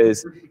year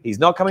because he's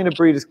not coming to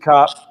Breeders'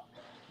 Cup.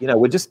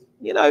 We're just,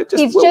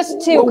 he's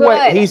just too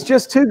good. He's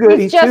just too good.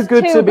 He's too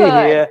good to be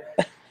here.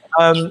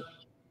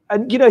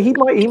 And he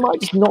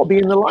might just not be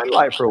in the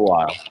limelight for a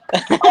while.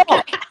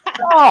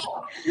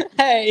 Oh,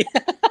 hey,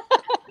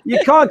 you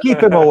can't keep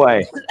him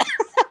away.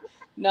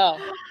 No.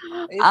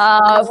 Big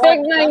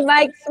man,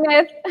 Mike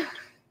Smith.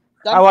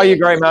 How are you,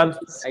 great man?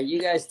 Are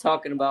you guys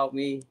talking about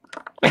me?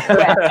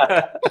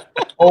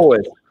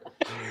 Always.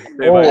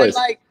 Hey,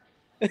 Mike.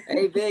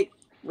 Hey, Vic.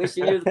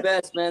 Wishing you the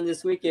best, man,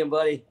 this weekend,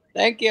 buddy.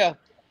 Thank you.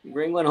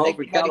 Bring one home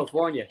for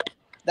California.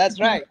 That's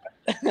right.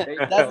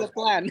 That's the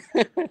plan.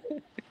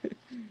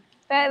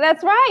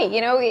 That's right.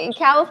 You know, in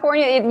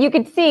California, you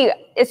could see,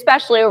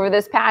 especially over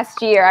this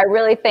past year, I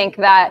really think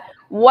that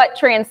what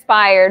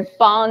transpired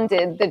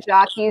bonded the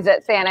jockeys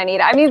at Santa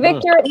Anita. I mean,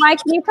 Victor, Mike,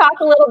 can you talk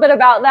a little bit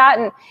about that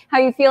and how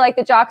you feel like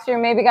the jocks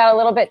room maybe got a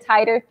little bit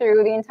tighter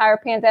through the entire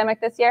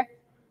pandemic this year?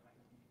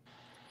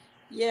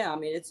 Yeah, I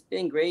mean, it's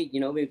been great. You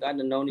know, we've gotten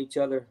to know each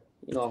other,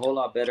 you know, a whole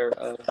lot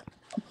better.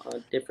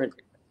 Different,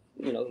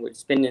 you know, we're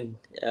spending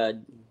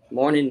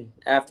morning,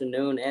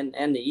 afternoon,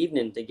 and the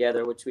evening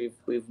together, which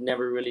we've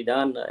never really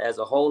done as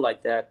a whole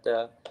like that.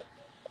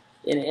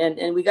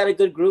 And we got a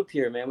good group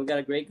here, man. We got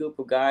a great group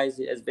of guys.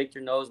 As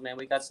Victor knows, man,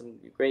 we got some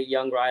great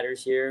young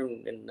riders here,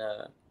 and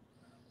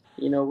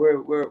you know,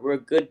 we're a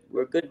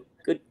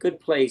good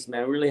place,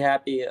 man. We're really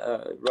happy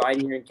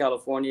riding here in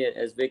California,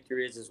 as Victor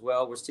is as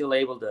well. We're still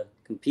able to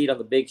compete on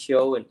the big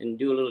show and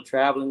do a little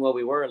traveling. Well,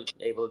 we were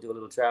able to do a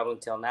little traveling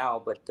till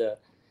now, but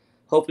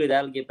hopefully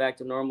that'll get back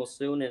to normal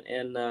soon.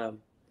 And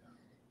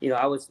you know,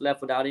 I was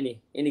left without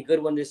any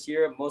good one this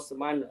year. Most of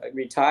mine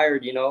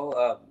retired, you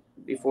know,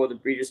 before the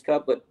Breeders'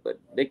 Cup, but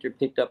Victor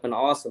picked up an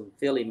awesome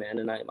filly, man,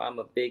 and I'm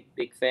a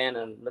big fan,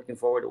 and looking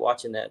forward to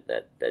watching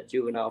that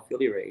juvenile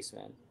filly race,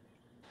 man.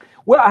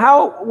 Well,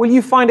 how will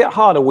you find it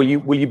harder? Will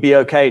you be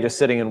okay just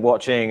sitting and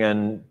watching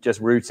and just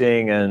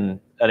rooting and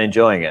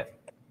enjoying it?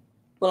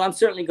 Well, I'm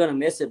certainly going to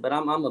miss it, but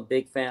I'm a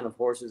big fan of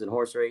horses and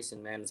horse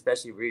racing, man,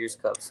 especially Breeders'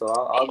 Cup. So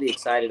I'll be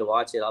excited to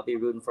watch it. I'll be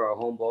rooting for our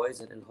homeboys,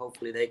 and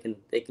hopefully they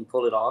can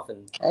pull it off.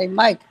 And hey,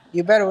 Mike,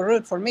 you better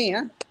root for me,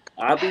 huh?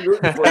 I'll be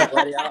rooting for you,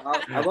 buddy.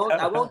 I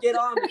won't get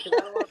on because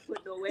I don't want to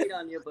put no weight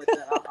on you. But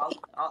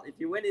I'll, if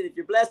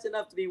you're blessed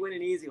enough to be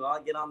winning easy, well,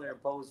 I'll get on there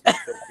and pose.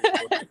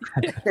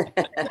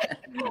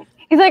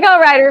 He's like, I'll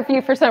ride her if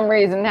you, for some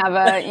reason, have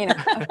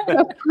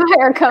a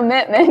prior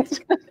commitment.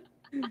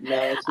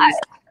 No,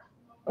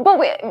 but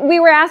we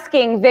were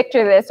asking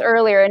Victor this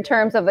earlier in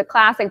terms of the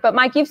Classic. But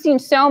Mike, you've seen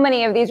so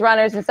many of these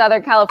runners in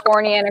Southern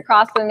California and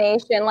across the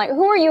nation. Like,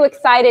 who are you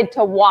excited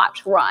to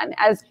watch run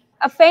as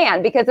a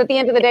fan? Because at the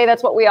end of the day,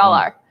 that's what we all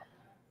are.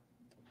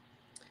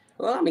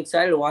 Well, I'm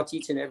excited to watch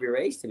each and every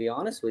race, to be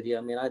honest with you.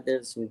 I mean,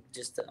 there's some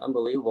just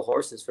unbelievable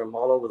horses from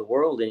all over the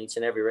world in each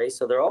and every race.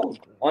 So they're all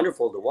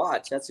wonderful to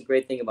watch. That's the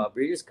great thing about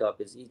Breeders' Cup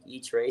is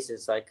each race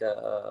is like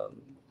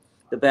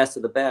the best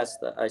of the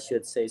best, I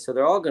should say. So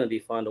they're all going to be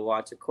fun to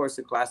watch. Of course,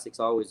 the Classic's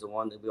always the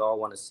one that we all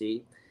want to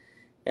see.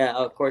 Yeah,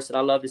 of course, and I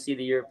love to see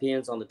the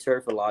Europeans on the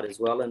turf a lot as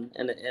well, and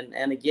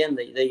again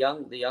the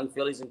young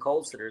fillies and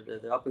colts that are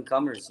the up and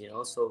comers, you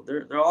know. So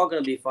they're all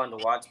going to be fun to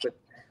watch. But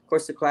of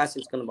course, the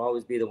Classic's going to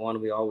always be the one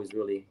we always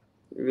really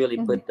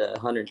put the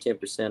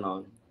 110%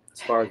 on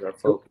as far as our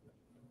focus.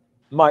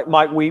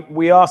 Mike,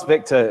 we asked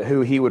Victor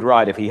who he would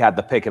ride if he had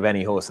the pick of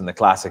any horse in the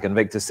Classic, and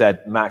Victor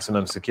said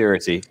Maximum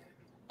Security.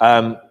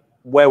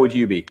 Where would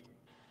you be?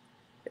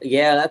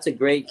 Yeah, that's a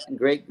great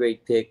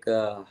pick.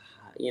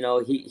 You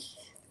know,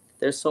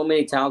 there's so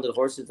many talented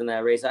horses in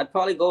that race. I'd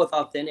probably go with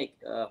Authentic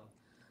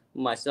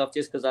myself,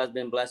 just because I've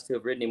been blessed to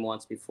have ridden him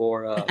once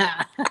before.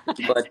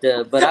 But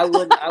I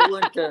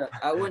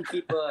wouldn't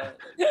keep.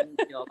 You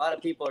know, a lot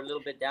of people are a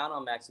little bit down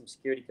on Maximum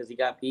Security because he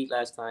got beat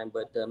last time.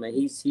 But man,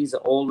 he's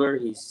older.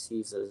 And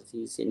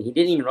he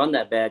didn't even run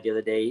that bad the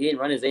other day. He didn't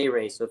run his A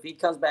race. So if he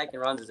comes back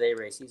and runs his A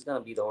race, he's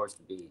gonna be the horse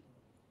to beat.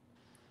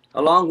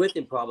 Along with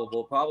him,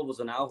 Probable's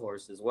an out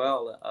horse as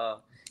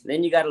well.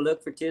 Then you got to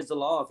look for Tiz the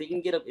Law.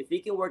 If he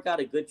can work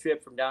out a good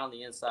trip from down on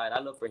the inside, I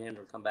look for him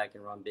to come back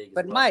and run big.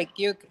 But well. Mike,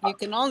 you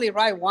can only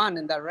ride one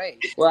in that race.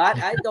 Well, I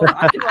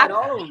can ride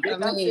all of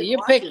them. I mean, you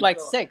picked like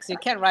 6. You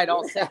can't ride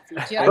all 6.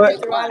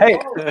 Hey,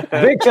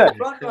 Victor.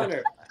 Front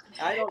runner.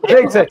 I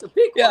don't have to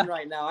pick one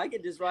right now. I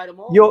can just ride them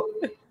all.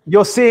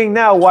 You're seeing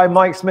now why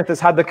Mike Smith has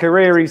had the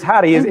career he's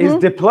had. His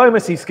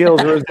diplomacy skills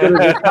are as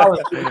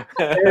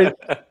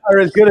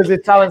good as his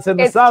talents. In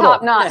the saddle.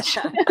 Top notch.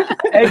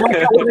 Hey, Mike,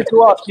 I wanted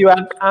to ask you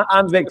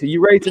and Victor.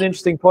 You raised an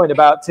interesting point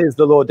about Tiz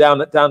the Law down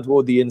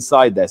toward the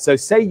inside there. So,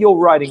 say you're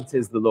riding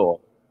Tiz the Law.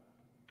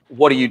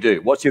 What do you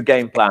do? What's your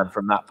game plan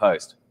from that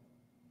post?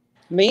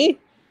 Me?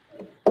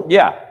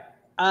 Yeah.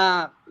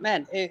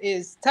 Man, it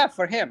is tough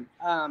for him.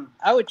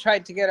 I would try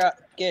to get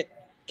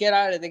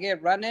out of the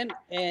gate running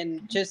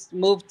and just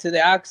move to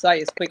the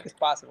outside as quick as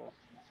possible.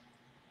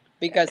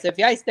 Because if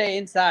I stay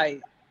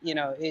inside, you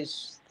know,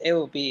 it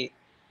will be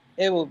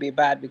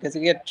bad because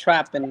you get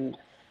trapped and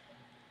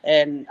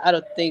I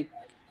don't think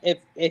if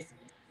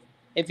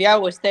I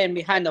was staying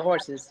behind the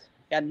horses,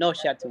 I had no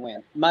shot to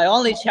win. My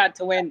only shot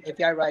to win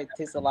if I ride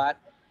Tiz a lot,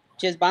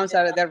 just bounce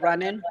out of there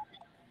running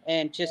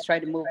and just try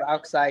to move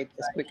outside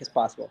as quick as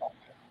possible.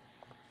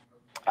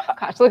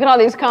 Gosh, look at all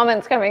these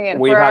comments coming in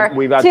we've for had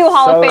our 2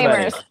 Hall of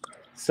Famers.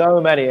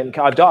 So many, and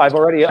I've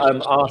already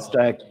asked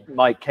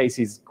Mike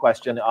Casey's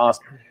question.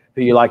 Asked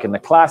who you like in the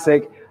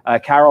Classic.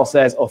 Carol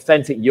says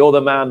Authentic. You're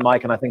the man,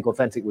 Mike, and I think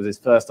Authentic was his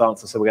first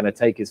answer, so we're going to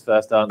take his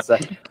first answer.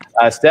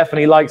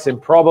 Stephanie likes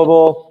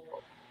Improbable.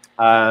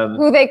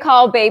 Who they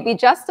call Baby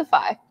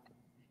Justify.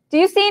 Do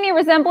you see any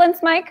resemblance,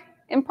 Mike,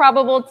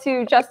 Improbable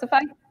to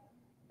Justify?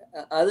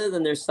 Other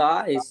than their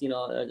size, you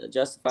know,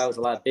 Justify was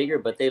a lot bigger,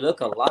 but they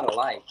look a lot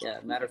alike. Yeah,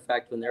 matter of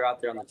fact, when they're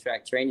out there on the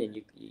track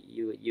training,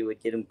 you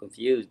would get them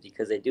confused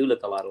because they do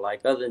look a lot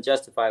alike. Other than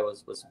Justify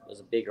was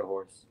a bigger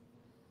horse.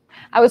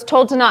 I was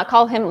told to not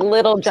call him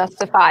Little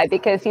Justify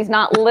because he's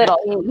not little.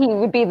 He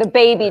would be the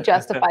baby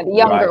Justify, the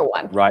younger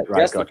one. Right.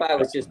 Justify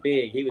was just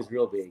big. He was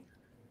real big.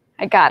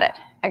 I got it.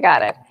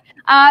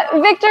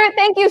 Victor,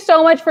 thank you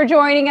so much for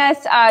joining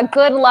us.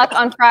 Good luck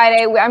on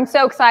Friday. I'm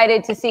so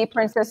excited to see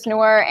Princess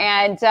Noor,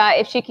 and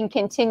if she can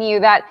continue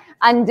that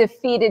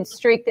undefeated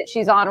streak that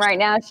she's on right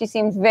now. She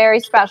seems very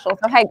special.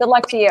 So, hey, good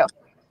luck to you.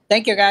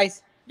 Thank you,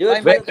 guys.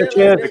 Victor,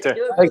 cheers.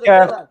 Take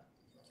care.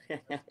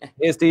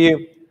 Here's to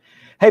you.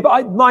 Hey,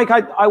 but Mike,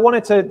 I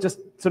wanted to just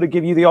sort of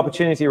give you the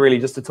opportunity, really,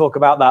 just to talk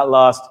about that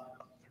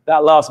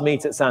last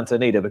meet at Santa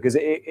Anita, because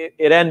it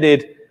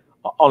ended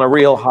on a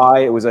real high.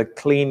 It was a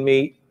clean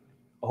meet.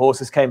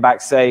 Horses came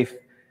back safe.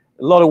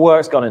 A lot of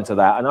work's gone into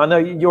that, and I know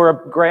you're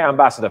a great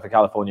ambassador for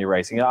California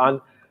racing. I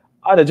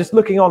know, just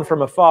looking on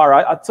from afar,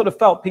 I sort of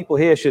felt people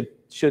here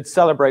should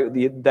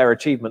celebrate their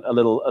achievement a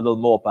little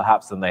more,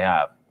 perhaps, than they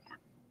have.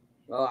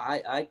 Well,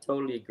 I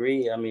totally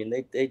agree. I mean,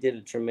 they did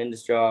a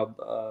tremendous job.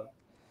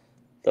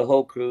 The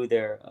whole crew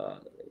there,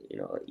 you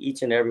know,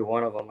 each and every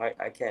one of them.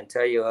 I can't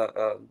tell you.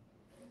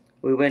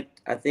 We went,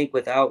 I think,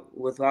 without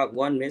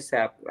one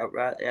mishap.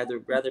 I'd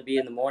rather be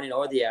in the morning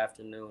or the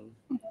afternoon.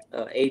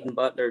 Aiden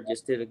Butler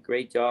just did a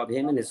great job.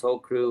 Him and his whole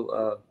crew.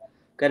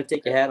 Got to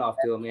take your hat off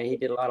to him, man. He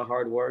did a lot of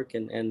hard work,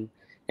 and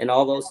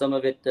although some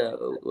of it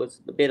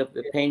was a bit of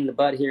a pain in the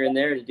butt here and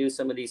there to do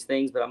some of these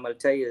things, but I'm going to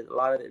tell you, a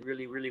lot of it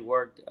really, really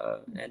worked,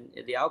 and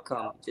the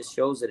outcome just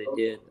shows that it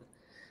did.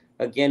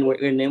 Again,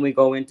 and then we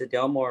go into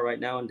Del Mar right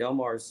now, and Del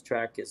Mar's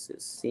track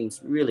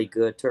seems really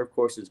good. Turf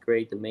course is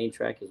great. The main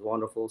track is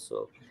wonderful.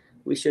 So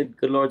we should,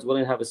 good Lord's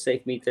willing, have a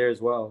safe meet there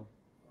as well.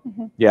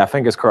 Mm-hmm. Yeah,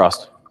 fingers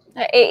crossed.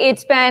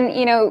 It's been,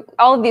 you know,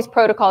 all of these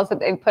protocols that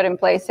they've put in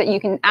place that you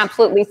can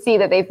absolutely see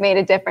that they've made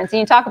a difference. And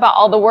you talk about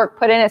all the work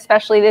put in,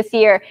 especially this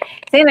year.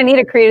 Santa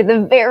Anita created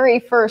the very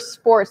first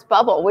sports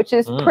bubble, which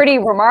is pretty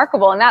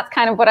remarkable. And that's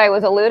kind of what I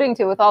was alluding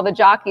to with all the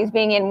jockeys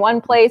being in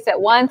one place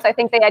at once. I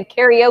think they had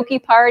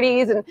karaoke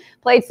parties and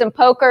played some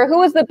poker. Who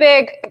was the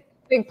big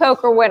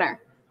poker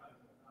winner?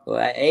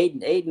 Well,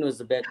 Aiden was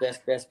the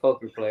best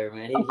poker player,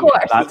 man. Of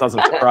course. That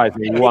doesn't surprise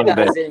me. He won a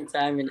bit.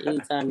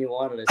 Anytime he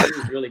wanted us. He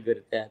was really good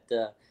at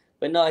that.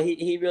 But no,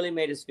 he really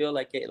made us feel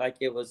like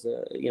it was,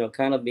 you know,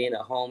 kind of being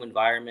a home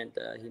environment.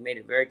 He made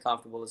it very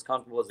comfortable as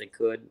they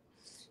could.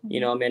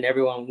 You know, I mean,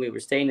 everyone, we were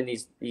staying in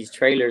these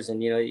trailers,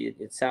 and, you know,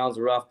 it sounds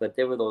rough, but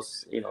there were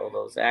those, you know,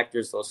 those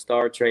actors, those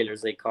star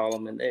trailers, they call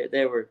them. And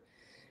they're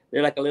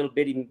like a little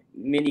bitty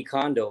mini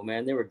condo,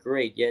 man. They were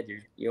great. You had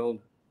your own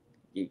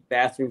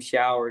bathroom,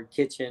 shower,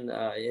 kitchen.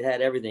 It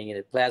had everything in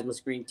it, plasma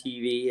screen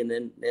TV. And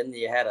then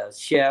you had a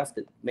chef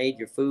that made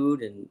your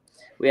food, and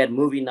we had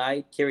movie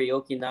night,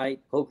 karaoke night,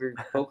 poker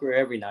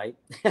every night.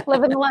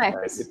 Living the life.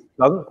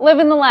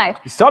 Living the life.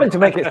 You're starting to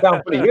make it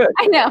sound pretty good.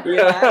 I know.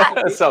 Yeah,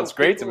 that sounds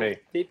great to me.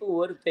 People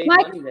would have paid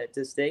money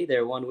to stay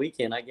there one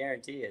weekend. I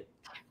guarantee it.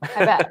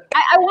 I bet.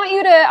 I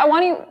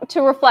want you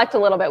to reflect a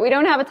little bit. We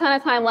don't have a ton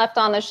of time left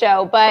on the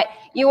show, but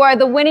you are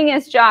the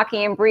winningest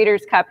jockey in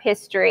Breeders' Cup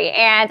history.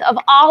 And of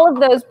all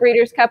of those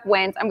Breeders' Cup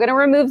wins, I'm going to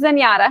remove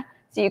Zenyatta,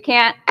 so you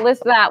can't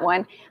list that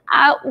one.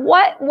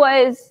 What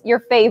was your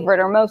favorite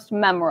or most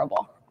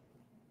memorable?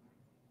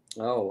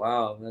 Oh,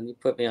 wow. Then you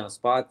put me on a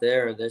spot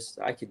there.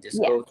 I could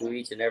just go through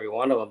each and every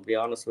one of them, to be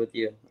honest with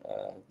you.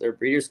 They're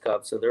Breeders'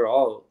 Cup, so they're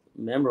all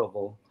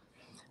memorable.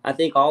 I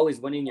think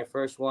always winning your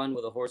first one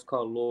with a horse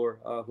called Lure,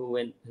 who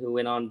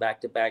went on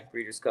back-to-back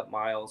Breeders' Cup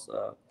miles,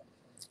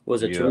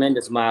 was a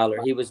tremendous miler.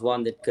 He was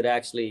one that could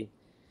actually,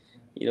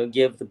 you know,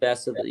 give the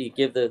best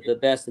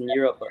in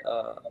Europe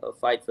a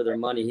fight for their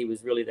money. He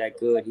was really that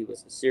good. He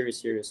was a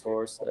serious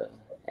horse.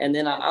 And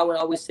then I would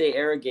always say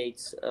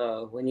Arrogates,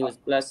 when he was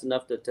blessed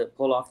enough to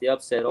pull off the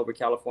upset over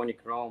California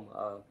Chrome.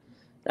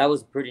 That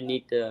was a pretty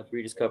neat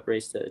Breeders' Cup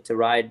race to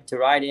ride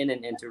in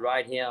and to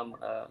ride him.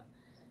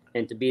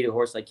 And to beat a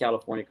horse like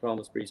California Chrome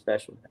was pretty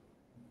special.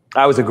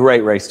 That was a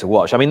great race to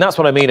watch. I mean, that's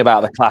what I mean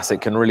about the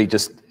Classic can really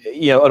just,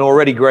 you know, an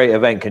already great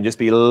event can just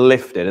be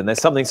lifted. And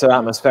there's something so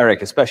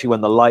atmospheric, especially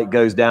when the light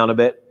goes down a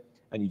bit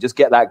and you just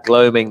get that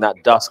gloaming,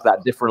 that dusk,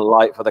 that different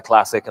light for the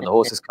Classic, and the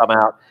horses come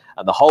out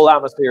and the whole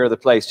atmosphere of the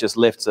place just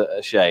lifts a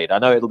shade. I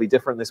know it'll be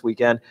different this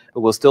weekend,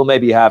 but we'll still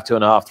maybe have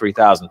 2,500,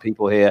 3,000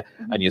 people here,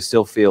 and you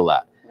still feel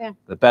that. Yeah.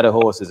 The better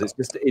horses. It's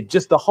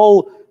just the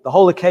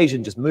whole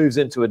occasion just moves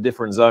into a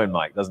different zone,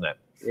 Mike, doesn't it?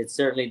 It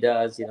certainly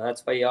does. You know,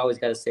 that's why you always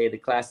got to say the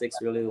Classic's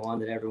really the one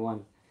that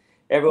everyone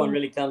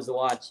really comes to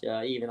watch.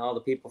 Even all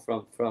the people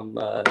from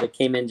that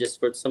came in just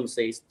for some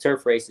say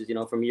turf races, you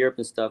know, from Europe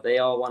and stuff. They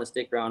all want to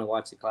stick around and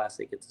watch the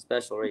Classic. It's a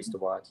special race to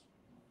watch.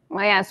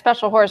 Well, yeah,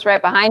 special horse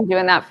right behind you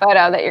in that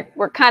photo that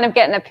we're kind of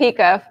getting a peek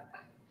of.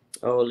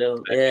 Oh,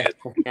 little, yeah.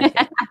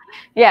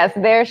 Yes,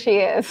 there she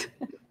is.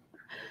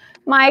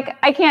 Mike,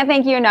 I can't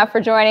thank you enough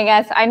for joining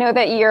us. I know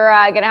that you're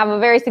going to have a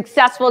very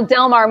successful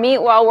Del Mar meet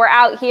while we're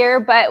out here,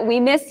 but we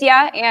miss you,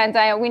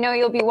 and we know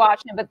you'll be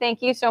watching. But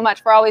thank you so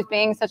much for always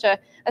being such a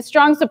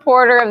strong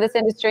supporter of this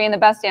industry and the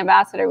best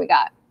ambassador we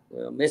got.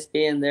 Well, miss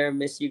being there.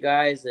 Miss you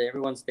guys.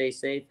 Everyone stay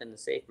safe and the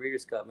safe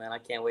Breeders' Cup, man. I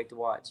can't wait to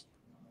watch.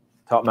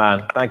 Top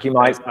man. Thank you,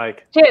 Mike. Thanks,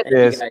 Mike.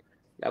 Cheers.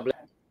 God bless.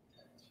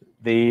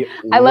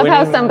 I love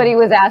how somebody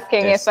was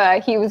asking if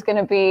he was going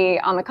to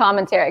be on the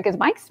commentary, because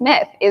Mike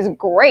Smith is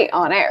great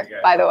on air,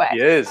 by the way.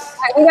 He is.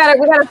 We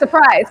got a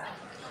surprise.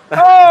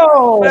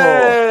 Oh,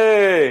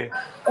 hey!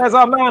 There's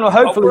our man,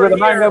 hopefully with a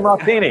mango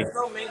martini.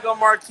 No mango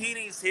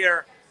martinis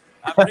here.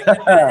 I'm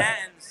drinking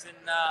Manhattans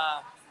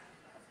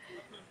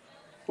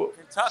in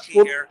Kentucky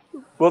here.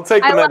 We'll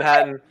take the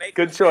Manhattan.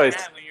 Good choice.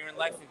 When you're in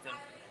Lexington.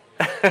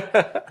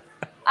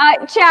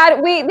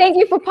 Chad, we thank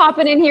you for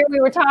popping in here. We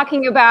were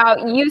talking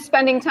about you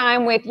spending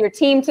time with your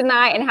team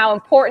tonight and how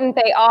important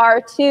they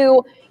are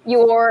to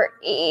your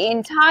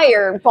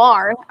entire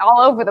barn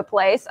all over the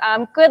place.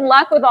 Good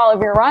luck with all of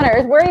your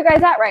runners. Where are you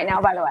guys at right now,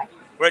 by the way?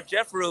 We're at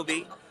Jeff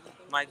Ruby,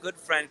 my good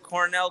friend,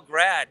 Cornell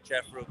grad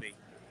Jeff Ruby.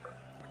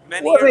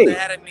 Many years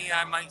ahead of me,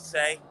 I might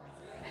say,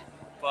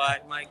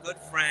 but my good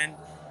friend,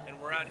 and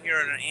we're out here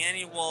at an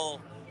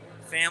annual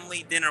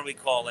family dinner, we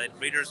call it,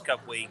 Breeders'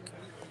 Cup Week.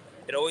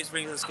 It always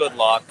brings us good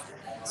luck,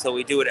 so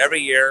we do it every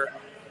year.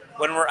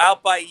 When we're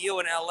out by you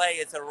in LA,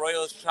 it's a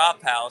Royals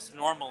Chop House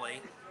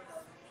normally,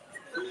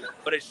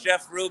 but it's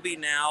Jeff Ruby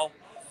now,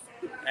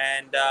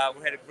 and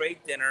we had a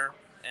great dinner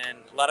and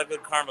a lot of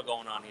good karma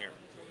going on here.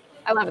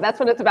 I love it. That's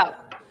what it's about.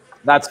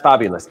 That's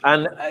fabulous.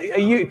 And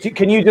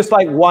can you just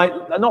like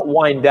not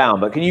wind down,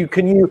 but can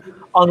you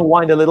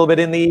unwind a little bit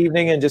in the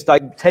evening and just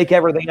like take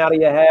everything out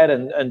of your head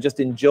and just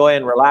enjoy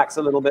and relax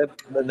a little bit,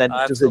 and then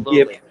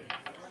Absolutely. just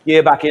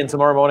gear back in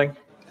tomorrow morning?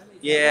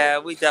 Yeah,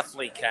 we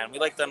definitely can. We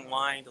like to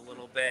unwind a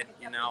little bit,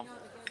 you know.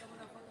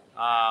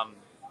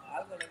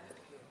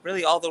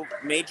 Really, all the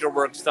major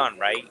work's done,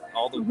 right?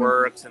 All the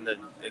works and the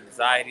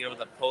anxiety over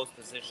the post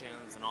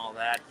positions and all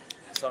that.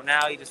 So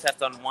now you just have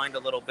to unwind a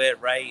little bit,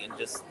 right? And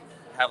just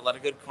have a lot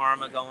of good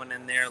karma going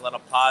in there, a lot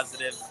of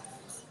positive,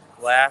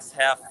 glass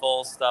half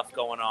full stuff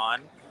going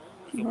on.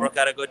 You can work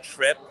out a good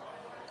trip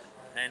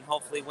and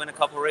hopefully win a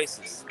couple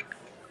races.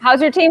 How's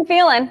your team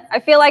feeling? I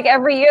feel like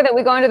every year that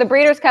we go into the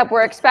Breeders' Cup,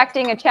 we're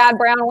expecting a Chad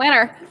Brown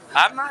winner.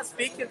 I'm not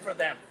speaking for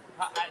them.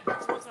 I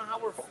just know how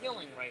we're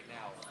feeling right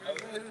now.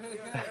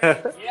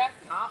 Yeah,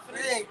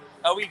 confident.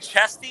 Are we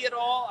chesty at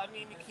all? I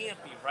mean, you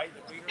can't be, right?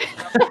 The Breeders'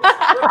 Cup.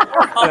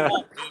 We're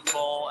humble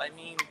people. I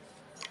mean,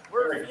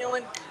 we're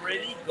feeling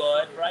pretty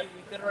good, right?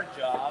 We did our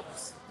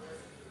jobs.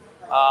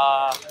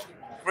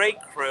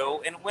 Great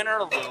crew, and win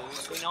or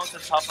lose, we know it's a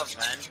tough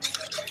event.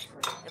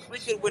 If we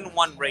could win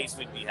one race,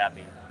 we'd be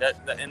happy.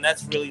 And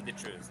that's really the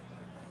truth.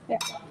 Yeah.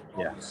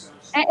 Yeah.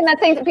 And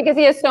that's because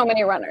he has so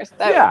many runners.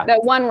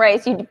 That one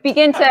race, you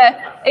begin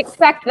to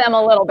expect them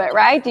a little bit,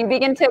 right? Do you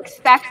begin to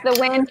expect the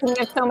win when you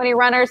have so many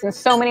runners and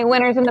so many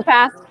winners in the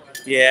past?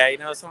 Yeah, you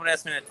know, someone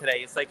asked me that today.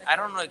 It's like, I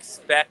don't know,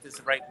 expect is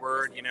the right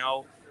word, you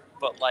know,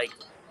 but like,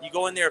 you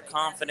go in there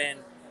confident,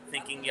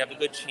 thinking you have a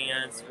good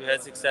chance, we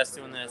had success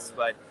doing this,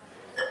 but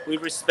we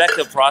respect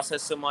the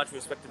process so much, we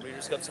respect the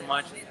Breeders' Cup so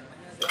much.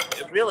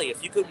 Really,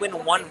 if you could win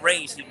one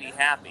race, you'd be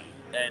happy.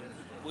 And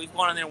we've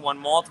gone in there and won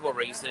multiple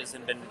races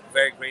and been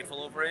very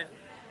grateful over it.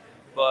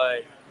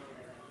 But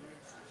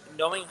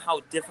knowing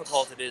how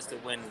difficult it is to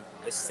win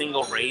a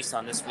single race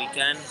on this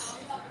weekend,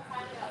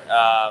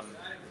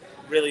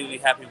 really we'd be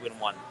happy to win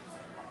one.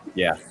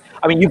 Yeah.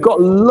 I mean, you've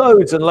got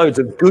loads and loads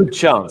of good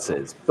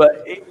chances,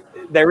 but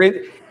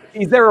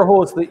is there a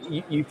horse that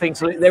you think,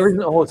 so there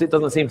isn't a horse, it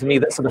doesn't seem to me,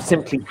 that sort of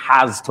simply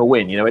has to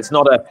win? You know, it's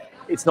not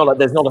like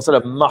there's not a sort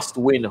of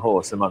must-win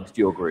horse amongst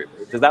your group.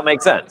 Does that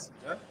make sense?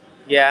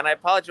 Yeah, and I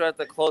apologize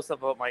for the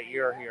close-up of my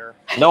ear here.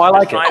 No, I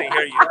like it. I'm trying to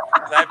hear you.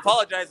 I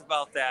apologize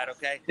about that,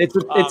 okay?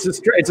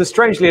 It's a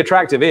strangely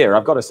attractive ear,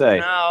 I've got to say.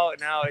 No,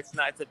 it's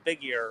not. It's a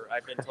big ear,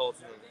 I've been told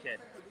from a kid.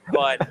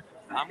 But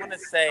I'm going to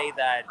say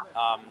that,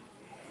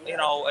 you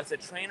know, as a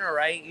trainer,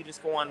 right, you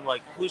just go on,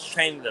 like, who's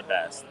training the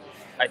best,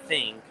 I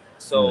think.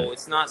 So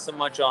it's not so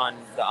much on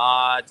the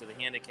odds or the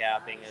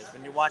handicapping as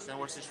when you're watching the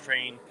horses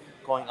train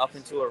going up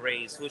into a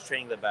race, who's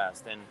training the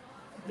best. And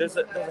there's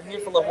a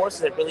handful of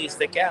horses that really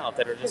stick out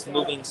that are just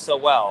moving so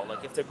well.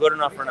 Like if they're good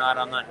enough or not,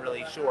 I'm not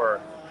really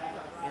sure.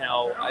 You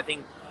know, I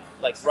think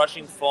like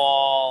Rushing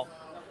Fall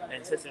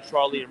and Sister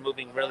Charlie are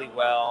moving really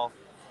well.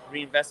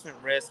 Reinvestment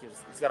Risk,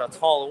 he's got a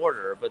tall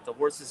order, but the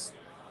horse is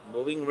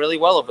moving really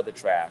well over the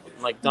track.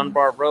 Like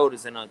Dunbar Road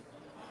is in a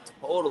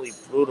totally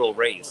brutal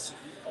race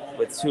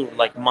with two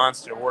like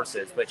monster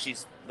horses, but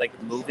she's like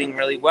moving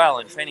really well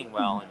and training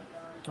well, and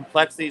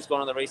Complexity's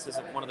going to the races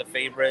as one of the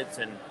favorites,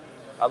 and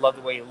I love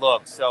the way he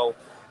looks. So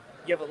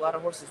you have a lot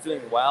of horses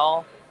doing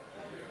well,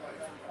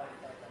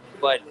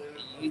 but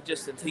you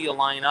just, until you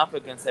line up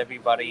against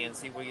everybody and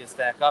see where you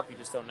stack up, you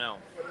just don't know.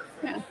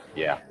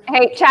 Yeah.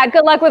 Hey, Chad,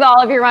 good luck with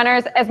all of your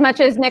runners. As much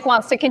as Nick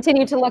wants to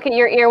continue to look at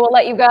your ear, we'll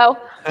let you go.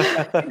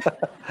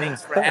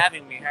 Thanks for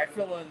having me. I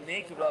feel a little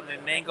naked on the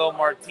mango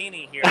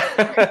martini here,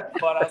 but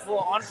I was a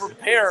little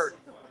unprepared.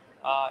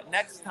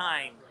 Next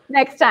time.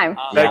 Next time.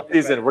 Next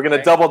season, we're going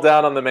to double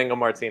down on the mango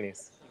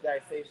martinis. You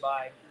guys say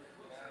bye.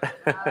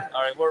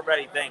 All right, we're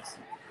ready. Thanks.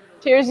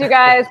 Cheers, you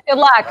guys. Good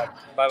luck.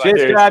 Bye-bye.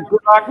 Cheers, Chad. Good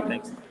luck.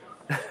 Thanks.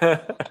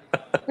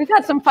 We've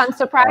had some fun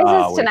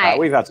surprises tonight.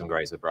 We've had some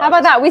great surprises. How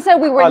about that? We said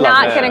we were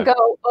not that. going to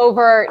go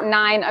over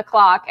 9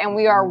 o'clock, and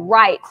we are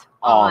right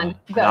on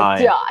the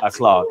 9 dot.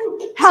 o'clock.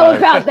 How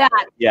about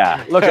that?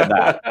 Yeah, look at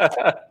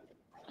that.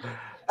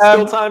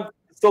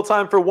 Still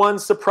time for one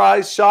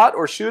surprise shot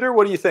or shooter.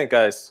 What do you think,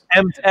 guys?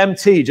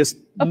 MT, just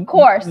of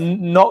course.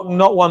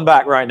 Not one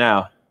back right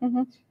now.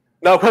 Mm-hmm.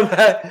 No one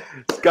back.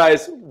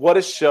 Guys, what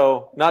a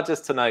show. Not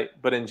just tonight,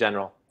 but in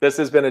general. This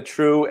has been a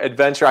true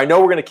adventure. I know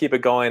we're going to keep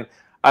it going.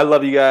 I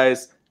love you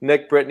guys.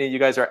 Nick, Brittany, you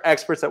guys are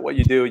experts at what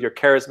you do. You're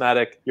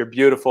charismatic. You're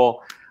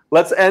beautiful.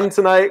 Let's end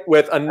tonight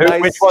with a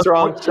nice,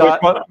 strong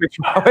shot. Which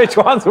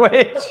one's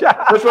which?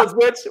 Which one's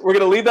which? We're going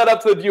to leave that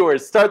up to the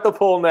viewers. Start the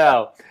poll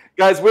now.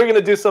 Guys, we're going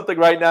to do something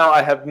right now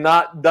I have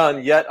not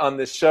done yet on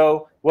this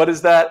show. What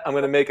is that? I'm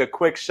going to make a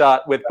quick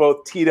shot with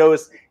both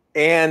Tito's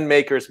and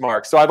Maker's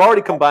Mark. So I've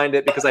already combined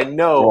it because I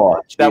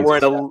know that we're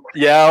in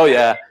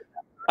a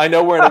I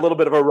know we're in a little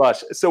bit of a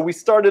rush. So we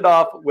started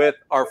off with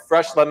our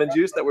fresh lemon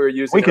juice that we were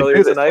using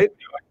earlier tonight.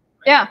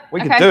 Yeah,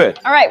 we can do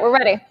it. All right, we're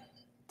ready.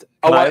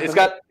 Oh, well,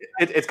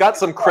 it's got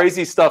some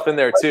crazy stuff in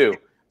there too,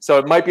 so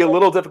it might be a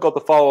little difficult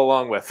to follow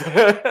along with.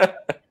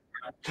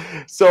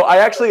 So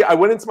I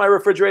went into my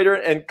refrigerator,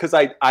 and because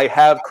I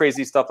have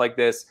crazy stuff like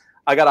this,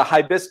 I got a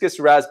hibiscus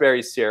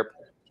raspberry syrup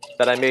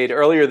that I made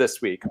earlier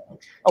this week.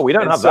 Oh, we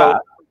don't have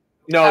that.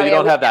 No, you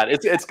don't have that.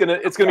 It's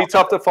gonna be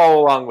tough to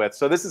follow along with.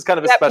 So this is kind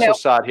of a special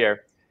shot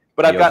here.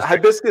 But I've got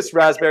hibiscus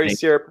raspberry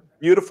syrup,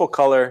 beautiful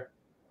color,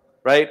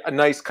 right? A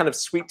nice kind of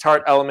sweet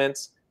tart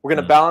element. We're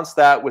going to balance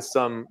that with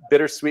some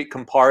bittersweet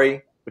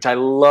Campari, which I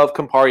love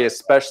Campari,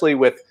 especially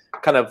with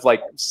kind of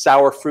like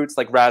sour fruits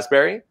like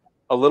raspberry,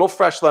 a little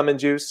fresh lemon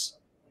juice,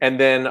 and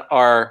then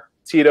our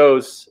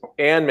Tito's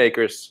and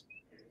Makers.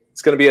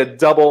 It's going to be a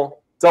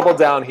double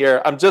down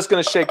here. I'm just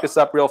going to shake this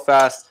up real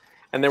fast,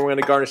 and then we're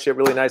going to garnish it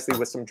really nicely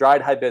with some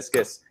dried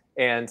hibiscus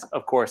and,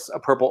 of course, a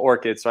purple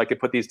orchid, so I could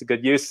put these to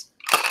good use.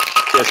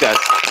 Yes, guys.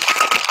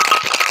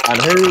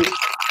 And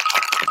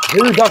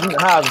who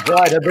doesn't have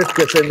dried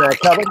hibiscus in their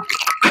cupboard?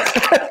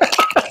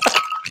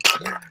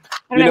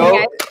 You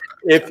know,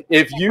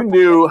 if you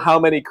knew how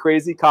many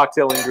crazy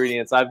cocktail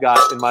ingredients I've got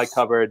in my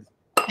cupboard,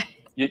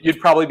 you'd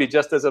probably be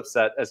just as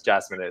upset as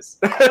Jasmine is.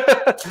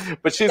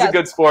 But she's a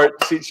good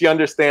sport. She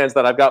understands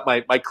that I've got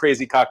my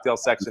crazy cocktail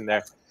section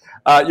there.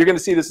 You're going to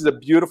see this is a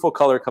beautiful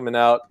color coming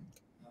out.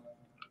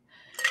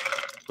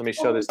 Let me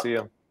show this to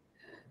you.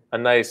 A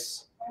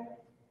nice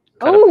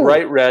kind of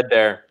bright red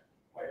there.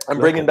 I'm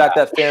bringing back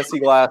that fancy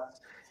glass,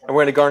 and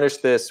we're going to garnish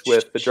this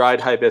with the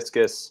dried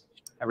hibiscus.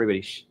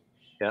 Everybody.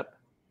 Yep.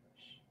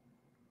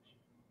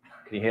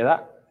 Can you hear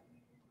that?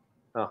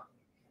 Oh.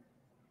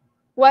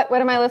 What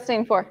am I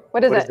listening for?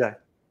 What is it?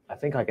 That? I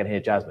think I can hear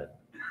Jasmine.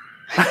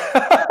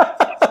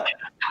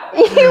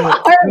 You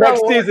are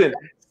next season.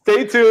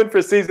 Stay tuned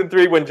for season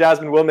 3 when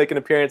Jasmine will make an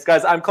appearance.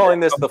 Guys, I'm calling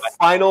this the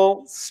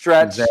final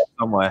stretch.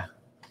 Somewhere.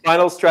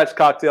 Final stretch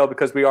cocktail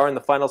because we are in the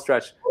final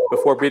stretch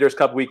before Breeders'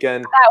 Cup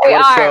weekend. We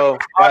are. Show.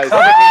 Guys,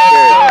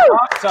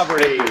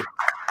 Tubridy.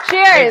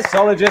 Cheers.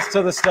 Mixologist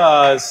to the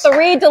stars.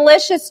 3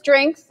 delicious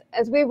drinks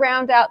as we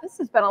round out. This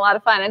has been a lot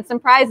of fun, and some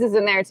prizes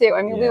in there too.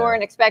 I mean, we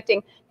weren't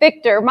expecting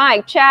Victor,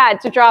 Mike,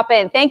 Chad to drop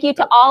in. Thank you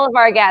to all of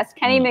our guests,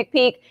 Kenny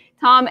McPeak,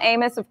 Tom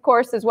Amos, of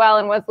course, as well,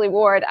 and Wesley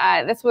Ward.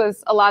 This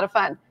was a lot of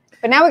fun.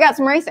 But now we got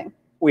some racing.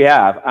 We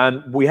have,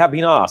 and we have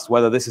been asked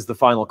whether this is the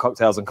final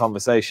Cocktails and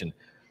Conversation.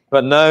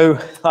 But no,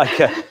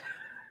 like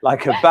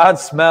a bad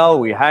smell,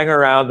 we hang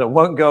around and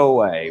won't go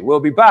away.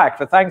 We'll be back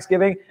for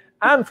Thanksgiving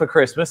and for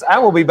Christmas,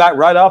 and we'll be back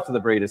right after the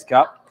Breeders'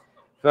 Cup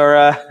for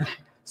a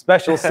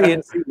special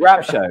CNC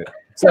wrap show.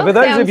 So for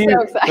those of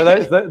you,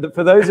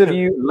 for those of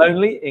you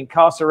lonely,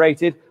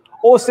 incarcerated,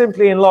 or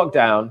simply in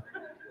lockdown,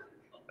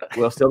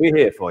 we'll still be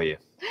here for you.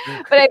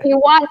 But if you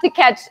want to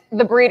catch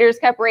the Breeders'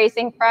 Cup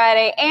racing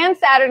Friday and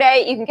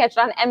Saturday, you can catch it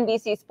on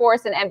NBC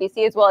Sports and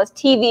NBC as well as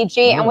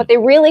TVG. And what they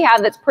really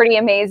have that's pretty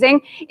amazing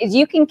is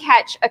you can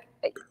catch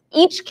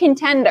each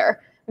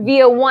contender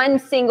via one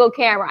single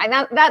camera.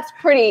 And that's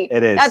pretty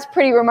that's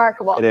pretty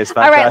remarkable. It is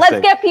fantastic. All right,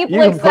 let's get people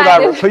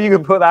excited. You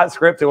can put that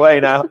script away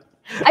now.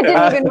 I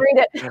didn't even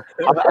read it.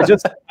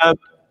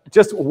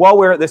 Just while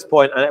we're at this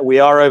point, and we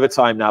are over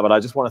time now, but I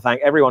just want to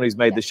thank everyone who's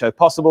made this show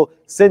possible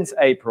since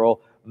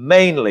April.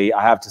 Mainly,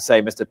 I have to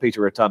say, Mr. Peter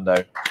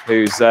Rotundo,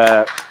 who's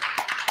I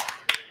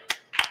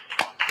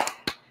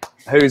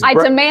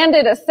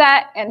demanded a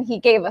set, and he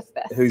gave us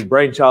this. Whose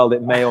brainchild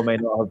it may or may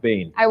not have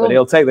been. But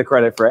he'll take the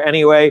credit for it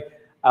anyway.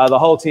 The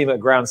whole team at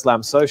Grand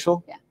Slam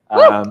Social,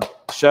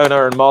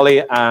 Shona and Molly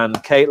and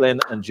Caitlin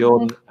and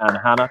Jordan and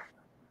Hannah.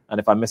 And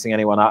if I'm missing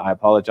anyone out, I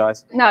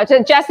apologize. No,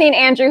 to Jesse and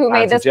Andrew who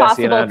made this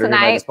possible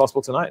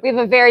tonight. We have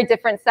a very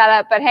different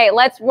setup, but hey,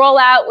 let's roll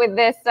out with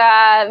this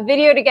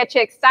video to get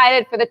you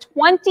excited for the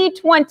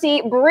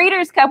 2020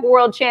 Breeders' Cup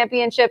World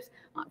Championships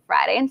on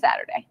Friday and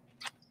Saturday.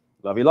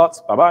 Love you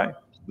lots. Bye-bye.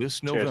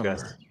 This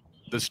November,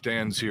 the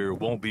stands here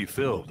won't be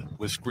filled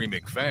with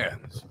screaming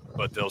fans,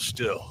 but they'll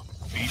still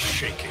be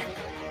shaking.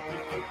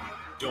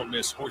 Don't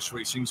miss horse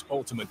racing's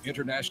ultimate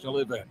international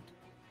event,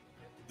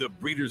 the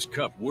Breeders'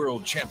 Cup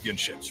World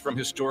Championships from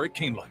historic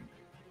Keeneland.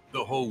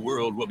 The whole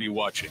world will be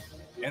watching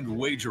and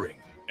wagering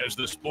as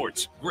the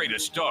sport's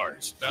greatest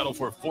stars battle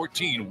for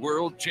 14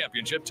 World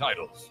Championship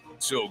titles.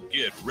 So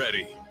get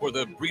ready for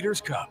the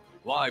Breeders' Cup,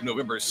 live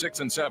November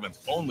 6th and 7th,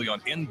 only on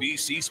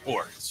NBC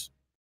Sports.